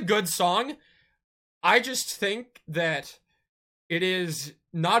think it's a good song. I just think that it is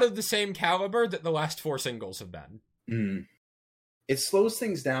not of the same caliber that the last 4 singles have been. Mm. It slows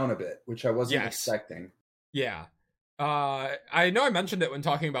things down a bit, which I wasn't expecting. Yeah. I know I mentioned it when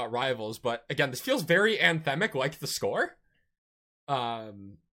talking about Rivals, but again, this feels very anthemic like the score.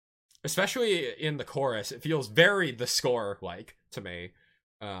 Especially in the chorus, it feels very the score like to me.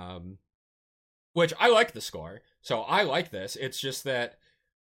 Which I like the score, so I like this. It's just that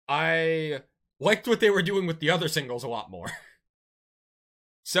I liked what they were doing with the other singles a lot more.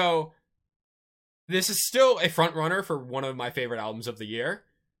 So this is still a front runner for one of my favorite albums of the year,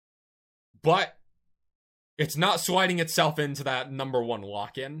 but it's not sliding itself into that number 1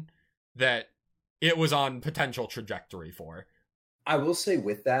 lock-in that it was on potential trajectory for. I will say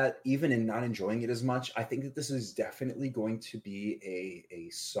with that, even in not enjoying it as much, I think that this is definitely going to be a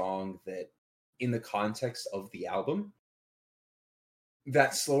song that, in the context of the album,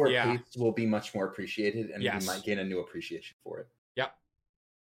 that slower pace will be much more appreciated, and we might gain a new appreciation for it. Yep.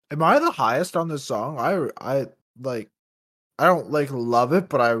 Am I the highest on this song? I don't love it,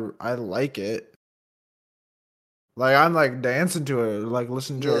 but I like it. Like, I'm like dancing to it, like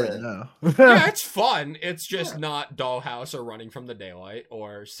listening to it right now. Yeah, it's fun. It's just not Dollhouse or Running from the Daylight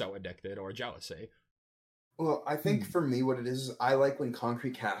or So Addicted or Jealousy. Well, I think for me what it is I like when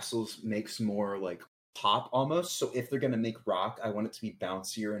Concrete Castles makes more like pop almost. So if they're going to make rock, I want it to be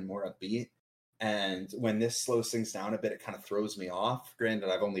bouncier and more upbeat. And when this slows things down a bit, it kind of throws me off. Granted,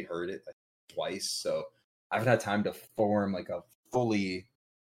 I've only heard it twice, so I haven't had time to form like a fully...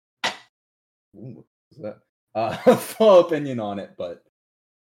 Ooh, what was that? Full opinion on it, but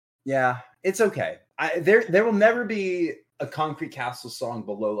yeah, it's okay. There will never be a Concrete Castle song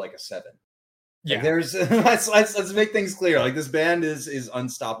below like a 7. Yeah, like there's let's make things clear. Like, this band is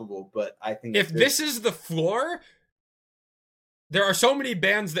unstoppable, but I think if this is the floor, there are so many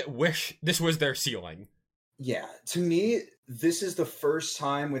bands that wish this was their ceiling. Yeah, to me, this is the first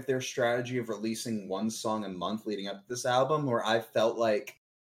time with their strategy of releasing 1 song a month leading up to this album where I felt like,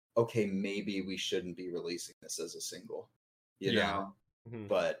 okay, maybe we shouldn't be releasing this as a single, you know? Mm-hmm.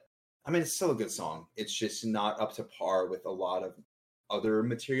 But, I mean, it's still a good song. It's just not up to par with a lot of other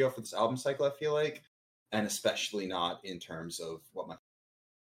material for this album cycle, I feel like. And especially not in terms of what my...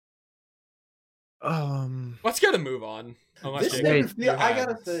 Let's get a move on. I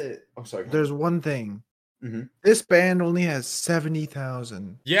gotta say... Oh, sorry. There's one thing. Mm-hmm. This band only has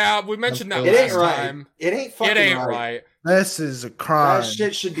 70,000. Yeah, we mentioned that last time. It ain't fucking right. This is a crime. That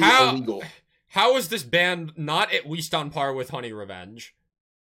shit should be illegal. How is this band not at least on par with Honey Revenge?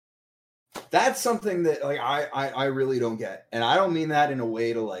 That's something that like I really don't get. And I don't mean that in a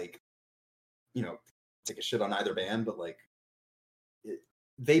way to like, you know, take a shit on either band, but like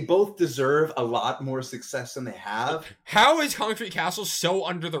they both deserve a lot more success than they have. How is Concrete Castle so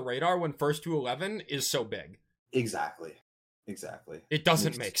under the radar when First to 11 is so big? Exactly. It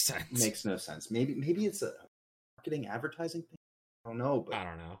doesn't make sense. Makes no sense. Maybe it's a marketing advertising thing. I don't know. But I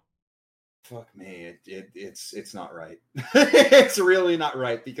don't know. Fuck me. It's not right. It's really not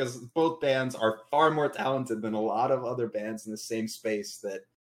right because both bands are far more talented than a lot of other bands in the same space that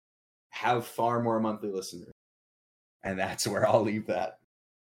have far more monthly listeners. And that's where I'll leave that.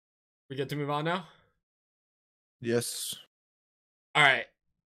 We get to move on now? Yes. All right.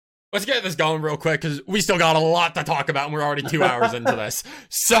 Let's get this going real quick because we still got a lot to talk about and we're already 2 hours into this.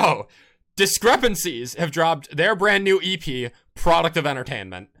 So, Discrepancies have dropped their brand new EP, Product of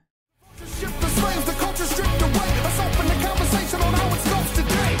Entertainment. flames, the culture stripped away. Let's open the conversation on how it starts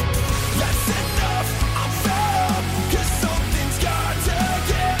today. That's enough, I'm fed up, 'cause something's gotta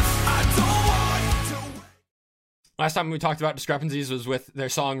give. I don't want to. Last time we talked about discrepancies was with their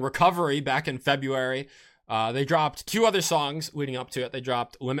song Recovery back in February. They dropped 2 other songs leading up to it. They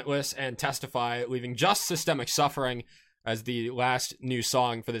dropped Limitless and Testify, leaving just Systemic Suffering as the last new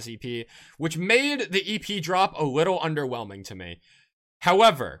song for this EP, which made the EP drop a little underwhelming to me.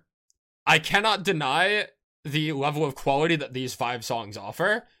 However, I cannot deny the level of quality that these 5 songs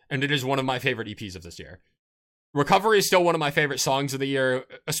offer, and it is one of my favorite EPs of this year. Recovery is still one of my favorite songs of the year,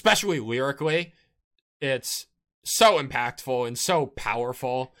 especially lyrically. It's so impactful and so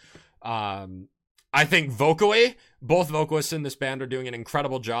powerful. I think vocally, both vocalists in this band are doing an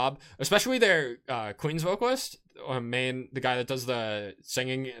incredible job, especially their Queen's vocalist, the guy that does the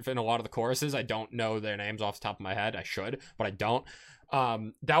singing in a lot of the choruses. I don't know their names off the top of my head. I should, but I don't.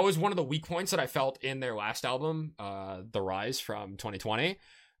 That was one of the weak points that I felt in their last album, The Rise from 2020.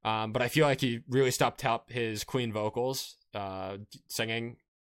 But I feel like he really stepped up his Queen vocals, singing,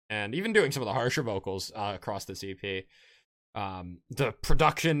 and even doing some of the harsher vocals across this EP. The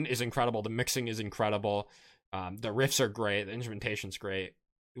production is incredible. The mixing is incredible. The riffs are great. The instrumentation's great.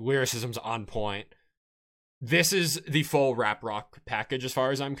 Lyricism's on point. This is the full rap rock package as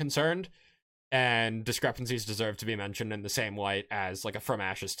far as I'm concerned. And discrepancies deserve to be mentioned in the same light as like a From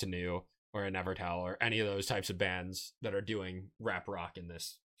Ashes to New or a Nevertell or any of those types of bands that are doing rap rock in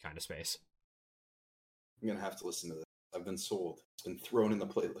this kind of space. I'm gonna have to listen to this. I've been sold. It's been thrown in the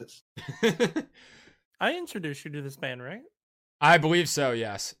playlist. I introduced you to this band, right? I believe so,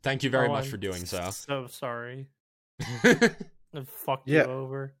 yes. Thank you very much for doing so. So sorry. I fucked you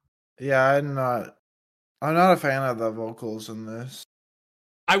over. Yeah, I'm not a fan of the vocals in this.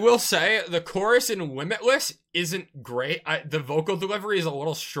 I will say the chorus in Limitless isn't great. The vocal delivery is a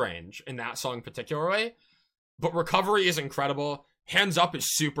little strange in that song particularly, but Recovery is incredible. Hands Up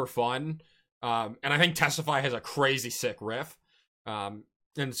is super fun. And I think Testify has a crazy sick riff.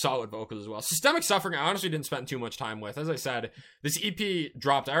 And solid vocals as well. Systemic Suffering, I honestly didn't spend too much time with. As I said, this EP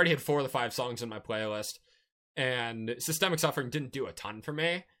dropped. I already had 4 of the 5 songs in my playlist. And Systemic Suffering didn't do a ton for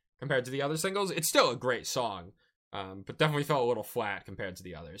me compared to the other singles. It's still a great song, but definitely felt a little flat compared to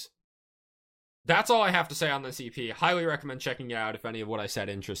the others. That's all I have to say on this EP. Highly recommend checking it out if any of what I said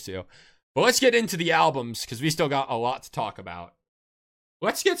interests you. But let's get into the albums, because we still got a lot to talk about.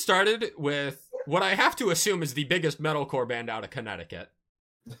 Let's get started with what I have to assume is the biggest metalcore band out of Connecticut.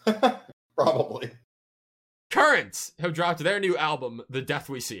 Probably. Currents have dropped their new album, The Death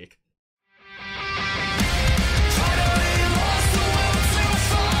We Seek.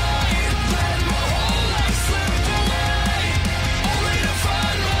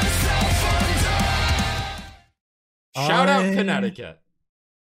 Shout out Connecticut.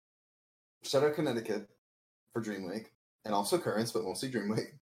 Shout out Connecticut for Dream Week. And also Currents, but mostly Dream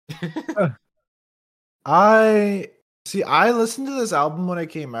Week. I listened to this album when it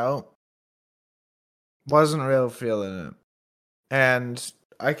came out. Wasn't real feeling it. And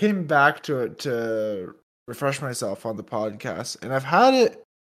I came back to it to refresh myself on the podcast. And I've had it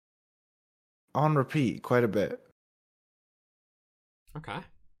on repeat quite a bit. Okay.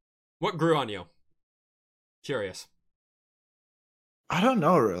 What grew on you? Curious. I don't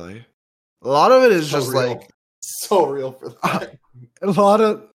know, really. A lot of it is just real. like... So real for that. A lot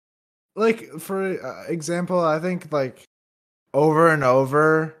of... Like, for example, I think, like, Over and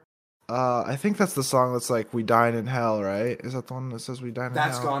Over... I think that's the song that's like, We Dine in Hell, right? Is that the one that says We Dine in Hell?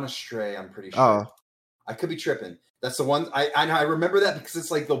 That's Gone Astray, I'm pretty sure. Oh. I could be tripping. That's the one... I remember that because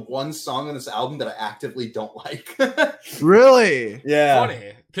it's like the one song on this album that I actively don't like. Really? Yeah.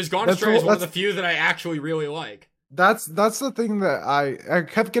 Funny, because Gone Astray is one of the few that I actually really like. That's the thing that I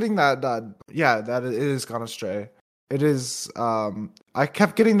kept getting that that it is Gone Astray. It is I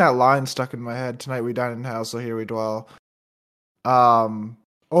kept getting that line stuck in my head. Tonight we dine in hell, so here we dwell.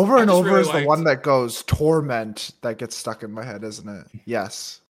 Over and Over really is the one that goes Torment that gets stuck in my head, isn't it?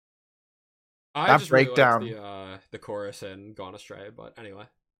 Yes. I that just breakdown. Really liked the chorus in Gone Astray, but anyway.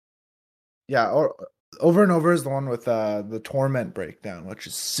 Yeah, Over and Over is the one with the Torment breakdown, which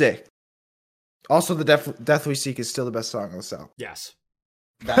is sick. Also, the Death We Seek is still the best song on the album. Yes.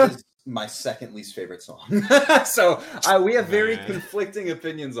 That is my second least favorite song. So we have very conflicting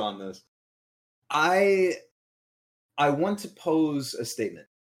opinions on this. I want to pose a statement.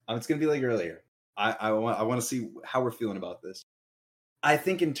 It's going to be like earlier. I want to see how we're feeling about this. I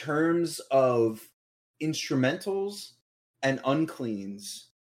think in terms of instrumentals and uncleans,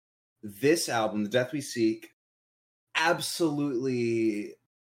 this album, The Death We Seek, absolutely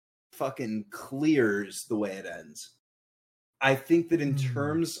fucking clears the way it ends. I think that in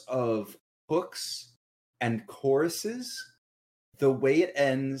terms of hooks and choruses, the way it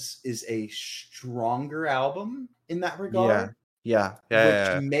ends is a stronger album in that regard.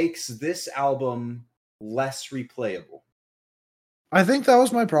 Which makes this album less replayable. I think that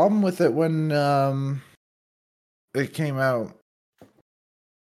was my problem with it when it came out.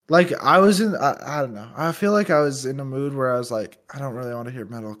 Like, I was in, I don't know. I feel like I was in a mood where I was like, I don't really want to hear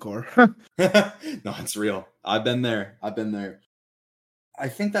metalcore. No, it's real. I've been there. I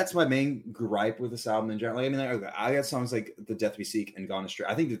think that's my main gripe with this album in general. Like, I mean, like, I got songs like The Death We Seek and Gone Astray.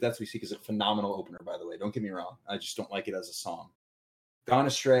 I think The Death We Seek is a phenomenal opener, by the way. Don't get me wrong. I just don't like it as a song. Gone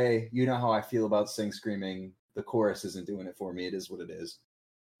Astray, you know how I feel about Sing Screaming. The chorus isn't doing it for me. It is what it is.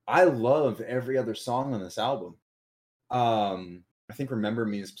 I love every other song on this album. I think Remember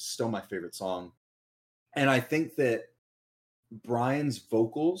Me is still my favorite song. And I think that Brian's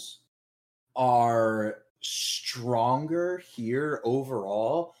vocals are stronger here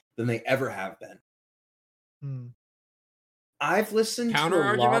overall than they ever have been. I've listened to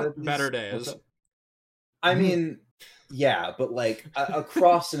a lot of these... Better Days. I mean, yeah, but like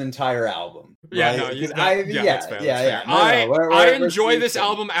across an entire album. Yeah, right? that's fair. Yeah. I enjoy this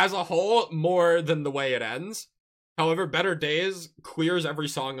album as a whole more than the way it ends. However, Better Days clears every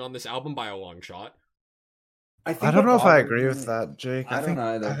song on this album by a long shot. I don't know if I agree with that, Jake. I don't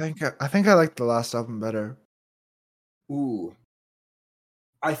know either. I think I like the last album better. Ooh.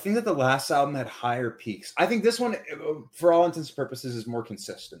 I think that the last album had higher peaks. I think this one, for all intents and purposes, is more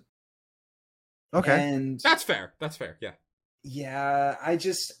consistent. Okay. And that's fair. Yeah. Yeah, I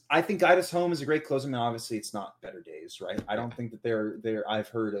think Guide Us Home is a great closer. I mean, obviously, it's not Better Days, right? I don't think that they're. I've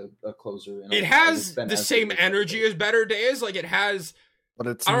heard a closer. It has the same energy as Better Days. Like, it has, but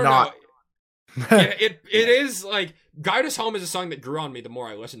it's I don't not. know. it is like Guide Us Home is a song that grew on me the more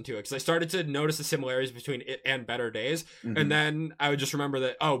I listened to it, because I started to notice the similarities between it and Better Days, and then I would just remember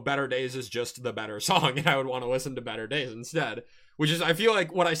that Better Days is just the better song, and I would want to listen to Better Days instead. Which is, I feel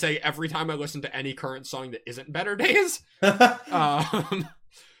like what I say every time I listen to any current song that isn't Better Days. But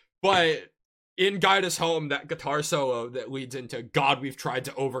in Guide Us Home, that guitar solo that leads into God, we've tried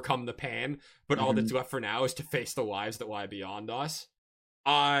to overcome the pain, but all that's left for now is to face the lives that lie beyond us.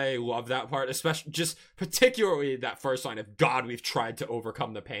 I love that part, especially just particularly that first line of God, we've tried to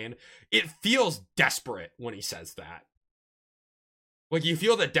overcome the pain. It feels desperate when he says that. Like, you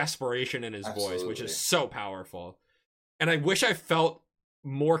feel the desperation in his voice, which is so powerful. And I wish I felt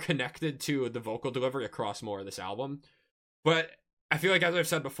more connected to the vocal delivery across more of this album. But I feel like, as I've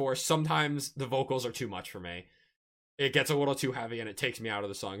said before, sometimes the vocals are too much for me. It gets a little too heavy and it takes me out of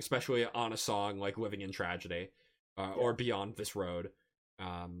the song, especially on a song like Living in Tragedy or Beyond This Road.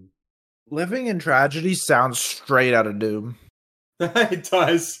 Living in Tragedy sounds straight out of Doom. It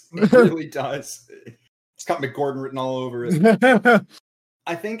does. It really does. It's got McGordon written all over it.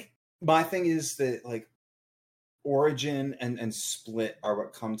 I think my thing is that, like, Origin and Split are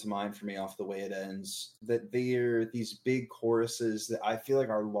what come to mind for me off the way it ends. That they're these big choruses that I feel like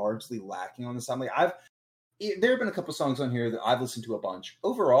are largely lacking on this album. Like, there have been a couple songs on here that I've listened to a bunch.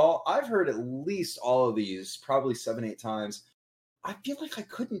 Overall, I've heard at least all of these, probably 7-8 times. I feel like I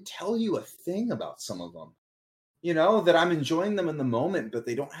couldn't tell you a thing about some of them. You know, that I'm enjoying them in the moment, but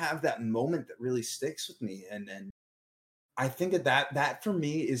they don't have that moment that really sticks with me. And I think that for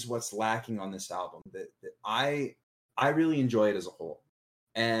me is what's lacking on this album. That I really enjoy it as a whole,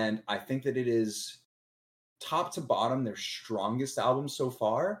 and I think that it is top to bottom their strongest album so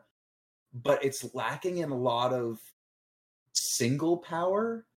far. But it's lacking in a lot of single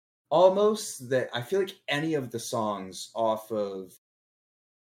power, almost. That I feel like any of the songs off of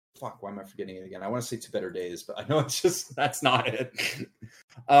why am I forgetting it again? I want to say To Better Days, but I know it's just that's not it.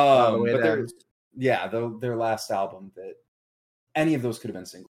 But their last album, that any of those could have been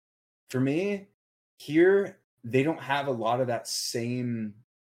single. For me, here, they don't have a lot of that same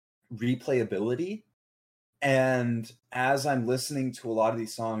replayability. And as I'm listening to a lot of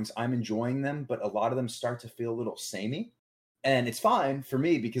these songs, I'm enjoying them, but a lot of them start to feel a little samey. And it's fine for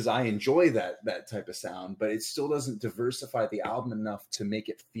me because I enjoy that type of sound, but it still doesn't diversify the album enough to make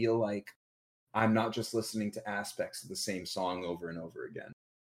it feel like I'm not just listening to aspects of the same song over and over again.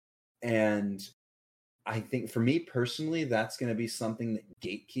 And I think for me personally, that's going to be something that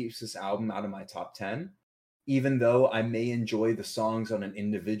gatekeeps this album out of my top 10, even though I may enjoy the songs on an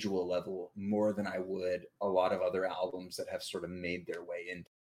individual level more than I would a lot of other albums that have sort of made their way into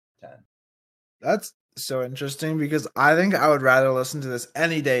 10. That's so interesting because I think I would rather listen to this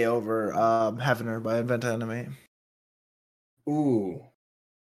any day over Heavener by Invent Enemy. Ooh.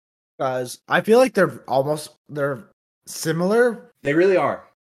 Because I feel like they're similar. They really are.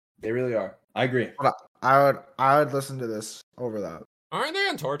 I agree. But I would listen to this over that. Aren't they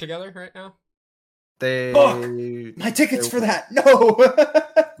on tour together right now? My tickets for that.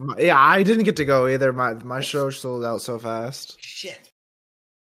 No. Yeah, I didn't get to go either. My show sold out so fast. Shit.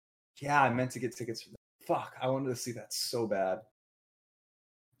 Yeah, I meant to get tickets for that. Fuck, I wanted to see that so bad.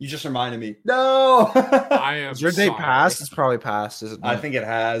 You just reminded me. No. I am. Is your date passed? It's probably passed, isn't it? I think it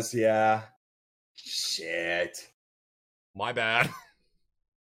has. Yeah. Shit. My bad.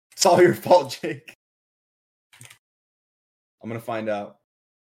 It's all your fault, Jake. I'm gonna find out.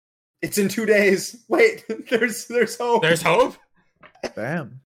 It's in 2 days. Wait, there's hope. There's hope?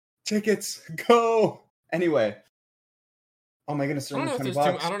 Bam. Tickets, go. Anyway. Oh my goodness, I don't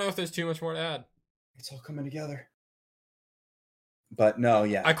know if there's too much more to add. It's all coming together. But no,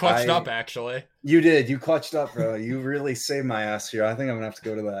 yeah. I clutched up, actually. You did. You clutched up, bro. You really saved my ass here. I think I'm gonna have to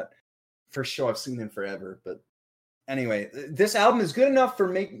go to that first show I've seen in forever. But anyway, this album is good enough to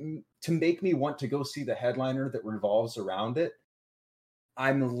make me want to go see the headliner that revolves around it.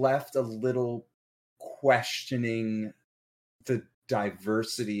 I'm left a little questioning the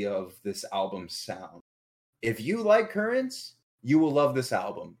diversity of this album's sound. If you like Currents, you will love this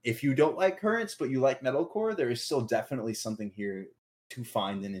album. If you don't like Currents, but you like metalcore, there is still definitely something here to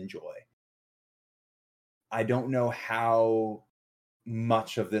find and enjoy. I don't know how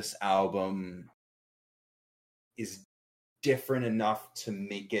much of this album is different enough to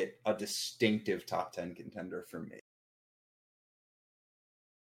make it a distinctive top 10 contender for me.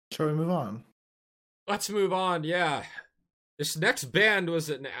 Shall we move on? Let's move on, yeah. This next band was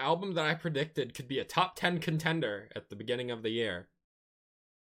an album that I predicted could be a top 10 contender at the beginning of the year.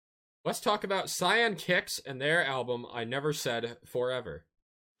 Let's talk about Cyan Kicks and their album, I Never Said Forever.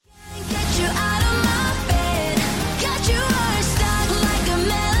 Get you out of my bed. Got you stuck like a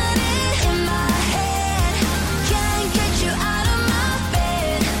melody in my head. Can't get you out of my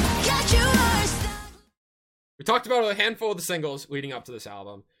bed. Got you stuck. We talked about a handful of the singles leading up to this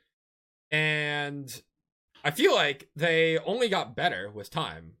album, and I feel like they only got better with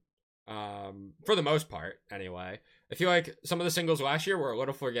time. For the most part, anyway. I feel like some of the singles last year were a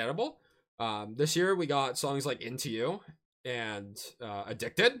little forgettable. This year we got songs like Into You and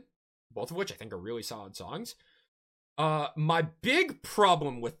Addicted, both of which I think are really solid songs. My big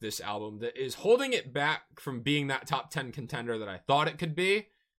problem with this album that is holding it back from being that top 10 contender that I thought it could be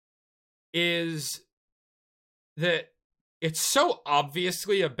is that it's so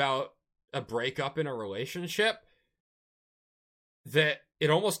obviously about a breakup in a relationship that it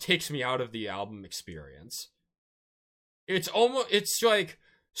almost takes me out of the album experience. It's like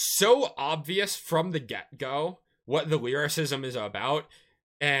so obvious from the get-go what the lyricism is about,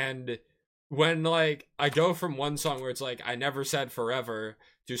 and when like I go from one song where it's like I Never Said Forever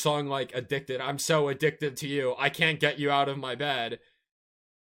to a song like Addicted, I'm so addicted to you, I can't get you out of my bed,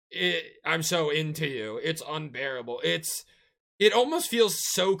 I'm so into you, it's unbearable, it almost feels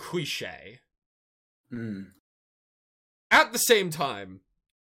so cliche. At the same time,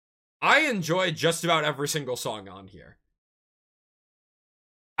 I enjoy just about every single song on here.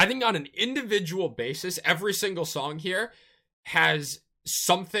 I think on an individual basis, every single song here has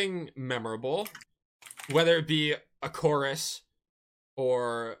something memorable, whether it be a chorus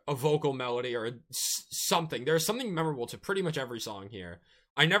or a vocal melody or something. There's something memorable to pretty much every song here.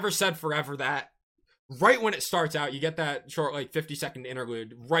 I Never Said Forever, that right when it starts out, you get that short, like 50-second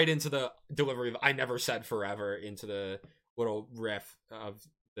interlude right into the delivery of I Never Said Forever into the little riff of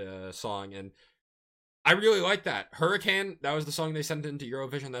the song, and I really like that. Hurricane, that was the song they sent into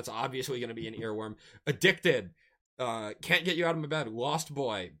Eurovision. That's obviously going to be an earworm. Addicted, Can't Get You Out of My Bed, Lost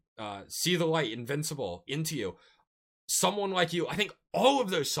Boy, See the Light, Invincible, Into You, Someone Like You. I think all of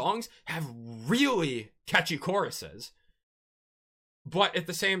those songs have really catchy choruses. But at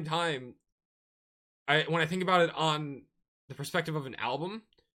the same time, when I think about it on the perspective of an album,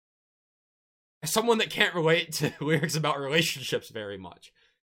 as someone that can't relate to lyrics about relationships very much,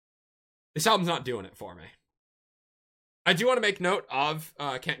 this album's not doing it for me. I do want to make note of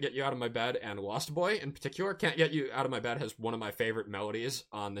Can't Get You Out of My Bed and Lost Boy in particular. Can't Get You Out of My Bed has one of my favorite melodies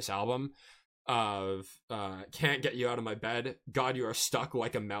on this album of Can't Get You Out of My Bed, God, You Are Stuck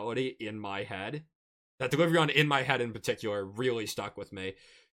Like a Melody in My Head. That delivery on In My Head in particular really stuck with me.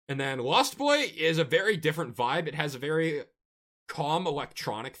 And then Lost Boy is a very different vibe. It has a very calm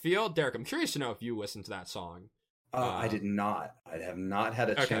electronic feel. Derek, I'm curious to know if you listened to that song. I did not. I have not had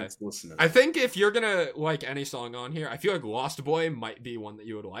a chance to listen to that. I think if you're gonna like any song on here, I feel like Lost Boy might be one that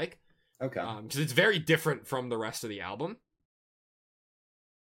you would like. Okay. Because it's very different from the rest of the album.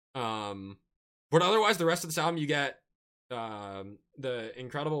 But otherwise, the rest of this album, you get the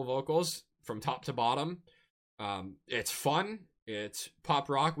incredible vocals from top to bottom. It's fun. It's pop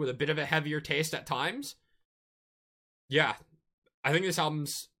rock with a bit of a heavier taste at times. Yeah. I think this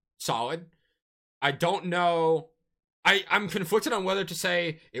album's solid. I don't know. I'm conflicted on whether to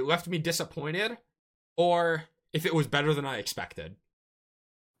say it left me disappointed or if it was better than I expected.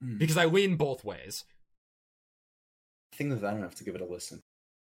 Because I lean both ways. I think that I don't have to give it a listen.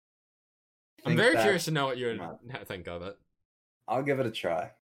 I'm very curious to know what you think of it. I'll give it a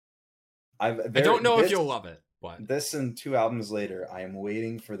try. I don't know if you'll love it, but this and 2 albums later, I am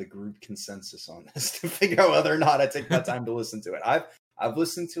waiting for the group consensus on this to figure out whether or not I take my time to listen to it. I've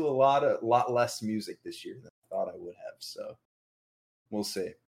listened to a lot less music this year than I thought I would have, so we'll see.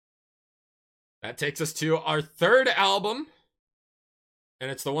 That takes us to our third album, and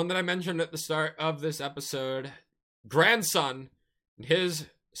it's the one that I mentioned at the start of this episode, Grandson, and his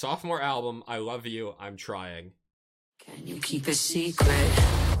sophomore album, I Love You, I'm Trying. Can you keep a secret?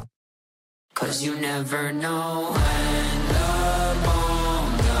 'Cause you never know when the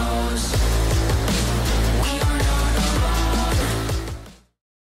bomb goes. We are not alone.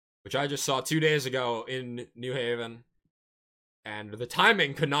 Which I just saw 2 days ago in New Haven. And the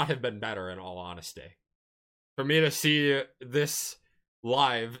timing could not have been better, in all honesty. For me to see this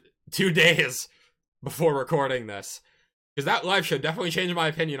live 2 days before recording this. Because that live show definitely changed my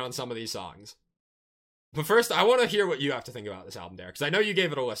opinion on some of these songs. But first, I want to hear what you have to think about this album, Derek, because I know you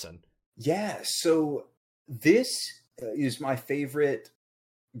gave it a listen. Yeah, so this is my favorite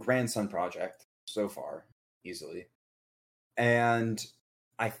Grandson project so far, easily. And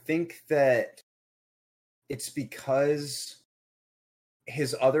I think that it's because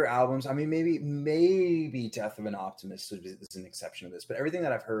his other albums, I mean, maybe Death of an Optimist is an exception to this, but everything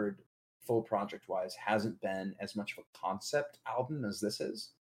that I've heard full project-wise hasn't been as much of a concept album as this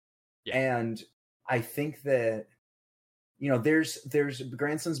is. Yeah. And I think that, you know, there's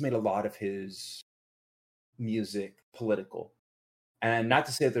Grandson's made a lot of his music political, and not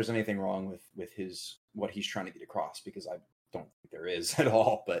to say that there's anything wrong with his what he's trying to get across, because I don't think there is at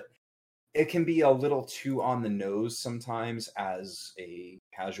all, but it can be a little too on the nose sometimes as a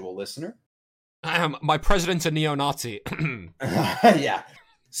casual listener. My president's a neo-Nazi. Yeah.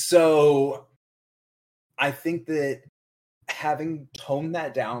 So I think that having toned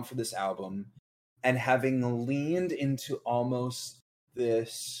that down for this album and having leaned into almost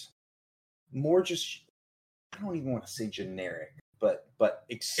this more just, I don't even want to say generic, but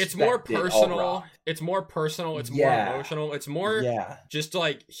it's more personal. It's more personal. It's more emotional. It's more just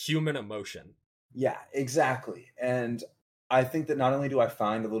like human emotion. Yeah, exactly. And I think that not only do I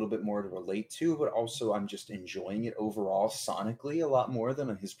find a little bit more to relate to, but also I'm just enjoying it overall sonically a lot more than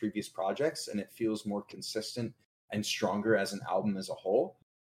on his previous projects. And it feels more consistent and stronger as an album as a whole.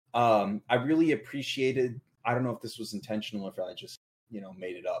 I really appreciated, I don't know if this was intentional or if I just,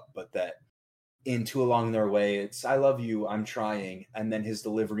 made it up, but that in Too Along Their Way, it's I love you, I'm trying. And then his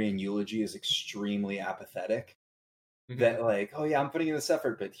delivery and eulogy is extremely apathetic. Mm-hmm. That like, oh yeah, I'm putting in this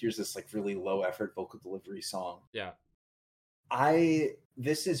effort, but here's this like really low effort vocal delivery song. Yeah.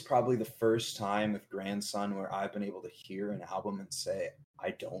 This is probably the first time with Grandson where I've been able to hear an album and say,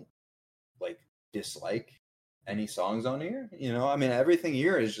 I don't dislike any songs on here. I mean, everything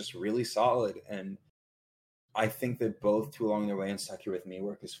here is just really solid. And I think that both Too Along Their Way and Stuck Here With Me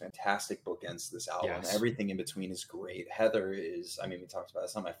work as fantastic bookends to this album. Yes. Everything in between is great. Heather is, I mean, we talked about it.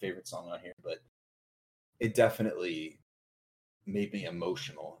 It's not my favorite song on here, but it definitely made me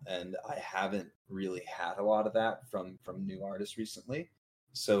emotional. And I haven't really had a lot of that from new artists recently.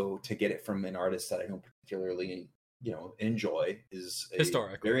 So to get it from an artist that I don't particularly, enjoy is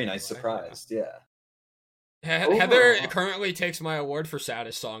a very nice surprise. Yeah. Heather currently takes my award for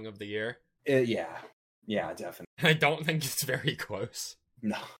saddest song of the year. Yeah, definitely. I don't think it's very close.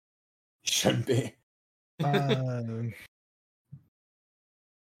 No, shouldn't be.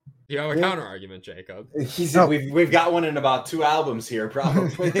 You have a counter argument, Jacob. We've got one in about 2 albums here,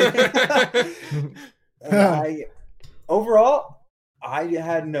 probably. Overall, I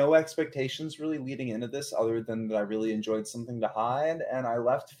had no expectations really leading into this, other than that I really enjoyed Something to Hide, and I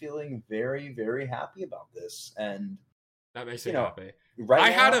left feeling very, very happy about this. And that makes me happy.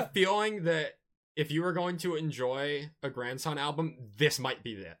 I had a feeling that if you were going to enjoy a Grandson album, this might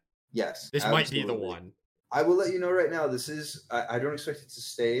be it. Yes, this might be the one. I will let you know right now, this is, I don't expect it to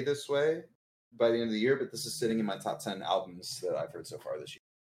stay this way by the end of the year, but this is sitting in my top 10 albums that I've heard so far this year.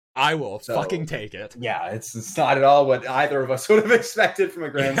 I will fucking take it. Yeah, it's not at all what either of us would have expected from a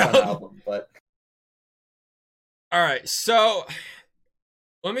Grandson album, but... All right, so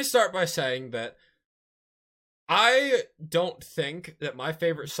let me start by saying that I don't think that my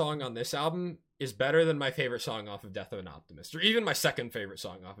favorite song on this album is better than my favorite song off of Death of an Optimist, or even my second favorite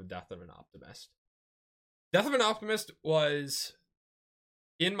song off of Death of an Optimist. Death of an Optimist was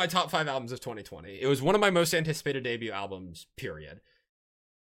in my top 5 albums of 2020. It was one of my most anticipated debut albums, period.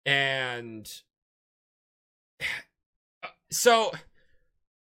 And so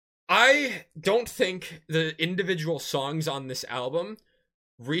I don't think the individual songs on this album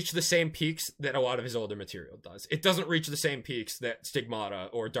reach the same peaks that a lot of his older material does. It doesn't reach the same peaks that Stigmata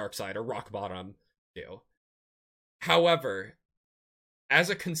or Dark Side or Rock Bottom do. However, as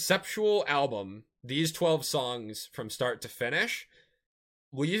a conceptual album, these 12 songs from start to finish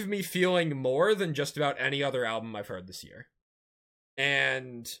leave me feeling more than just about any other album I've heard this year.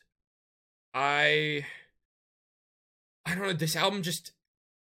 And I don't know, this album just,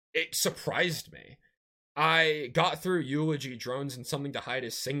 it surprised me. I got through Eulogy, Drones, and Something to Hide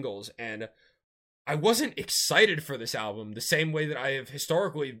as singles, and I wasn't excited for this album the same way that I have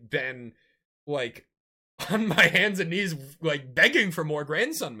historically been, like, on my hands and knees, like, begging for more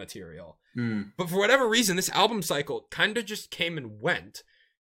Grandson material. But for whatever reason, this album cycle kind of just came and went,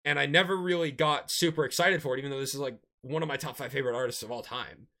 and I never really got super excited for it, even though this is, like, one of my top 5 favorite artists of all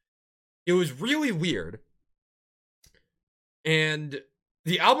time. It was really weird. And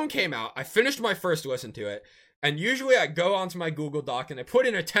the album came out, I finished my first listen to it, and usually I go onto my Google Doc and I put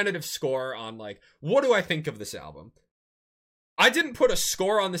in a tentative score on, like, what do I think of this album? I didn't put a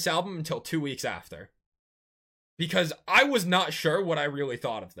score on this album until 2 weeks after. Because I was not sure what I really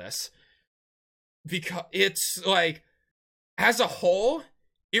thought of this. Because it's, like, as a whole,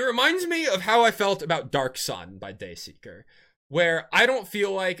 it reminds me of how I felt about Dark Sun by Dayseeker, where I don't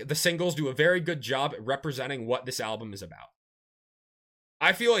feel like the singles do a very good job at representing what this album is about.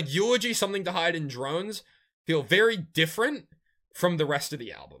 I feel like Eulogy, Something to Hide, and Drones feel very different from the rest of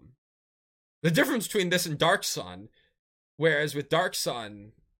the album. The difference between this and Dark Sun, whereas with Dark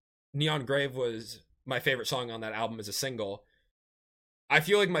Sun, Neon Grave was my favorite song on that album as a single, I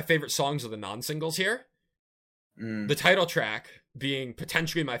feel like my favorite songs are the non-singles here. The title track being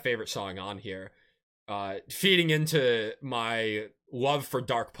potentially my favorite song on here, feeding into my love for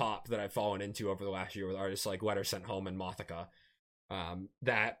dark pop that I've fallen into over the last year with artists like Letter Sent Home and Mothica.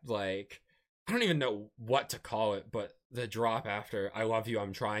 That, like, I don't even know what to call it, but the drop after I Love You,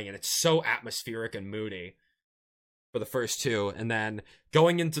 I'm Trying, and it's so atmospheric and moody for the first two, and then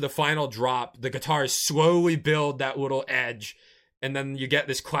going into the final drop, the guitars slowly build that little edge, and then you get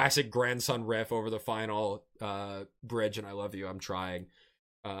this classic Grandson riff over the final bridge, and I Love You, I'm Trying.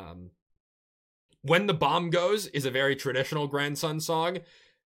 When the Bomb Goes is a very traditional Grandson song,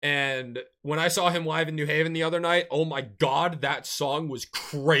 and when I saw him live in New Haven the other night, oh my god, that song was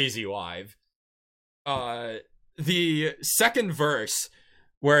crazy live. The second verse,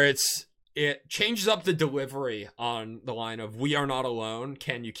 where it changes up the delivery on the line of "We are not alone,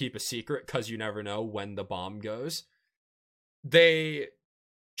 can you keep a secret, 'cause you never know when the bomb goes." They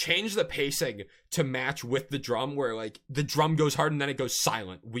change the pacing to match with the drum, where, like, the drum goes hard and then it goes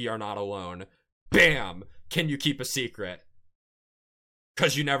silent. "We are not alone." Bam! "Can you keep a secret,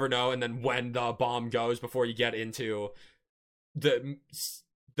 'cause you never know," and then "when the bomb goes," before you get into the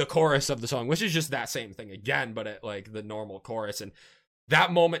chorus of the song, which is just that same thing again, but at, like, the normal chorus. And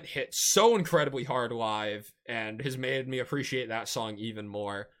that moment hit so incredibly hard live and has made me appreciate that song even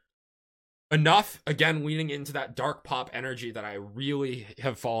more. Enough, again, leaning into that dark pop energy that I really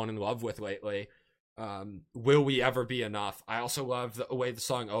have fallen in love with lately. Will We Ever Be Enough? I also love the way the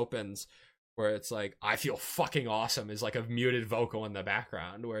song opens, where it's like, "I feel fucking awesome" is like a muted vocal in the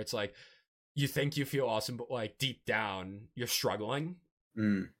background, where it's like, you think you feel awesome, but, like, deep down, you're struggling.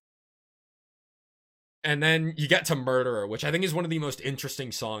 And then you get to Murderer, which I think is one of the most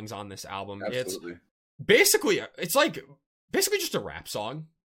interesting songs on this album. Absolutely. It's like basically just a rap song,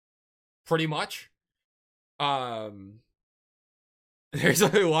 pretty much. There's a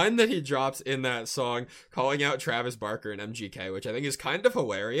line that he drops in that song calling out Travis Barker and MGK, which I think is kind of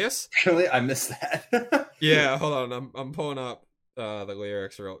hilarious. Really? I missed that. Yeah, hold on. I'm pulling up the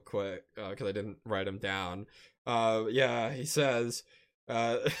lyrics real quick because I didn't write them down. Yeah, he says,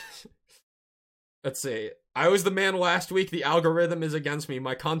 let's see. "I was the man last week. The algorithm is against me.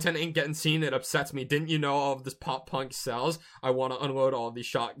 My content ain't getting seen. It upsets me. Didn't you know all of this pop punk sells? I want to unload all of these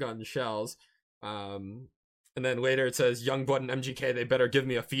shotgun shells." And then later it says, "Youngblood and MGK, they better give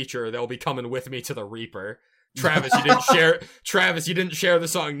me a feature. They'll be coming with me to the Reaper. Travis, you didn't share. Travis, you didn't share the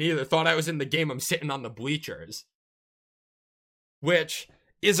song neither. Thought I was in the game. I'm sitting on the bleachers." Which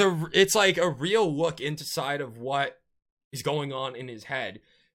is it's like a real look inside of what is going on in his head.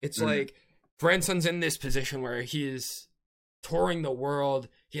 It's like Branson's in this position where he is touring the world.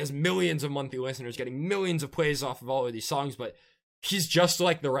 He has millions of monthly listeners, getting millions of plays off of all of these songs, but he's just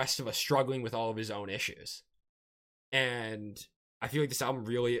like the rest of us, struggling with all of his own issues. And I feel like this album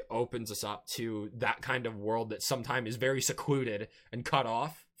really opens us up to that kind of world that sometimes is very secluded and cut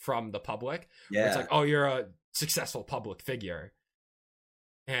off from the public. Yeah. It's like, oh, you're a successful public figure.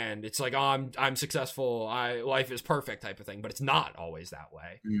 And it's like, oh, I'm successful. Life is perfect type of thing. But it's not always that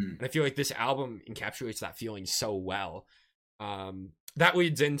way. Mm. And I feel like this album encapsulates that feeling so well. That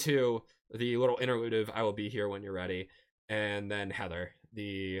leads into the little interlude of I Will Be Here When You're Ready. And then Heather,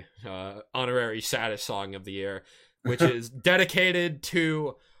 the honorary saddest song of the year, which is dedicated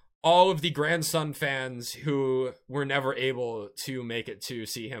to all of the Grandson fans who were never able to make it to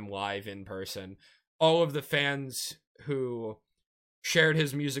see him live in person. All of the fans who shared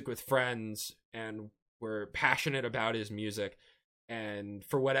his music with friends and were passionate about his music, and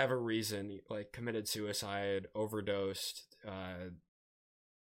for whatever reason, like committed suicide, overdosed,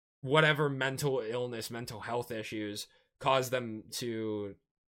 whatever mental illness, mental health issues caused them to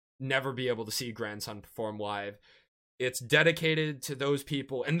never be able to see Grandson perform live. It's dedicated to those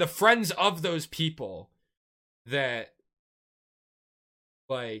people and the friends of those people that,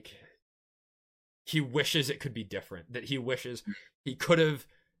 like, he wishes it could be different, that he wishes he could have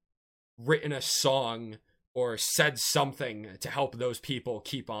written a song or said something to help those people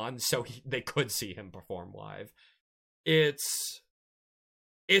keep on so they could see him perform live. It's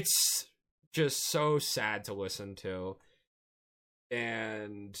just so sad to listen to.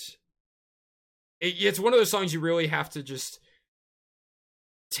 And it's one of those songs you really have to just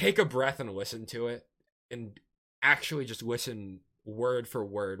take a breath and listen to it and actually just listen word for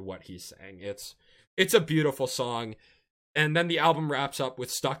word what he's saying. It's a beautiful song. And then the album wraps up with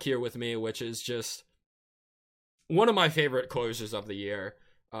Stuck Here With Me, which is just one of my favorite closers of the year.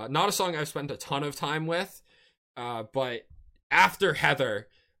 Not a song I've spent a ton of time with, but after Heather,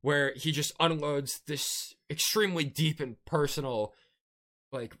 where he just unloads this extremely deep and personal,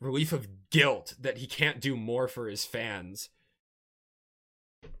 like, relief of guilt that he can't do more for his fans.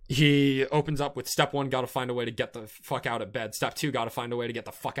 He opens up with step 1, gotta find a way to get the fuck out of bed. Step 2, gotta find a way to get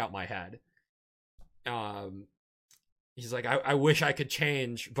the fuck out my head. He's like, I wish I could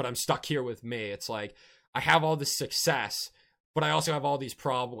change, but I'm stuck here with me. It's like, I have all this success, but I also have all these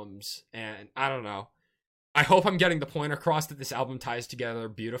problems, and I don't know. I hope I'm getting the point across that this album ties together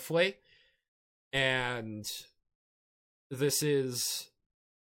beautifully, and this is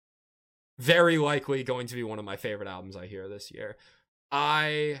very likely going to be one of my favorite albums I hear this year.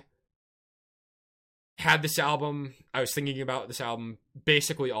 I had this album, I was thinking about this album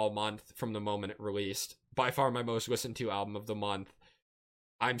basically all month from the moment it released. By far my most listened to album of the month.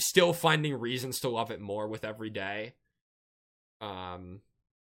 I'm still finding reasons to love it more with every day.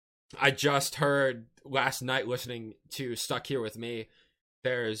 I just heard last night listening to Stuck Here With Me,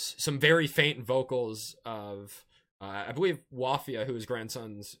 there's some very faint vocals of I believe Wafia, who is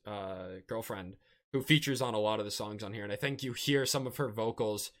Grandson's girlfriend, who features on a lot of the songs on here. And I think you hear some of her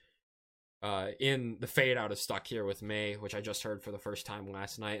vocals in the fade out of Stuck Here With Me, which I just heard for the first time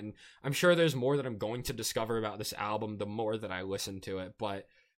last night. And I'm sure there's more that I'm going to discover about this album the more that I listen to it. But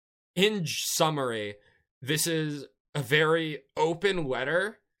in summary, this is a very open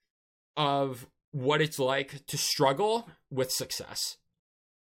letter of what it's like to struggle with success.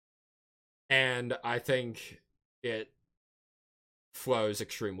 And I think it flows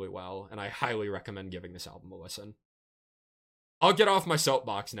extremely well, and I highly recommend giving this album a listen. I'll get off my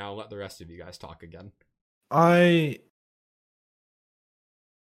soapbox now and let the rest of you guys talk again. I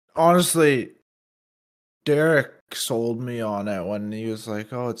honestly, Derek sold me on it when he was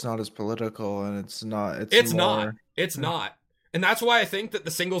like, "Oh, it's not as political," and it's not. It's not. And that's why I think that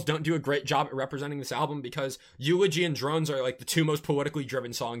the singles don't do a great job at representing this album, because Eulogy and Drones are like the two most politically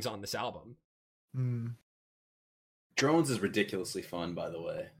driven songs on this album. Mm. Drones is ridiculously fun, by the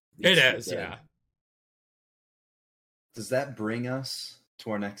way. It is, yeah. Does that bring us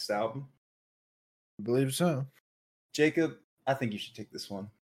to our next album? I believe so. Jacob, I think you should take this one.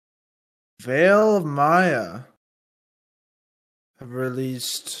 Veil of Maya have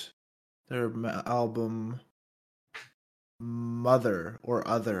released their album Mother or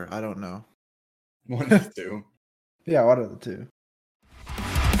Other. I don't know. One of the two. Yeah, one of the two.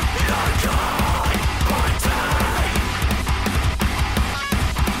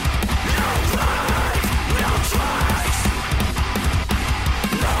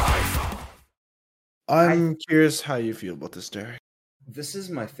 I'm curious how you feel about this, Derek. This is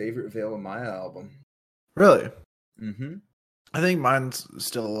my favorite Veil of Maya album. Really? Mm-hmm. I think mine's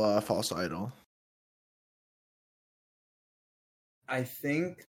still False Idol. I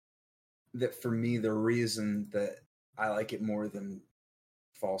think that for me, the reason that I like it more than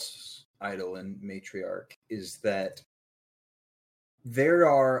False Idol and Matriarch is that there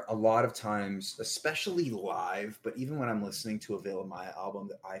are a lot of times, especially live, but even when I'm listening to a Veil of Maya album,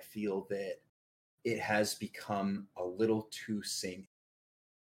 that I feel that it has become a little too samey.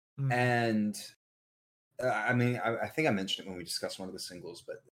 And I mean, I think I mentioned it when we discussed one of the singles,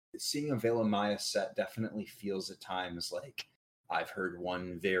 but seeing a Veil of Maya set definitely feels at times like I've heard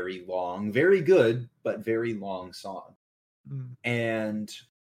one very long, very good, but very long song. And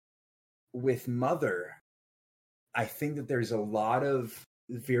with Mother, I think that there's a lot of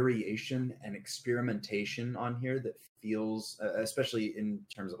variation and experimentation on here that feels, especially in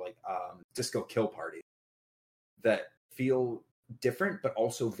terms of like Disco Kill Party, that feel different, but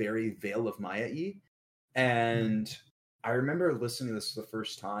also very Veil of Maya-y. And I remember listening to this for the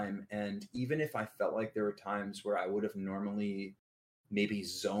first time, and even if I felt like there were times where I would have normally maybe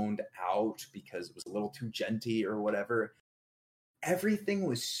zoned out because it was a little too genty or whatever, everything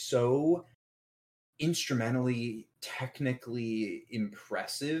was so instrumentally, technically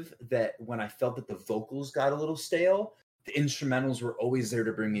impressive that when I felt that the vocals got a little stale, the instrumentals were always there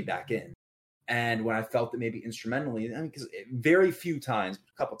to bring me back in. And when I felt that maybe instrumentally, I mean, because very few times,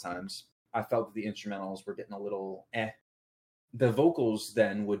 a couple times, I felt that the instrumentals were getting a little the vocals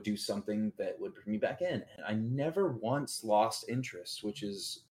then would do something that would bring me back in. And I never once lost interest, which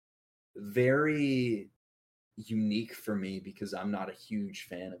is very unique for me because I'm not a huge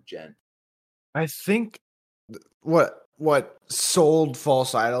fan of gent. I think what sold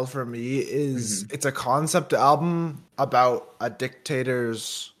False Idol for me is it's a concept album about a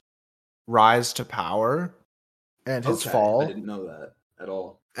dictator's rise to power and his fall. I didn't know that at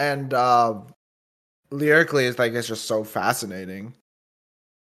all. And lyrically, it's just so fascinating.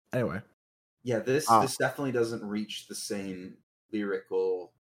 Anyway, yeah, this definitely doesn't reach the same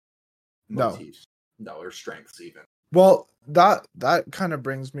lyrical motifs, or strengths even. Well, that kind of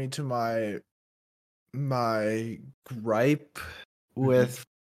brings me to my gripe with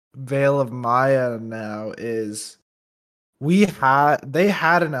Veil of Maya now is they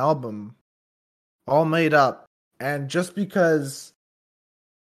had an album all made up, and just because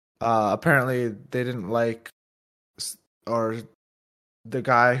apparently they didn't like or the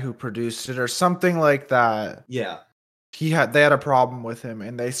guy who produced it or something like that, they had a problem with him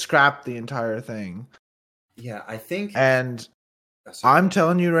and they scrapped the entire thing. I think, and I'm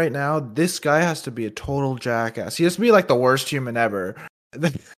telling you right now, this guy has to be a total jackass. He has to be like the worst human ever.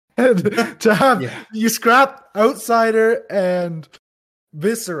 To have you scrap Outsider and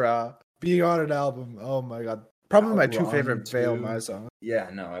Viscera being on an album. Oh my god. Probably my two favorite Veil Maya songs. Yeah,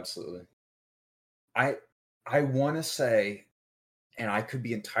 no, absolutely. I want to say, and I could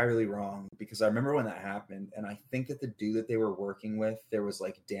be entirely wrong, because I remember when that happened, and I think that the dude that they were working with, there was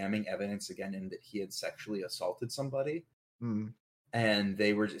like damning evidence again in that he had sexually assaulted somebody. And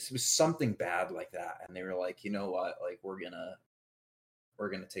they were just, it was something bad like that. And they were like, you know what? Like, we're gonna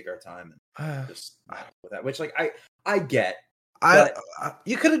take our time and just with that, which like I get.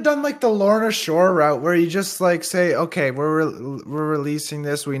 You could have done like the Lorna Shore route where you just like say, okay, we're releasing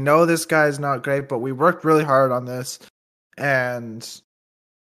this. We know this guy's not great, but we worked really hard on this, and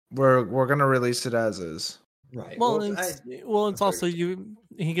we're gonna release it as is. Right. Well, it's also he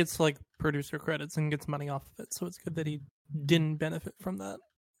gets like producer credits and gets money off of it, so it's good that he didn't benefit from that.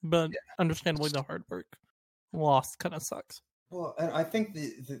 But understandably, the hard work lost kind of sucks. Well, and I think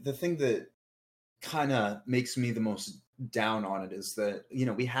the thing that kind of makes me the most down on it is that, you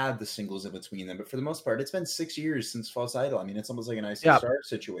know, we had the singles in between them, but for the most part, it's been 6 years since False Idol. I mean, it's almost like an Icy Star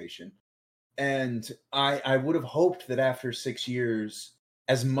situation. And I would have hoped that after 6 years,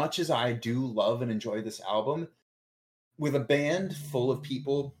 as much as I do love and enjoy this album, with a band full of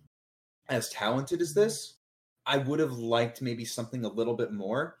people as talented as this, I would have liked maybe something a little bit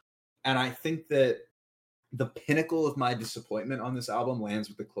more. And I think that the pinnacle of my disappointment on this album lands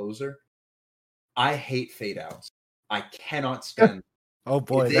with the closer. I hate fade outs. I cannot stand. Oh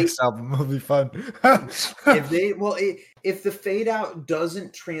boy, next album will be fun. if the fade out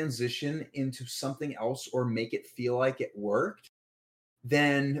doesn't transition into something else or make it feel like it worked,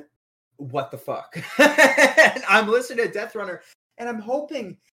 then what the fuck? I'm listening to Death Runner and I'm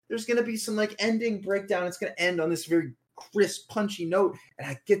hoping there's going to be some like ending breakdown. It's going to end on this very crisp, punchy note, and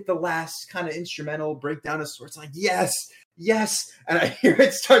I get the last kind of instrumental breakdown of sorts. Like, yes, and I hear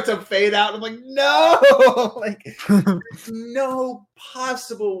it start to fade out. I'm like, no, like, there's no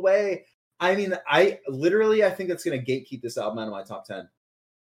possible way. I mean, I think that's going to gatekeep this album out of my top 10.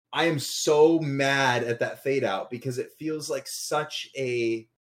 I am so mad at that fade out because it feels like such a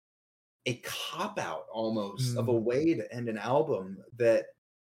cop out almost of a way to end an album that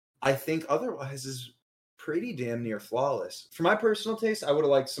I think otherwise is pretty damn near flawless. For my personal taste, I would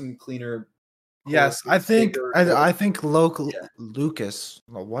have liked some cleaner Yes, I choruses, think bigger, I think local Yeah. Lucas.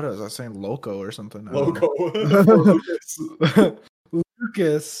 Well, what was I saying? Loco or something? I don't Logo. know. For Lucas.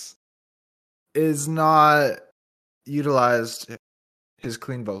 Lucas is not utilized his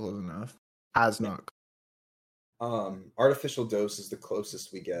clean vocals enough. Has not. Artificial Dose is the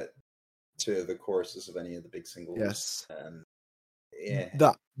closest we get to the choruses of any of the big singles. Yes.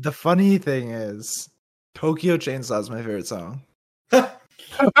 Yeah. The funny thing is, Tokyo Chainsaw is my favorite song. I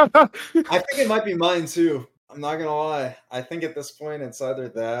think it might be mine too. I'm not gonna lie. I think at this point it's either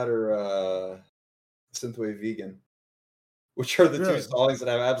that or Synthwave Vegan, which are the Really? two songs that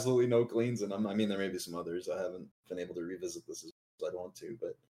have absolutely no cleans in them. I mean, there may be some others. I haven't been able to revisit this as much as I'd want to,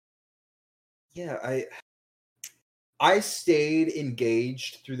 but yeah, I stayed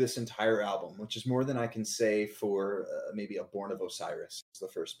engaged through this entire album, which is more than I can say for maybe a Born of Osiris. It's the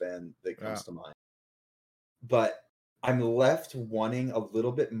first band that comes to mind. But I'm left wanting a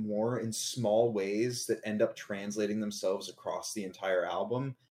little bit more in small ways that end up translating themselves across the entire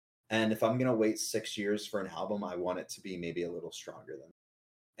album. And if I'm going to wait 6 years for an album, I want it to be maybe a little stronger than.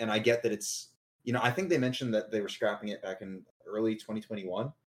 And I get that it's, I think they mentioned that they were scrapping it back in early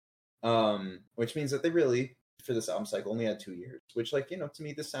 2021, which means that they really, for this album cycle, only had 2 years, which, like, to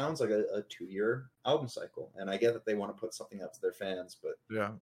me, this sounds like a 2-year album cycle. And I get that they want to put something out to their fans, but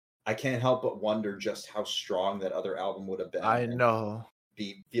Yeah. I can't help but wonder just how strong that other album would have been. I know.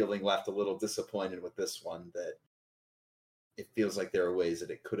 Be feeling left a little disappointed with this one, that it feels like there are ways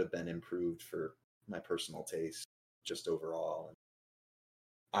that it could have been improved for my personal taste, just overall. And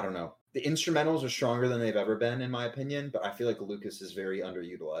I don't know. The instrumentals are stronger than they've ever been, in my opinion, but I feel like Lucas is very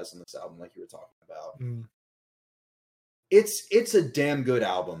underutilized on this album, like you were talking about. It's a damn good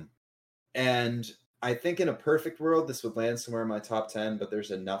album. And I think in a perfect world, this would land somewhere in my top 10, but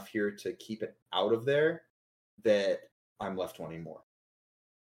there's enough here to keep it out of there that I'm left wanting more.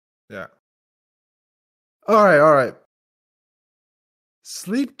 Yeah. All right.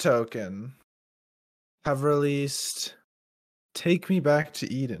 Sleep Token have released Take Me Back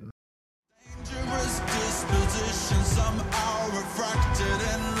to Eden. Dangerous disposition, somehow refracted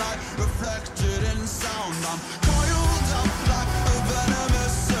in light, reflected in sound. I'm coiled up like a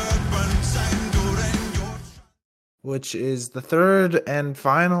venomous serpent, tangled in your. Which is the third and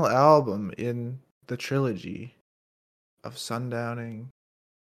final album in the trilogy of Sundowning.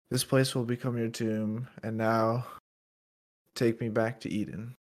 This Place Will Become Your Tomb, and now Take Me Back to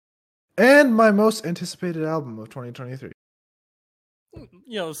Eden. And my most anticipated album of 2023.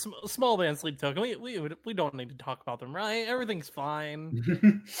 Small band Sleep Token. We don't need to talk about them, right? Everything's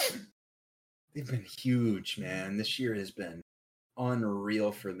fine. They've been huge, man. This year has been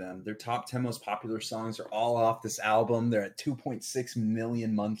unreal for them. Their top 10 most popular songs are all off this album. They're at 2.6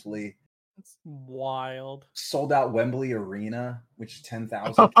 million monthly. It's wild. Sold out Wembley Arena, which is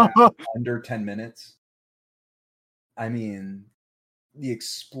 10,000 under 10 minutes. I mean, the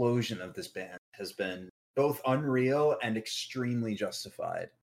explosion of this band has been both unreal and extremely justified.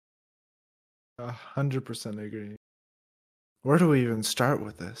 100% agree. Where do we even start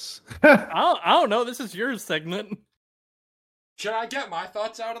with this? I don't know. This is your segment. Should I get my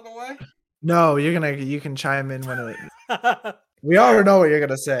thoughts out of the way? No, you can chime in when it. We already know what you're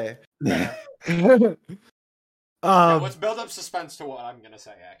gonna say. Yeah, let's build up suspense to what I'm gonna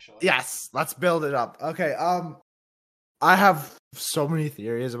say, actually. Yes, let's build it up. Okay, I have so many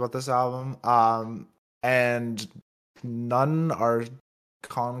theories about this album, and none are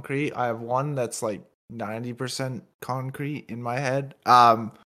concrete. I have one that's like 90% concrete in my head.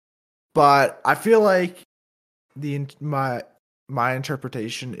 But I feel like my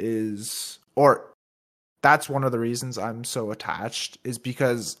interpretation is, or that's one of the reasons I'm so attached, is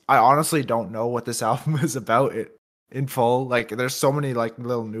because I honestly don't know what this album is about it in full. Like, there's so many like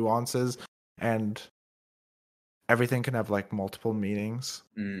little nuances, and everything can have like multiple meanings.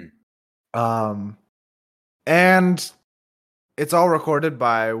 And it's all recorded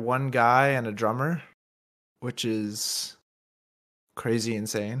by one guy and a drummer, which is crazy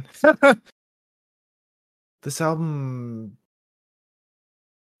insane. This album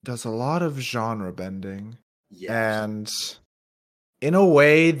does a lot of genre bending, and in a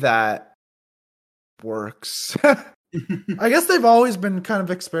way that works. I guess they've always been kind of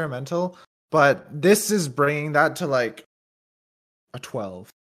experimental, but this is bringing that to like a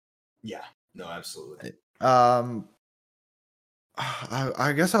 12. Yeah, no, absolutely. I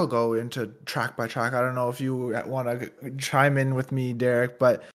guess I'll go into track by track. I don't know if you want to chime in with me, Derek,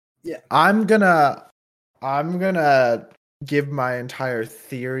 but yeah, I'm gonna give my entire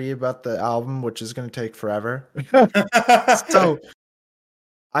theory about the album, which is gonna take forever. So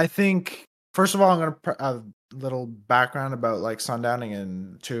I think, first of all, I'm gonna a little background about like Sundowning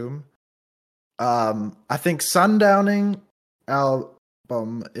and Tomb. I think Sundowning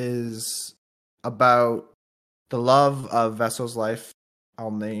album is about the love of Vessel's life.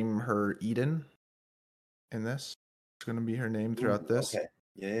 I'll name her Eden in this. It's going to be her name throughout this. Okay.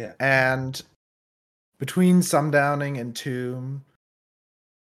 Yeah. And between Sundowning and Tomb,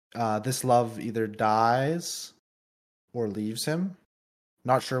 this love either dies or leaves him.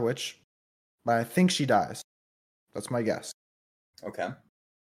 Not sure which, but I think she dies. That's my guess. Okay.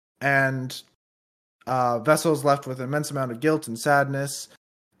 And Vessel's left with an immense amount of guilt and sadness,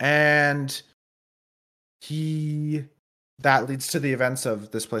 and that leads to the events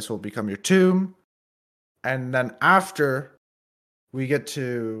of this place will become your tomb. And then after, we get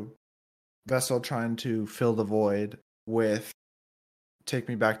to Vessel trying to fill the void with Take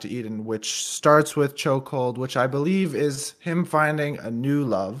Me Back to Eden, which starts with Chokehold, which I believe is him finding a new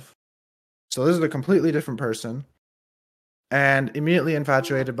love. So this is a completely different person. And immediately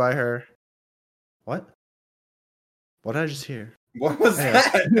infatuated by her. What? What did I just hear? What was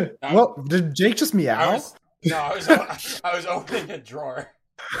that? Well, did Jake just meow? I was opening a drawer.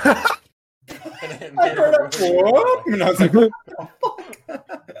 I heard a whoop, and I was like, what the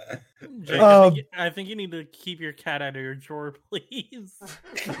fuck? Jake, I think you need to keep your cat out of your drawer, please.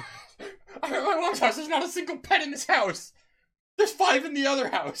 I'm at my mom's house. There's not a single pet in this house. There's 5 in the other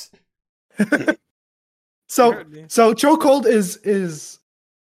house. So Chokehold is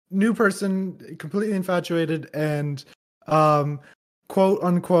new person, completely infatuated, and quote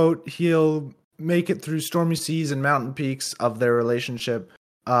unquote, he'll make it through stormy seas and mountain peaks of their relationship,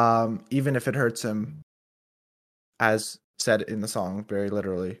 even if it hurts him, as said in the song, very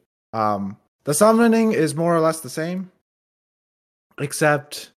literally. The summoning is more or less the same,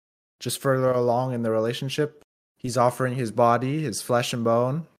 except just further along in the relationship, he's offering his body, his flesh and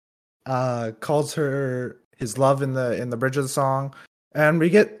bone, calls her his love in the bridge of the song, and we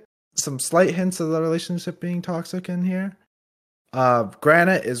get some slight hints of the relationship being toxic in here.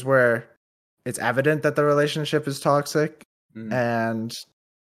 Granite is where it's evident that the relationship is toxic, and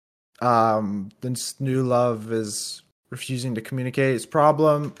this new love is refusing to communicate his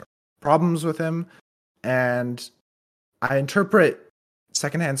problems with him, and I interpret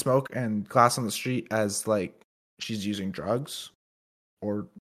Secondhand Smoke and Glass on the Street as like she's using drugs, or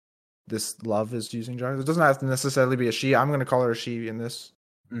this love is using drugs. It doesn't have to necessarily be a she. I'm going to call her a she in this.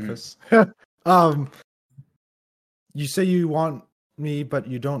 Because, you say you want me, but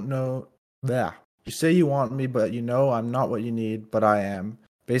you don't know. Yeah. You say you want me, but you know I'm not what you need, but I am.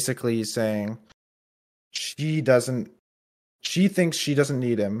 Basically, he's saying she thinks she doesn't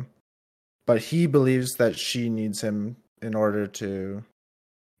need him, but he believes that she needs him in order to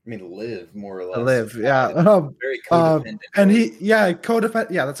live, more or less. Live, yeah. Very codependent. And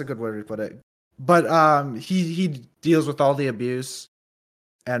codependent. Yeah, that's a good word to put it. But he deals with all the abuse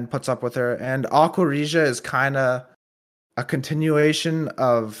and puts up with her. And Aquarisia is kind of a continuation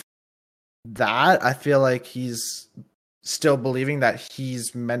of that. I feel like he's still believing that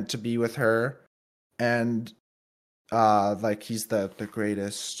he's meant to be with her, and like he's the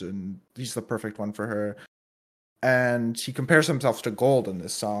greatest and he's the perfect one for her. And he compares himself to gold in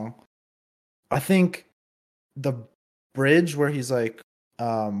this song. I think the bridge where he's like,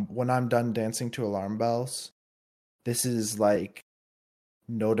 when I'm done dancing to alarm bells, this is like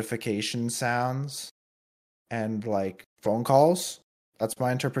notification sounds and like phone calls. That's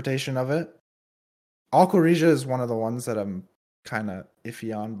my interpretation of it. Aquarisia is one of the ones that I'm kind of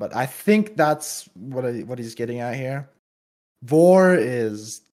iffy on, but I think that's what he's getting at here. Vor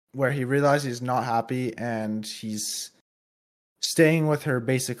is where he realizes he's not happy and he's staying with her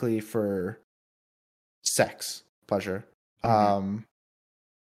basically for sex pleasure. And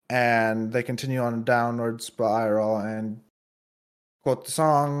they continue on a downward spiral and quote the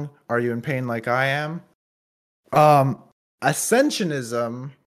song, "Are you in pain like I am?"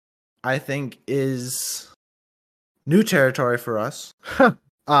 Ascensionism, I think, is new territory for us.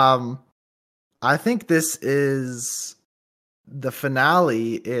 I think this is the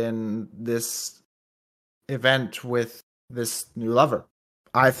finale in this event with this new lover.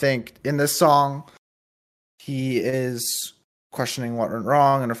 I think in this song, he is questioning what went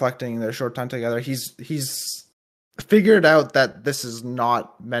wrong and reflecting their short time together. He's figured out that this is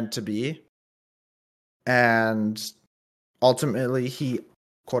not meant to be. And ultimately he,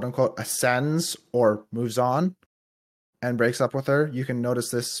 quote unquote, ascends or moves on and breaks up with her. You can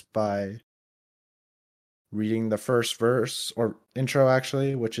notice this by reading the first verse or intro,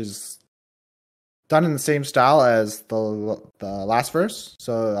 actually, which is done in the same style as the last verse.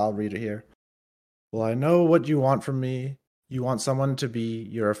 So I'll read it here. Well, I know what you want from me. You want someone to be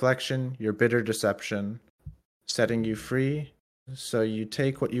your reflection, your bitter deception, setting you free, so you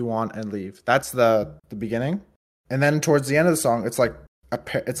take what you want and leave. That's the beginning. And then towards the end of the song, it's like a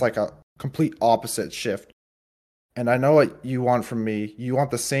complete opposite shift. And I know what you want from me. You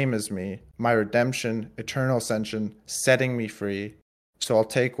want the same as me. My redemption, eternal ascension, setting me free. So I'll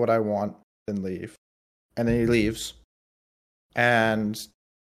take what I want and leave. And then he leaves. And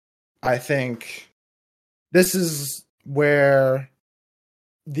I think this is where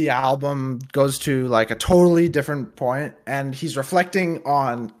the album goes to like a totally different point, and he's reflecting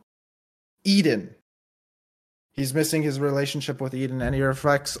on Eden. He's missing his relationship with Eden, and he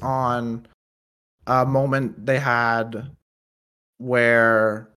reflects on a moment they had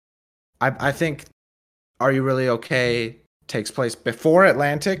where I think Are You Really Okay takes place before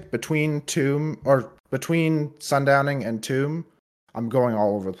Atlantic, between Sundowning and Tomb. I'm going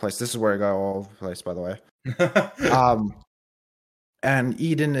all over the place. This is where I go all over the place, by the way. And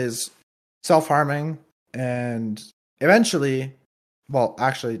Eden is self-harming, and eventually, well,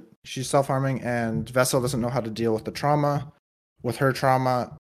 actually, she's self-harming, and Vessel doesn't know how to deal with her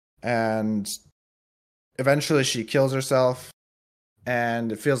trauma, and eventually she kills herself,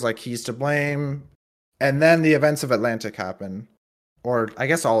 and it feels like he's to blame. And then the events of Atlantic happen, or I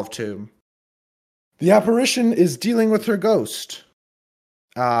guess all of Tomb. The apparition is dealing with her ghost,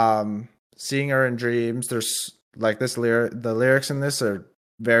 seeing her in dreams. There's like the lyrics in this are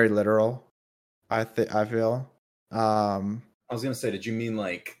very literal. I feel. I was gonna say, did you mean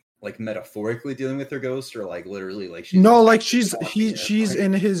like metaphorically dealing with her ghost, or like literally like she's she's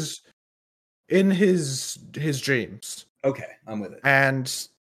in his dreams. Okay, I'm with it. And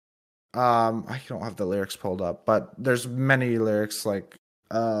I don't have the lyrics pulled up, but there's many lyrics like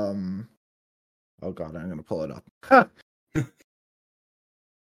oh god, I'm gonna pull it up.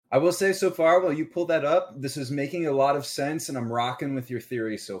 I will say so far, while you pull that up, this is making a lot of sense, and I'm rocking with your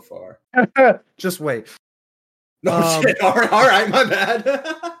theory so far. Just wait. No shit. All right, my bad.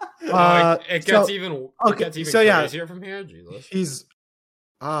 It gets even crazier from here. Jesus. He's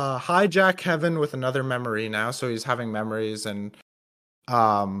hijack heaven with another memory now, so he's having memories, and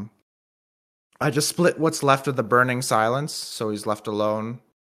I just split what's left of the burning silence, so he's left alone.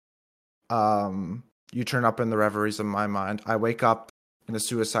 You turn up in the reveries of my mind. I wake up in a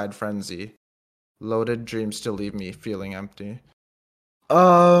suicide frenzy. Loaded dreams still leave me feeling empty.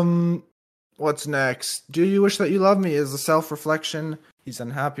 What's next? Do you wish that you love me is a self-reflection. He's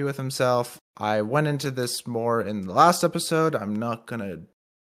unhappy with himself. I went into this more in the last episode. I'm not gonna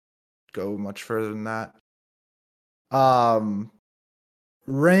go much further than that.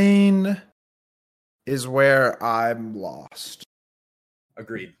 Rain is where I'm lost.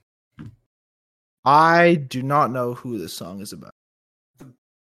 Agreed. I do not know who this song is about.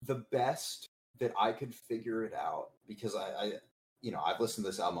 The best that I could figure it out, because I I've listened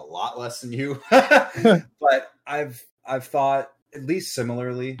to this album a lot less than you, but I've thought at least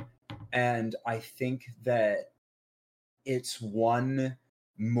similarly, and I think that it's one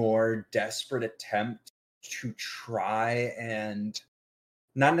more desperate attempt to try and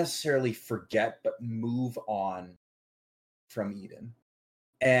not necessarily forget, but move on from Eden.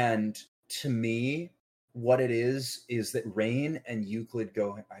 And to me, what it is that Rain and Euclid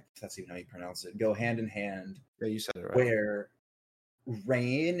that's even how you pronounce it, go hand in hand. Yeah, you said it right. Where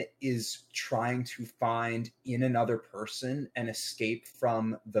Rain is trying to find in another person an escape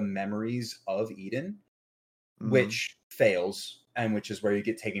from the memories of Eden, which fails, and which is where you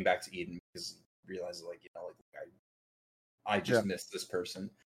get taken back to Eden because you realize, I just missed this person.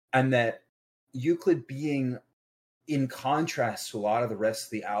 And that Euclid being in contrast to a lot of the rest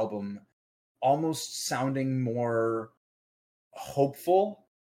of the album, almost sounding more hopeful,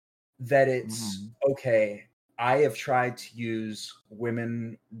 that it's okay, I have tried to use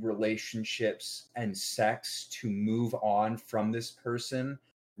women, relationships, and sex to move on from this person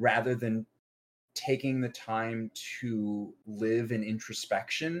rather than taking the time to live in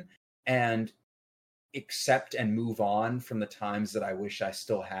introspection and accept and move on from the times that I wish I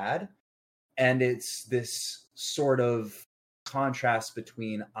still had. And it's this sort of contrast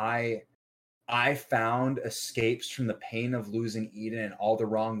between I found escapes from the pain of losing Eden in all the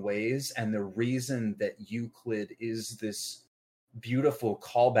wrong ways, and the reason that Euclid is this beautiful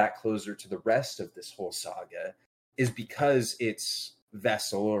callback closer to the rest of this whole saga is because it's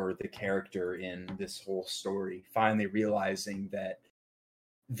Vessel, or the character in this whole story, finally realizing that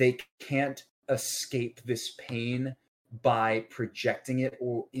they can't escape this pain by projecting it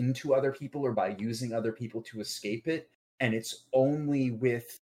or into other people or by using other people to escape it. And it's only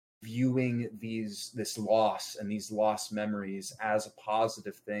with viewing this loss and these lost memories as a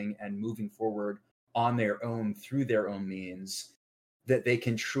positive thing and moving forward on their own through their own means that they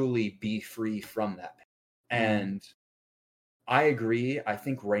can truly be free from that pain. And I agree. I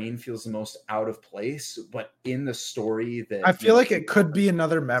think Rain feels the most out of place, but in the story that I feel like it could be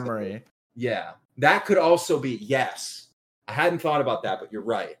another memory. Yeah, that could also be. Yes, I hadn't thought about that, but you're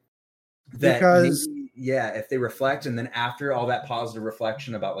right. That Because maybe, yeah, if they reflect, and then after all that positive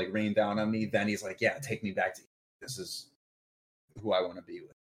reflection about like rain down on me, then he's like, yeah, take me back to this is who I want to be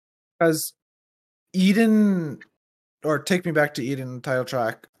with. Because Eden, or Take Me Back to Eden, the title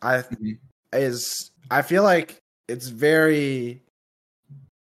track, I feel like it's very,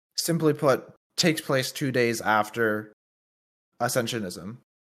 simply put, takes place 2 days after Ascensionism.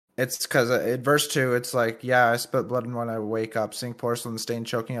 It's because in verse 2, it's like, yeah, I spit blood when I wake up, sink porcelain stain,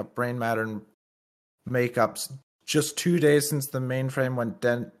 choking up brain matter and makeups. Just 2 days since the mainframe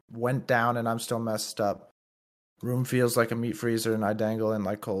went down and I'm still messed up. Room feels like a meat freezer and I dangle in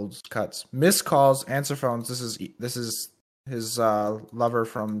like cold cuts. Missed calls, answer phones. This is his lover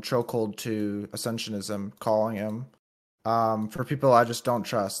from Chokehold to Ascensionism calling him. For people I just don't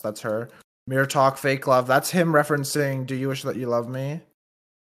trust, that's her. Mirror talk, fake love. That's him referencing Do You Wish That You Love Me?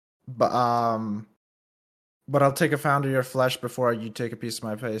 But I'll take a pound of your flesh before you take a piece of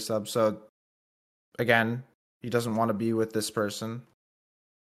my pay sub. So again, he doesn't want to be with this person.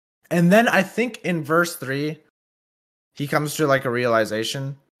 And then I think in verse 3, he comes to like a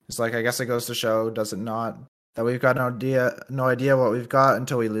realization. It's like, I guess it goes to show, does it not, that we've got no idea what we've got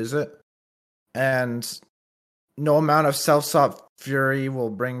until we lose it. And no amount of self-sought fury will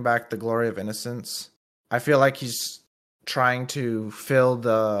bring back the glory of innocence. I feel like he's trying to fill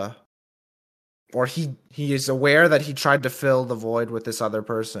he is aware that he tried to fill the void with this other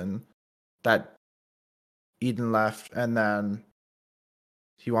person that Eden left, and then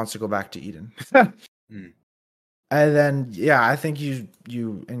he wants to go back to Eden. And then, yeah, I think you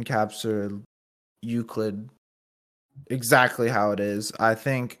encapsulate Euclid exactly how it is. I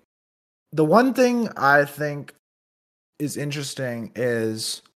think the one thing I think is interesting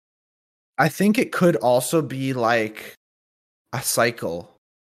is I think it could also be like a cycle.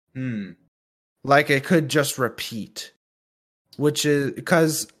 Like it could just repeat, which is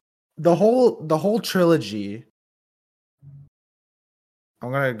because the whole trilogy.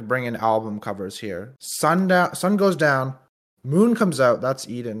 I'm gonna bring in album covers here. Sun goes down, moon comes out. That's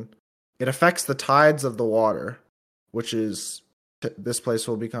Eden. It affects the tides of the water, which is this place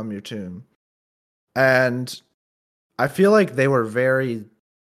will become your tomb. And I feel like they were very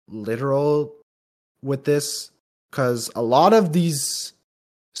literal with this because a lot of these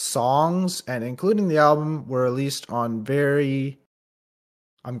songs, and including the album, were released on this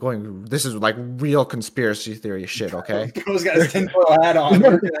is like real conspiracy theory shit, okay? Those guys tinfoil hat on.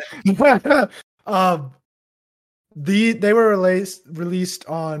 They were released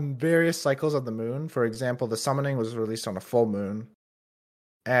on various cycles of the moon. For example, The Summoning was released on a full moon,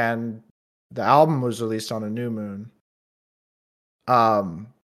 and the album was released on a new moon.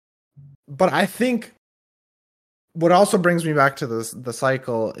 But I think what also brings me back to the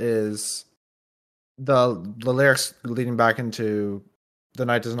cycle is the lyrics leading back into the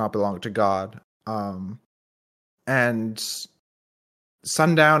night does not belong to God. And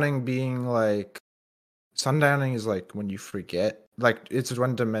sundowning is like when you forget, like it's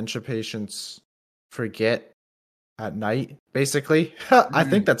when dementia patients forget at night, basically. I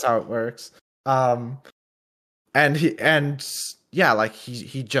think that's how it works. And he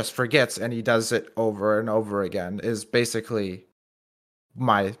just forgets and he does it over and over again is basically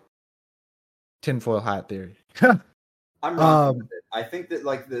my tinfoil hat theory. I'm wrong with it. I think that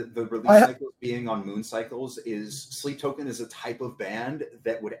like the release cycles being on moon cycles is Sleep Token is a type of band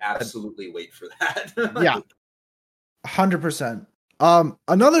that would absolutely wait for that. Yeah. 100%.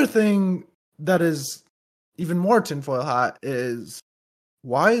 Another thing that is even more tinfoil hat is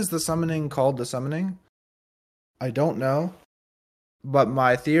why is The Summoning called The Summoning? I don't know. But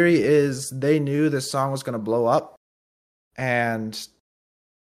my theory is they knew this song was going to blow up and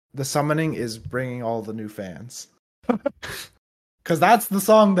The Summoning is bringing all the new fans. Because that's the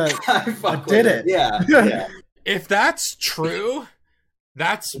song that did it. Yeah. If that's true,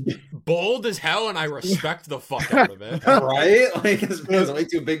 that's bold as hell, and I respect the fuck out of it. Right? Like, it's way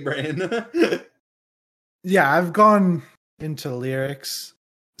too big brain. Yeah, I've gone into lyrics.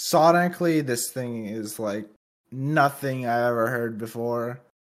 Sonically, this thing is like nothing I ever heard before.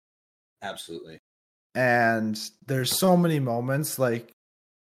 Absolutely. And there's so many moments like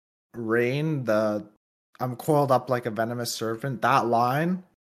Rain, I'm coiled up like a venomous serpent. That line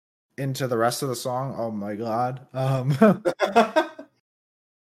into the rest of the song. Oh my god.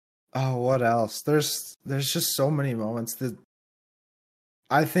 Oh, what else? There's just so many moments that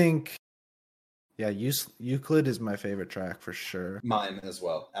I think. Yeah, Euclid is my favorite track for sure. Mine as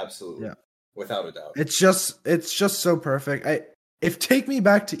well. Absolutely. Yeah. without a doubt. It's just so perfect. If Take Me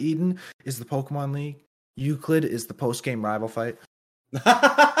Back to Eden is the Pokemon League, Euclid is the post game rival fight.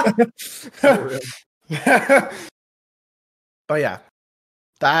 But yeah,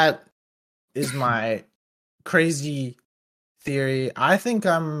 that is my crazy theory. I think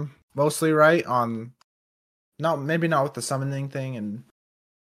I'm mostly right on, maybe not with the summoning thing,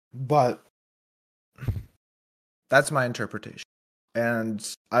 but that's my interpretation. And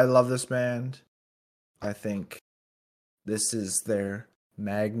I love this band. I think this is their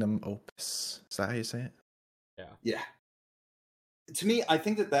magnum opus. Is that how you say it? Yeah. To me, I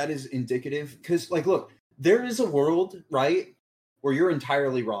think that is indicative because, like, look, there is a world, right, where you're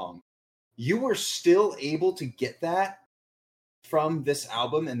entirely wrong. You were still able to get that from this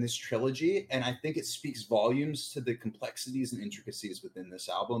album and this trilogy, and I think it speaks volumes to the complexities and intricacies within this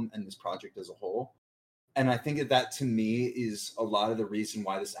album and this project as a whole. And I think that to me is a lot of the reason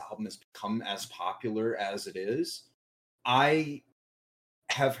why this album has become as popular as it is. I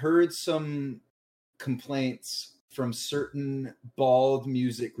have heard some complaints from certain bald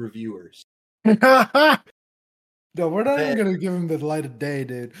music reviewers. No, we're not even gonna give him the light of day,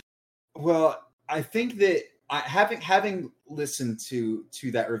 dude. Well, I think that having listened to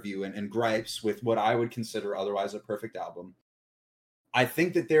that review and gripes with what I would consider otherwise a perfect album, I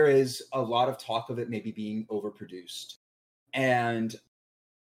think that there is a lot of talk of it maybe being overproduced. And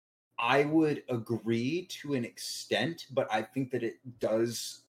I would agree to an extent, but I think that it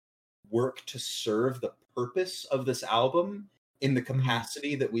does work to serve the purpose of this album in the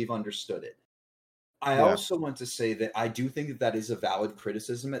capacity that we've understood it. I also want to say that I do think that is a valid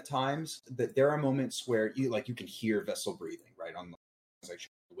criticism at times, that there are moments where you can hear Vessel breathing, right? On the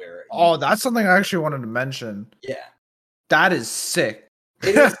section where that's something I actually wanted to mention. Yeah. That is sick.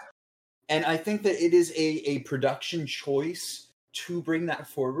 It is. And I think that it is a production choice to bring that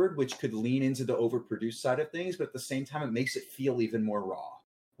forward, which could lean into the overproduced side of things, but at the same time it makes it feel even more raw,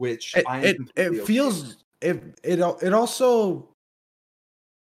 which it feels it also,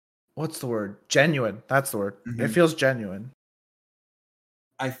 what's the word? Genuine. That's the word. Mm-hmm. It feels genuine.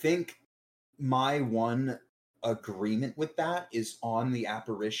 I think my one agreement with that is on the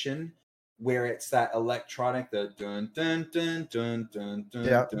Apparition, where it's that electronic, the dun dun dun dun dun dun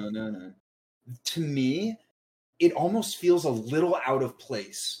dun dun dun. To me, it almost feels a little out of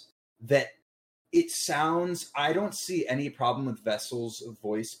place. That it sounds, I don't see any problem with Vessel's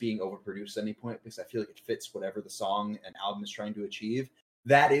voice being overproduced at any point, because I feel like it fits whatever the song and album is trying to achieve.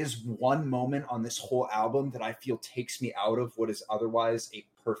 That is one moment on this whole album that I feel takes me out of what is otherwise a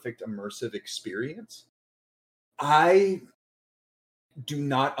perfect immersive experience. I do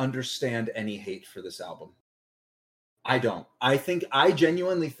not understand any hate for this album. I don't. I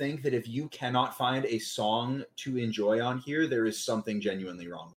genuinely think that if you cannot find a song to enjoy on here, there is something genuinely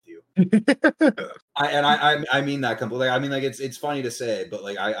wrong with you. I mean that completely. I mean, like, it's funny to say, but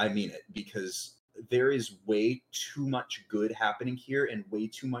like I mean it, because there is way too much good happening here and way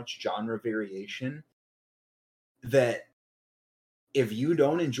too much genre variation that if you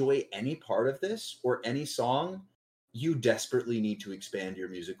don't enjoy any part of this or any song, you desperately need to expand your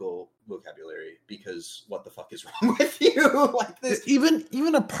musical vocabulary, because what the fuck is wrong with you? Like this,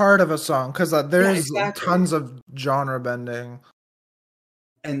 even a part of a song, because there's tons of genre bending.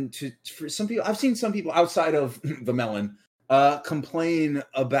 And for some people, I've seen some people outside of the Melon complain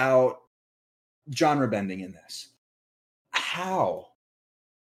about genre bending in this. How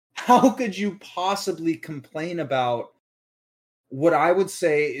could you possibly complain about what I would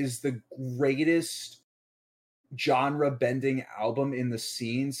say is the greatest genre bending album in the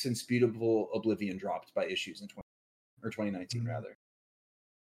scene since Beautiful Oblivion dropped by Issues in 2019 rather?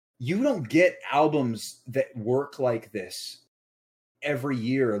 You don't get albums that work like this every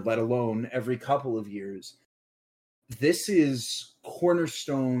year, let alone every couple of years. This is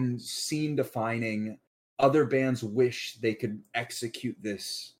cornerstone, scene defining. Other bands wish they could execute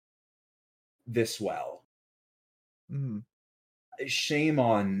this well. Mm. Shame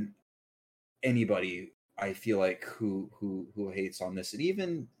on anybody, I feel like, who hates on this. And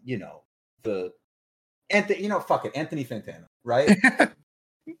even, Anthony Fantano, right?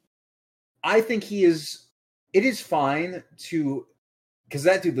 I think it is fine to, because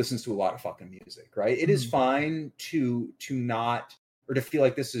that dude listens to a lot of fucking music, right? It is fine to not, or to feel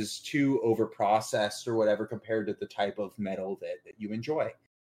like this is too over processed or whatever compared to the type of metal that you enjoy.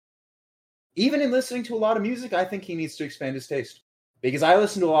 Even in listening to a lot of music, I think he needs to expand his taste, because I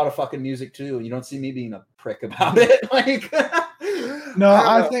listen to a lot of fucking music too, and you don't see me being a prick about it. Like, no,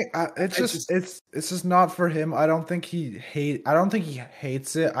 I think it's just not for him. I don't think he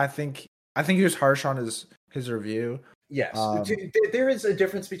hates it. I think he was harsh on his review. Yes, there is a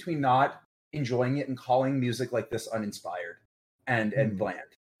difference between not enjoying it and calling music like this uninspired and bland.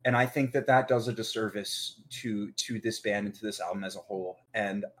 And I think that does a disservice to this band and to this album as a whole.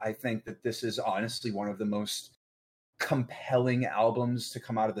 And I think that this is honestly one of the most compelling albums to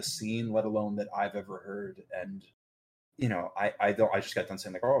come out of the scene, let alone that I've ever heard. And you know, I just got done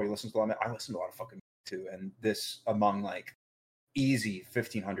saying like, oh, he listens to a lot. I listen to a lot of fucking music too. And this, among like easy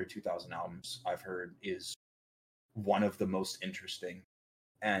 1,500, 2,000 albums I've heard, is one of the most interesting.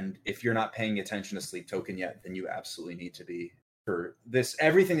 And if you're not paying attention to Sleep Token yet, then you absolutely need to be, for this,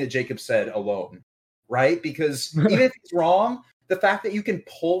 everything that Jacob said alone, right? Because even if it's wrong, the fact that you can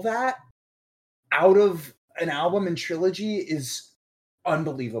pull that out of an album and trilogy is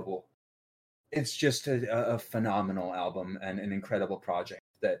unbelievable. It's just a phenomenal album and an incredible project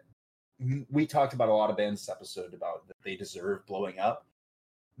that we talked about a lot of bands this episode about that they deserve blowing up.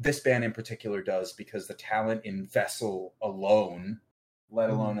 This band in particular does, because the talent in Vessel alone, let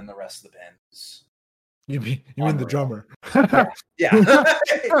alone in the rest of the band, is You mean the drummer? yeah.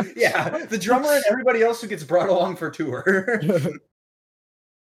 Yeah, the drummer and everybody else who gets brought along for tour.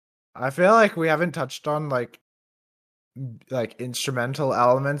 I feel like we haven't touched on like instrumental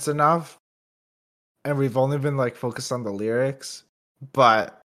elements enough, and we've only been like focused on the lyrics.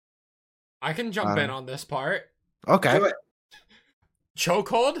 But I can jump in on this part. Okay. Do it.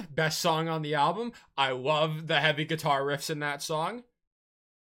 Chokehold, best song on the album. I love the heavy guitar riffs in that song.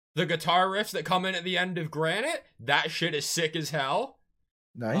 The guitar riffs that come in at the end of Granite, that shit is sick as hell.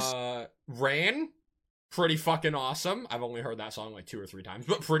 Nice. Rain, pretty fucking awesome. I've only heard that song like 2 or 3 times,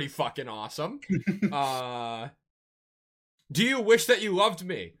 but pretty fucking awesome. Do You Wish That You Loved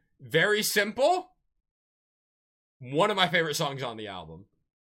Me? Very simple. One of my favorite songs on the album.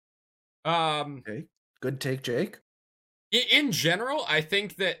 Okay. Good take, Jake. In general, I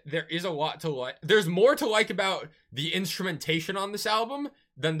think that there is a lot to like. There's more to like about the instrumentation on this album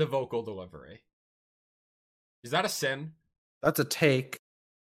than the vocal delivery. Is that a sin? That's a take.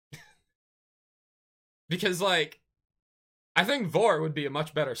 Because, like, I think Vor would be a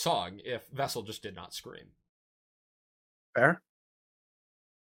much better song if Vessel just did not scream. Fair.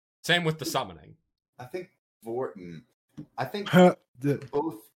 Same with the summoning. I think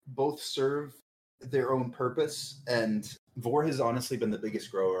both serve their own purpose, and Vor has honestly been the biggest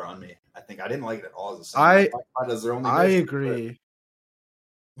grower on me. I think I didn't like it at all as a song. I agree.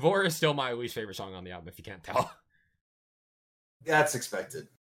 Vor is still my least favorite song on the album, if you can't tell. That's expected.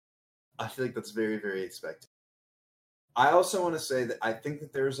 I feel like that's very, very expected. I also want to say that I think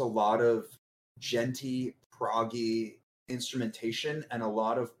that there's a lot of djenty, proggy instrumentation and a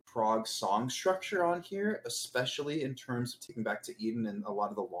lot of prog song structure on here, especially in terms of Taking Back to Eden and a lot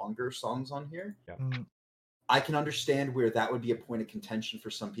of the longer songs on here. Yeah. I can understand where that would be a point of contention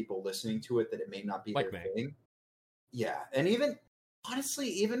for some people listening to it, that it may not be Like their me. thing. Yeah, and even, honestly,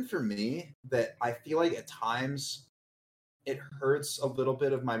 even for me, that I feel like at times it hurts a little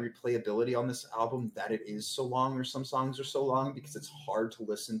bit of my replayability on this album that it is so long, or some songs are so long, because it's hard to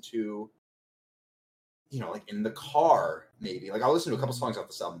listen to, you know, like in the car, maybe. Like I'll listen to a couple songs off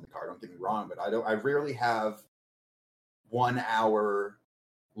this album in the car, don't get me wrong, but I rarely have 1 hour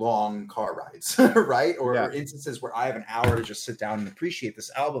long car rides, right? Or instances where I have an hour to just sit down and appreciate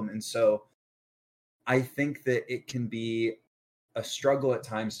this album. And so I think that it can be a struggle at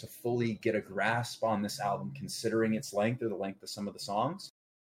times to fully get a grasp on this album, considering its length or the length of some of the songs.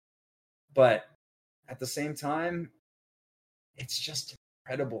 But at the same time, it's just an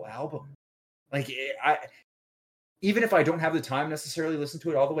incredible album. Like, even if I don't have the time necessarily to listen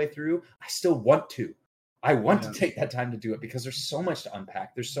to it all the way through, I still want to. I want to take that time to do it, because there's so much to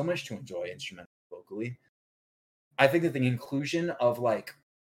unpack. There's so much to enjoy instrumentally, vocally. I think that the inclusion of like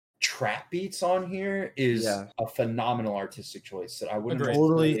trap beats on here is a phenomenal artistic choice that I wouldn't have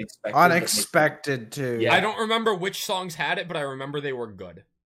totally expected. Unexpected too. Yeah. I don't remember which songs had it, but I remember they were good.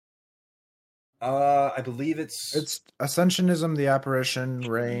 I believe it's Ascensionism, The Apparition,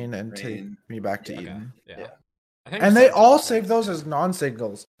 Rain, and Take Me Back to Eden. Yeah. And they all save those as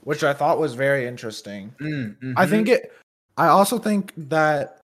non-singles, which I thought was very interesting. Mm-hmm. I also think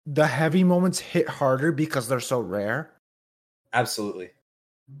that the heavy moments hit harder because they're so rare. Absolutely.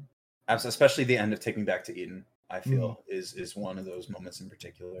 Especially the end of Take Me Back to Eden, I feel is one of those moments in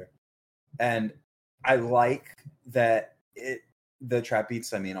particular. And I like that the trap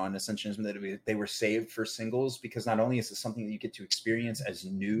beats, I mean, on Ascensionism, that they were saved for singles, because not only is it something that you get to experience as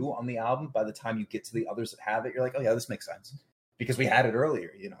new on the album, by the time you get to the others that have it, you're like, oh yeah, this makes sense, because we had it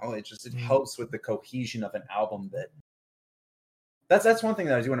earlier, you know. It helps with the cohesion of an album. That's one thing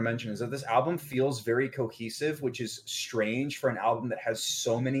that I do want to mention, is that this album feels very cohesive, which is strange for an album that has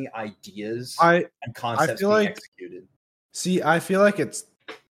so many ideas and concepts being executed. See, I feel like it's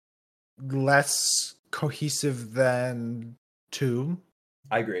less cohesive than Tomb.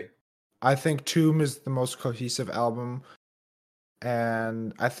 I agree. I think Tomb is the most cohesive album,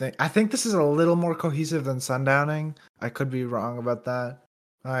 and I think this is a little more cohesive than Sundowning. I could be wrong about that.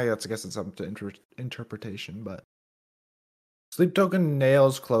 I guess it's up to interpretation, but Sleep Token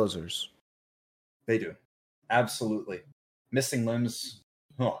nails closers. They do. Absolutely. Missing Limbs.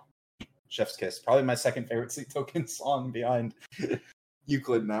 Oh, chef's kiss. Probably my second favorite Sleep Token song behind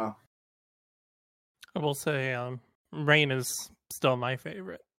Euclid now. I will say, Rain is still my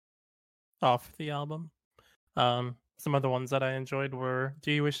favorite off the album. Some other ones that I enjoyed were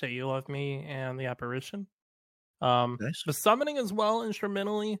Do You Wish That You Loved Me and The Apparition. Nice. The Summoning as well,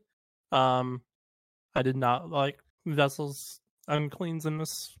 instrumentally. I did not like Vessel's Uncleans in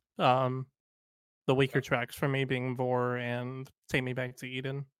this. The weaker tracks for me being Vor and Take Me Back to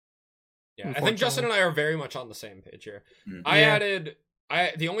Eden. Yeah, I think Justin and I are very much on the same page here.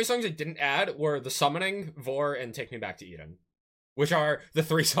 Mm-hmm. The only songs I didn't add were The Summoning, Vor, and Take Me Back to Eden, which are the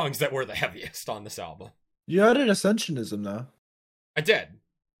 3 songs that were the heaviest on this album. You added Ascensionism though. I did.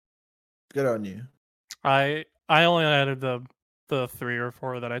 Good on you. I only added the 3 or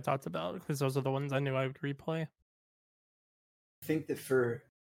 4 that I talked about because those are the ones I knew I would replay. I think that for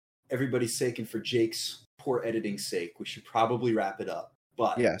everybody's sake and for Jake's poor editing sake, we should probably wrap it up.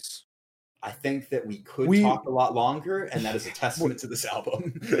 But Yes. I think that we could talk a lot longer, and that is a testament to this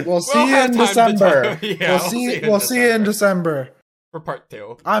album. We'll see you in December. Yeah, We'll see you in December. For part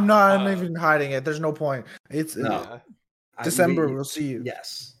 2. I'm not even hiding it. There's no point. It's No. December. We'll see you.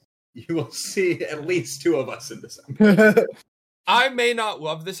 Yes. You will see at least 2 of us in December. I may not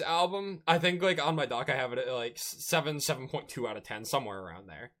love this album. I think like on my doc I have it at like 7.2 out of 10, somewhere around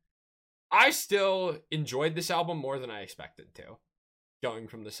there. I still enjoyed this album more than I expected to, going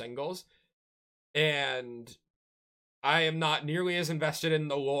from the singles. And I am not nearly as invested in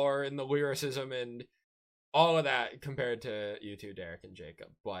the lore and the lyricism and all of that compared to you two, Derek and Jacob.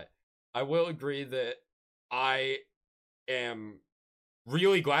 But I will agree that I am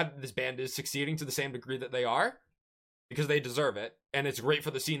really glad that this band is succeeding to the same degree that they are, because they deserve it. And it's great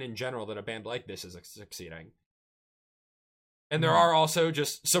for the scene in general that a band like this is succeeding. And there are also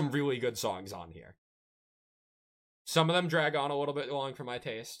just some really good songs on here. Some of them drag on a little bit long for my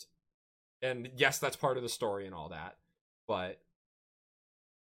taste. And yes, that's part of the story and all that. But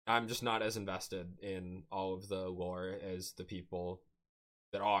I'm just not as invested in all of the lore as the people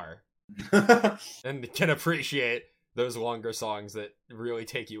that are. And can appreciate those longer songs that really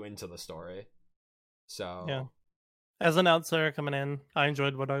take you into the story. So Yeah. As an outsider coming in, I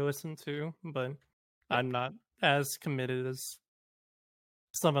enjoyed what I listened to, but I'm not as committed as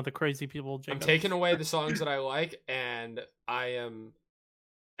some of the crazy people. Jacob. I'm taking away the songs that I like, and I am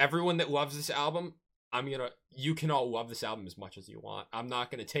everyone that loves this album. You can all love this album as much as you want. I'm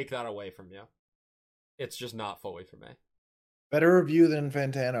not gonna take that away from you. It's just not fully for me. Better review than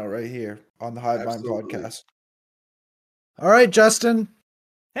Fantano right here on the Hivemind podcast. All right, Justin.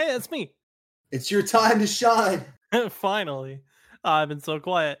 Hey, that's me. It's your time to shine. Finally. I've been so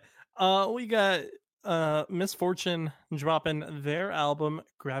quiet. We got Misfortune dropping their album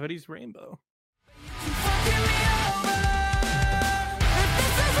Gravity's Rainbow.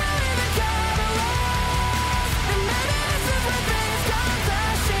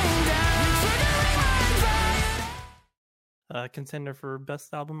 Contender for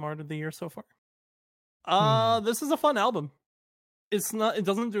best album art of the year so far. This is a fun album. It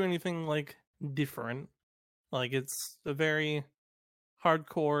doesn't do anything like different. Like it's a very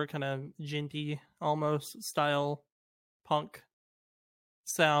hardcore kind of djinty almost style punk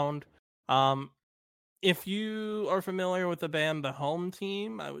sound. If you are familiar with the band The Home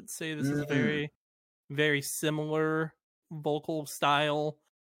Team, I would say this is very, very similar vocal style.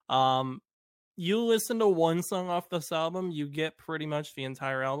 You listen to one song off this album, you get pretty much the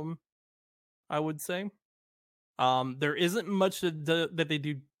entire album, I would say. There isn't much that they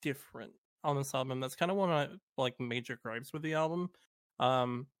do different on this album. That's kind of one of my major gripes with the album.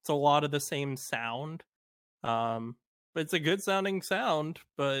 It's a lot of the same sound. But it's a good sounding sound,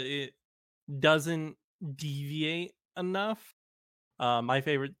 but it doesn't deviate enough. My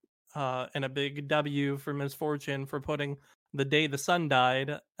favorite and a big W for Misfortune for putting The Day the Sun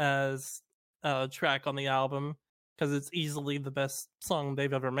Died as a track on the album, because it's easily the best song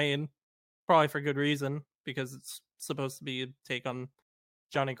they've ever made. Probably for good reason, because it's supposed to be a take on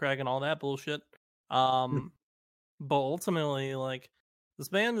Johnny Craig and all that bullshit. But ultimately, this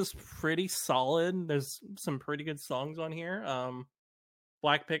band is pretty solid. There's some pretty good songs on here.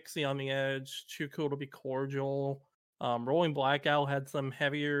 Black Pixie on the Edge, Too Cool to Be Cordial. Rolling Blackout had some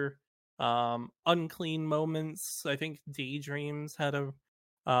heavier, unclean moments. I think Daydreams had a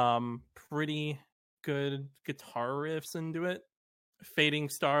Pretty good guitar riffs into it. Fading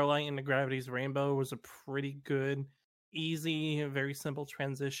Starlight into Gravity's Rainbow was a pretty good, easy, very simple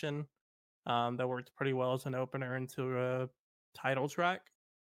transition that worked pretty well as an opener into a title track.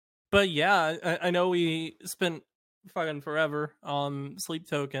 But yeah, I know we spent fucking forever on Sleep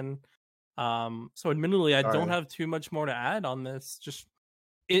Token. So admittedly, I don't Sorry. have too much more to add on this. Just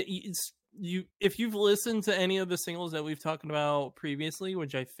it's you if you've listened to any of the singles that we've talked about previously,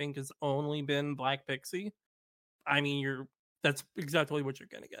 which I think has only been Black Pixie, I mean that's exactly what you're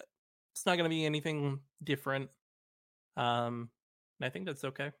gonna get. It's not gonna be anything different. And I think that's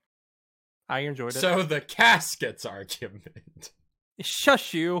okay. I enjoyed it. So the caskets argument.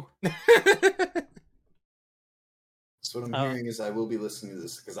 Shush you. So what I'm hearing is I will be listening to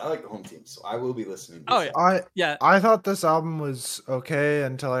this because I like the home team, so I will be listening. To Oh this. yeah. I thought this album was okay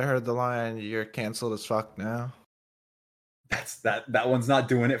until I heard the line "You're canceled as fuck now." That one's not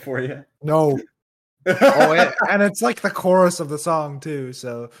doing it for you. No. Oh, and it's like the chorus of the song too,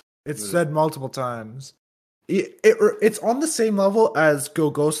 so it's said multiple times. It's on the same level as "Go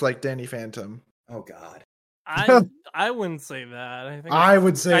Ghost Like Danny Phantom." Oh God. I wouldn't say that. I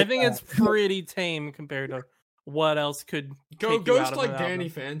would say I think it's pretty tame compared to what else could Go take you out Ghost of Like an Danny album.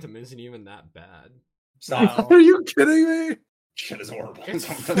 Phantom isn't even that bad. Stop. Are you kidding me? Shit is horrible. It's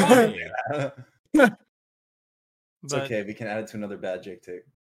Don't funny. It's But okay. We can add it to another bad Jake take.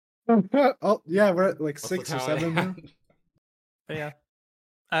 Oh yeah, we're at like That's 6 or how I 7 now. am. But yeah,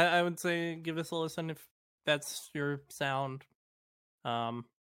 I would say give this a listen if that's your sound.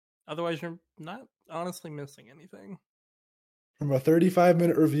 Otherwise, you're not honestly missing anything. From a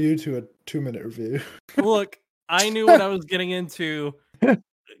 35-minute review to a 2-minute review. Look, I knew what I was getting into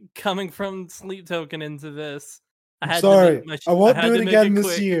coming from Sleep Token into this. I had Sorry, to make I won't had do to it make again this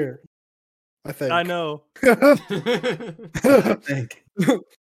quick. year. I think. I know. Think.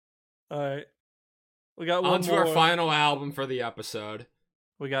 All right, we got one On to more. our final album for the episode.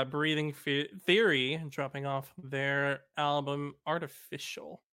 We got Breathing Theory dropping off their album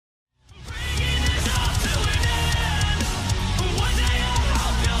Artificial.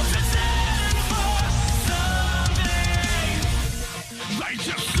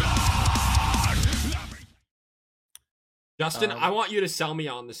 Justin, I want you to sell me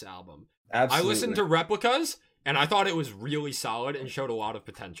on this album. Absolutely. I listened to Replicas, and I thought it was really solid and showed a lot of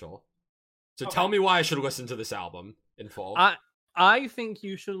potential. So tell me why I should listen to this album in full. I think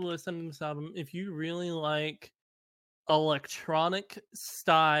you should listen to this album if you really like electronic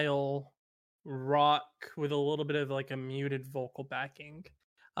style rock with a little bit of like a muted vocal backing.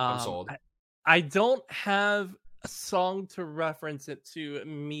 I'm sold. I don't have a song to reference it to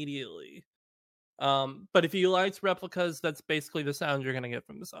immediately. But if you liked Replicas, that's basically the sound you're gonna get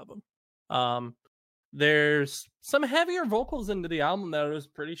from this album. There's some heavier vocals into the album that I was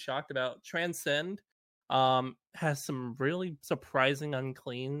pretty shocked about. Transcend has some really surprising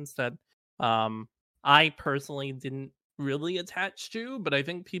uncleans that I personally didn't really attach to, but I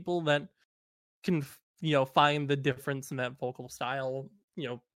think people that can find the difference in that vocal style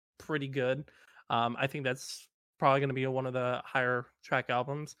pretty good. I think that's probably going to be one of the higher track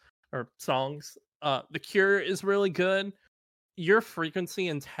albums or songs. The Cure is really good. Your Frequency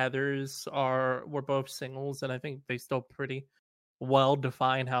and Tethers were both singles, and I think they still pretty well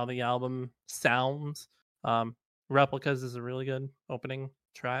define how the album sounds. Replicas is a really good opening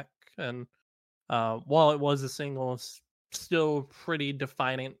track, and while it was a single, it's still pretty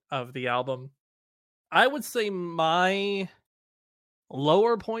defining of the album. I would say my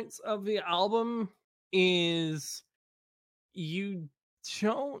lower points of the album is you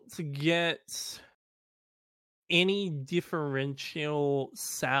don't get any differential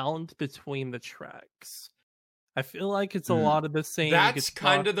sound between the tracks. I feel like it's a lot of the same. That's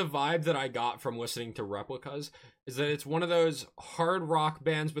kind of the vibe that I got from listening to Replicas, is that it's one of those hard rock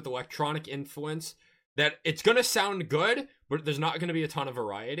bands with electronic influence that it's going to sound good, but there's not going to be a ton of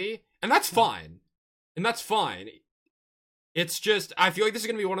variety. And that's fine. It's just, I feel like this is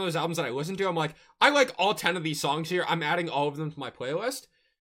going to be one of those albums that I listen to. I'm like, I like all 10 of these songs here. I'm adding all of them to my playlist.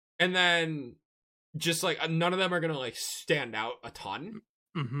 And then just like, none of them are going to like stand out a ton.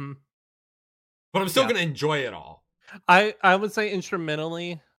 Mm-hmm. But I'm still going to enjoy it all. I would say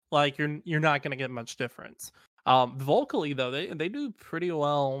instrumentally, like you're not going to get much difference. Vocally though, they do pretty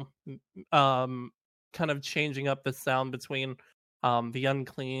well. Kind of changing up the sound between the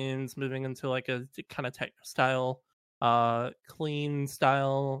uncleans, moving into like a kind of techno style, clean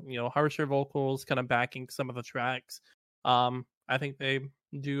style, harsher vocals, kind of backing some of the tracks. I think they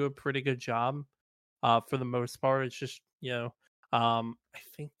do a pretty good job. For the most part, it's just I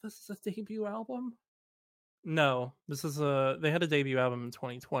think this is a debut album. No, this is they had a debut album in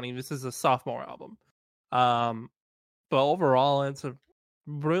 2020. This is a sophomore album. But overall, it's a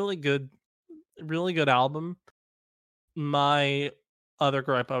really good album. My other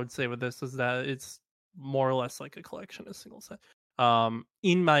gripe I would say with this is that it's more or less like a collection of single set.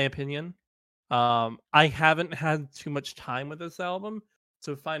 In my opinion, I haven't had too much time with this album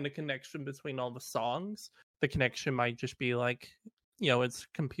to find a connection between all the songs. The connection might just be like, it's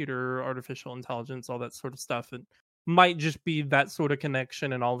computer, artificial intelligence, all that sort of stuff. It might just be that sort of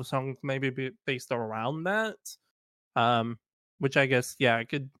connection, and all the songs maybe be based around that. Which I guess, it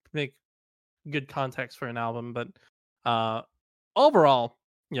could make good context for an album, but overall,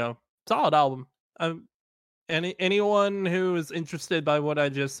 solid album. Anyone who is interested by what I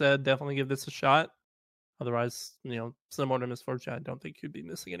just said, definitely give this a shot. Otherwise, similar to Misfortune, I don't think you'd be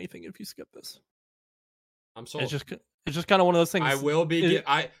missing anything if you skip this. I'm sold. It's just kind of one of those things. I will be.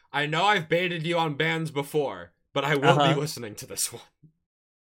 I know I've baited you on bands before, but I will be listening to this one.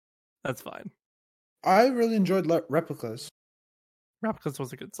 That's fine. I really enjoyed Replicas. Replicas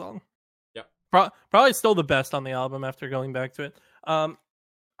was a good song. Yep. Probably still the best on the album after going back to it. I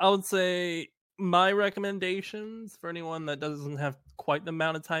would say my recommendations for anyone that doesn't have quite the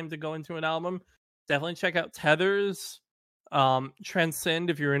amount of time to go into an album, definitely check out Tethers, Transcend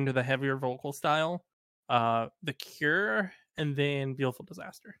if you're into the heavier vocal style, The Cure, and then Beautiful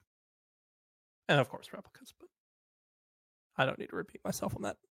Disaster. And of course Replicas, but I don't need to repeat myself on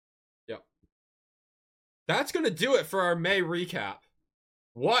that. Yep. That's going to do it for our May recap.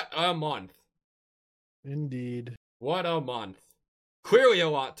 What a month. Indeed. What a month. Clearly a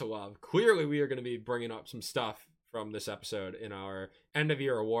lot to love. Clearly we are going to be bringing up some stuff from this episode in our end of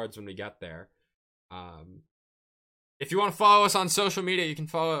year awards when we get there. If you want to follow us on social media, you can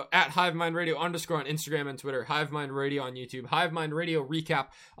follow at Hivemind Radio _ on Instagram and Twitter, Hivemind Radio on YouTube, Hivemind Radio Recap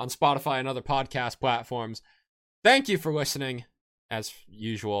on Spotify and other podcast platforms. Thank you for listening. As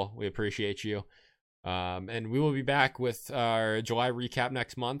usual, we appreciate you. And we will be back with our July recap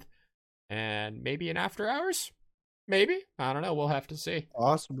next month. And maybe an after hours? Maybe. I don't know. We'll have to see.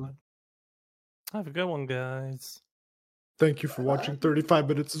 Awesome. Have a good one, guys. Thank you for watching 35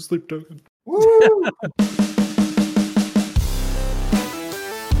 Minutes of Sleep Token. Woo!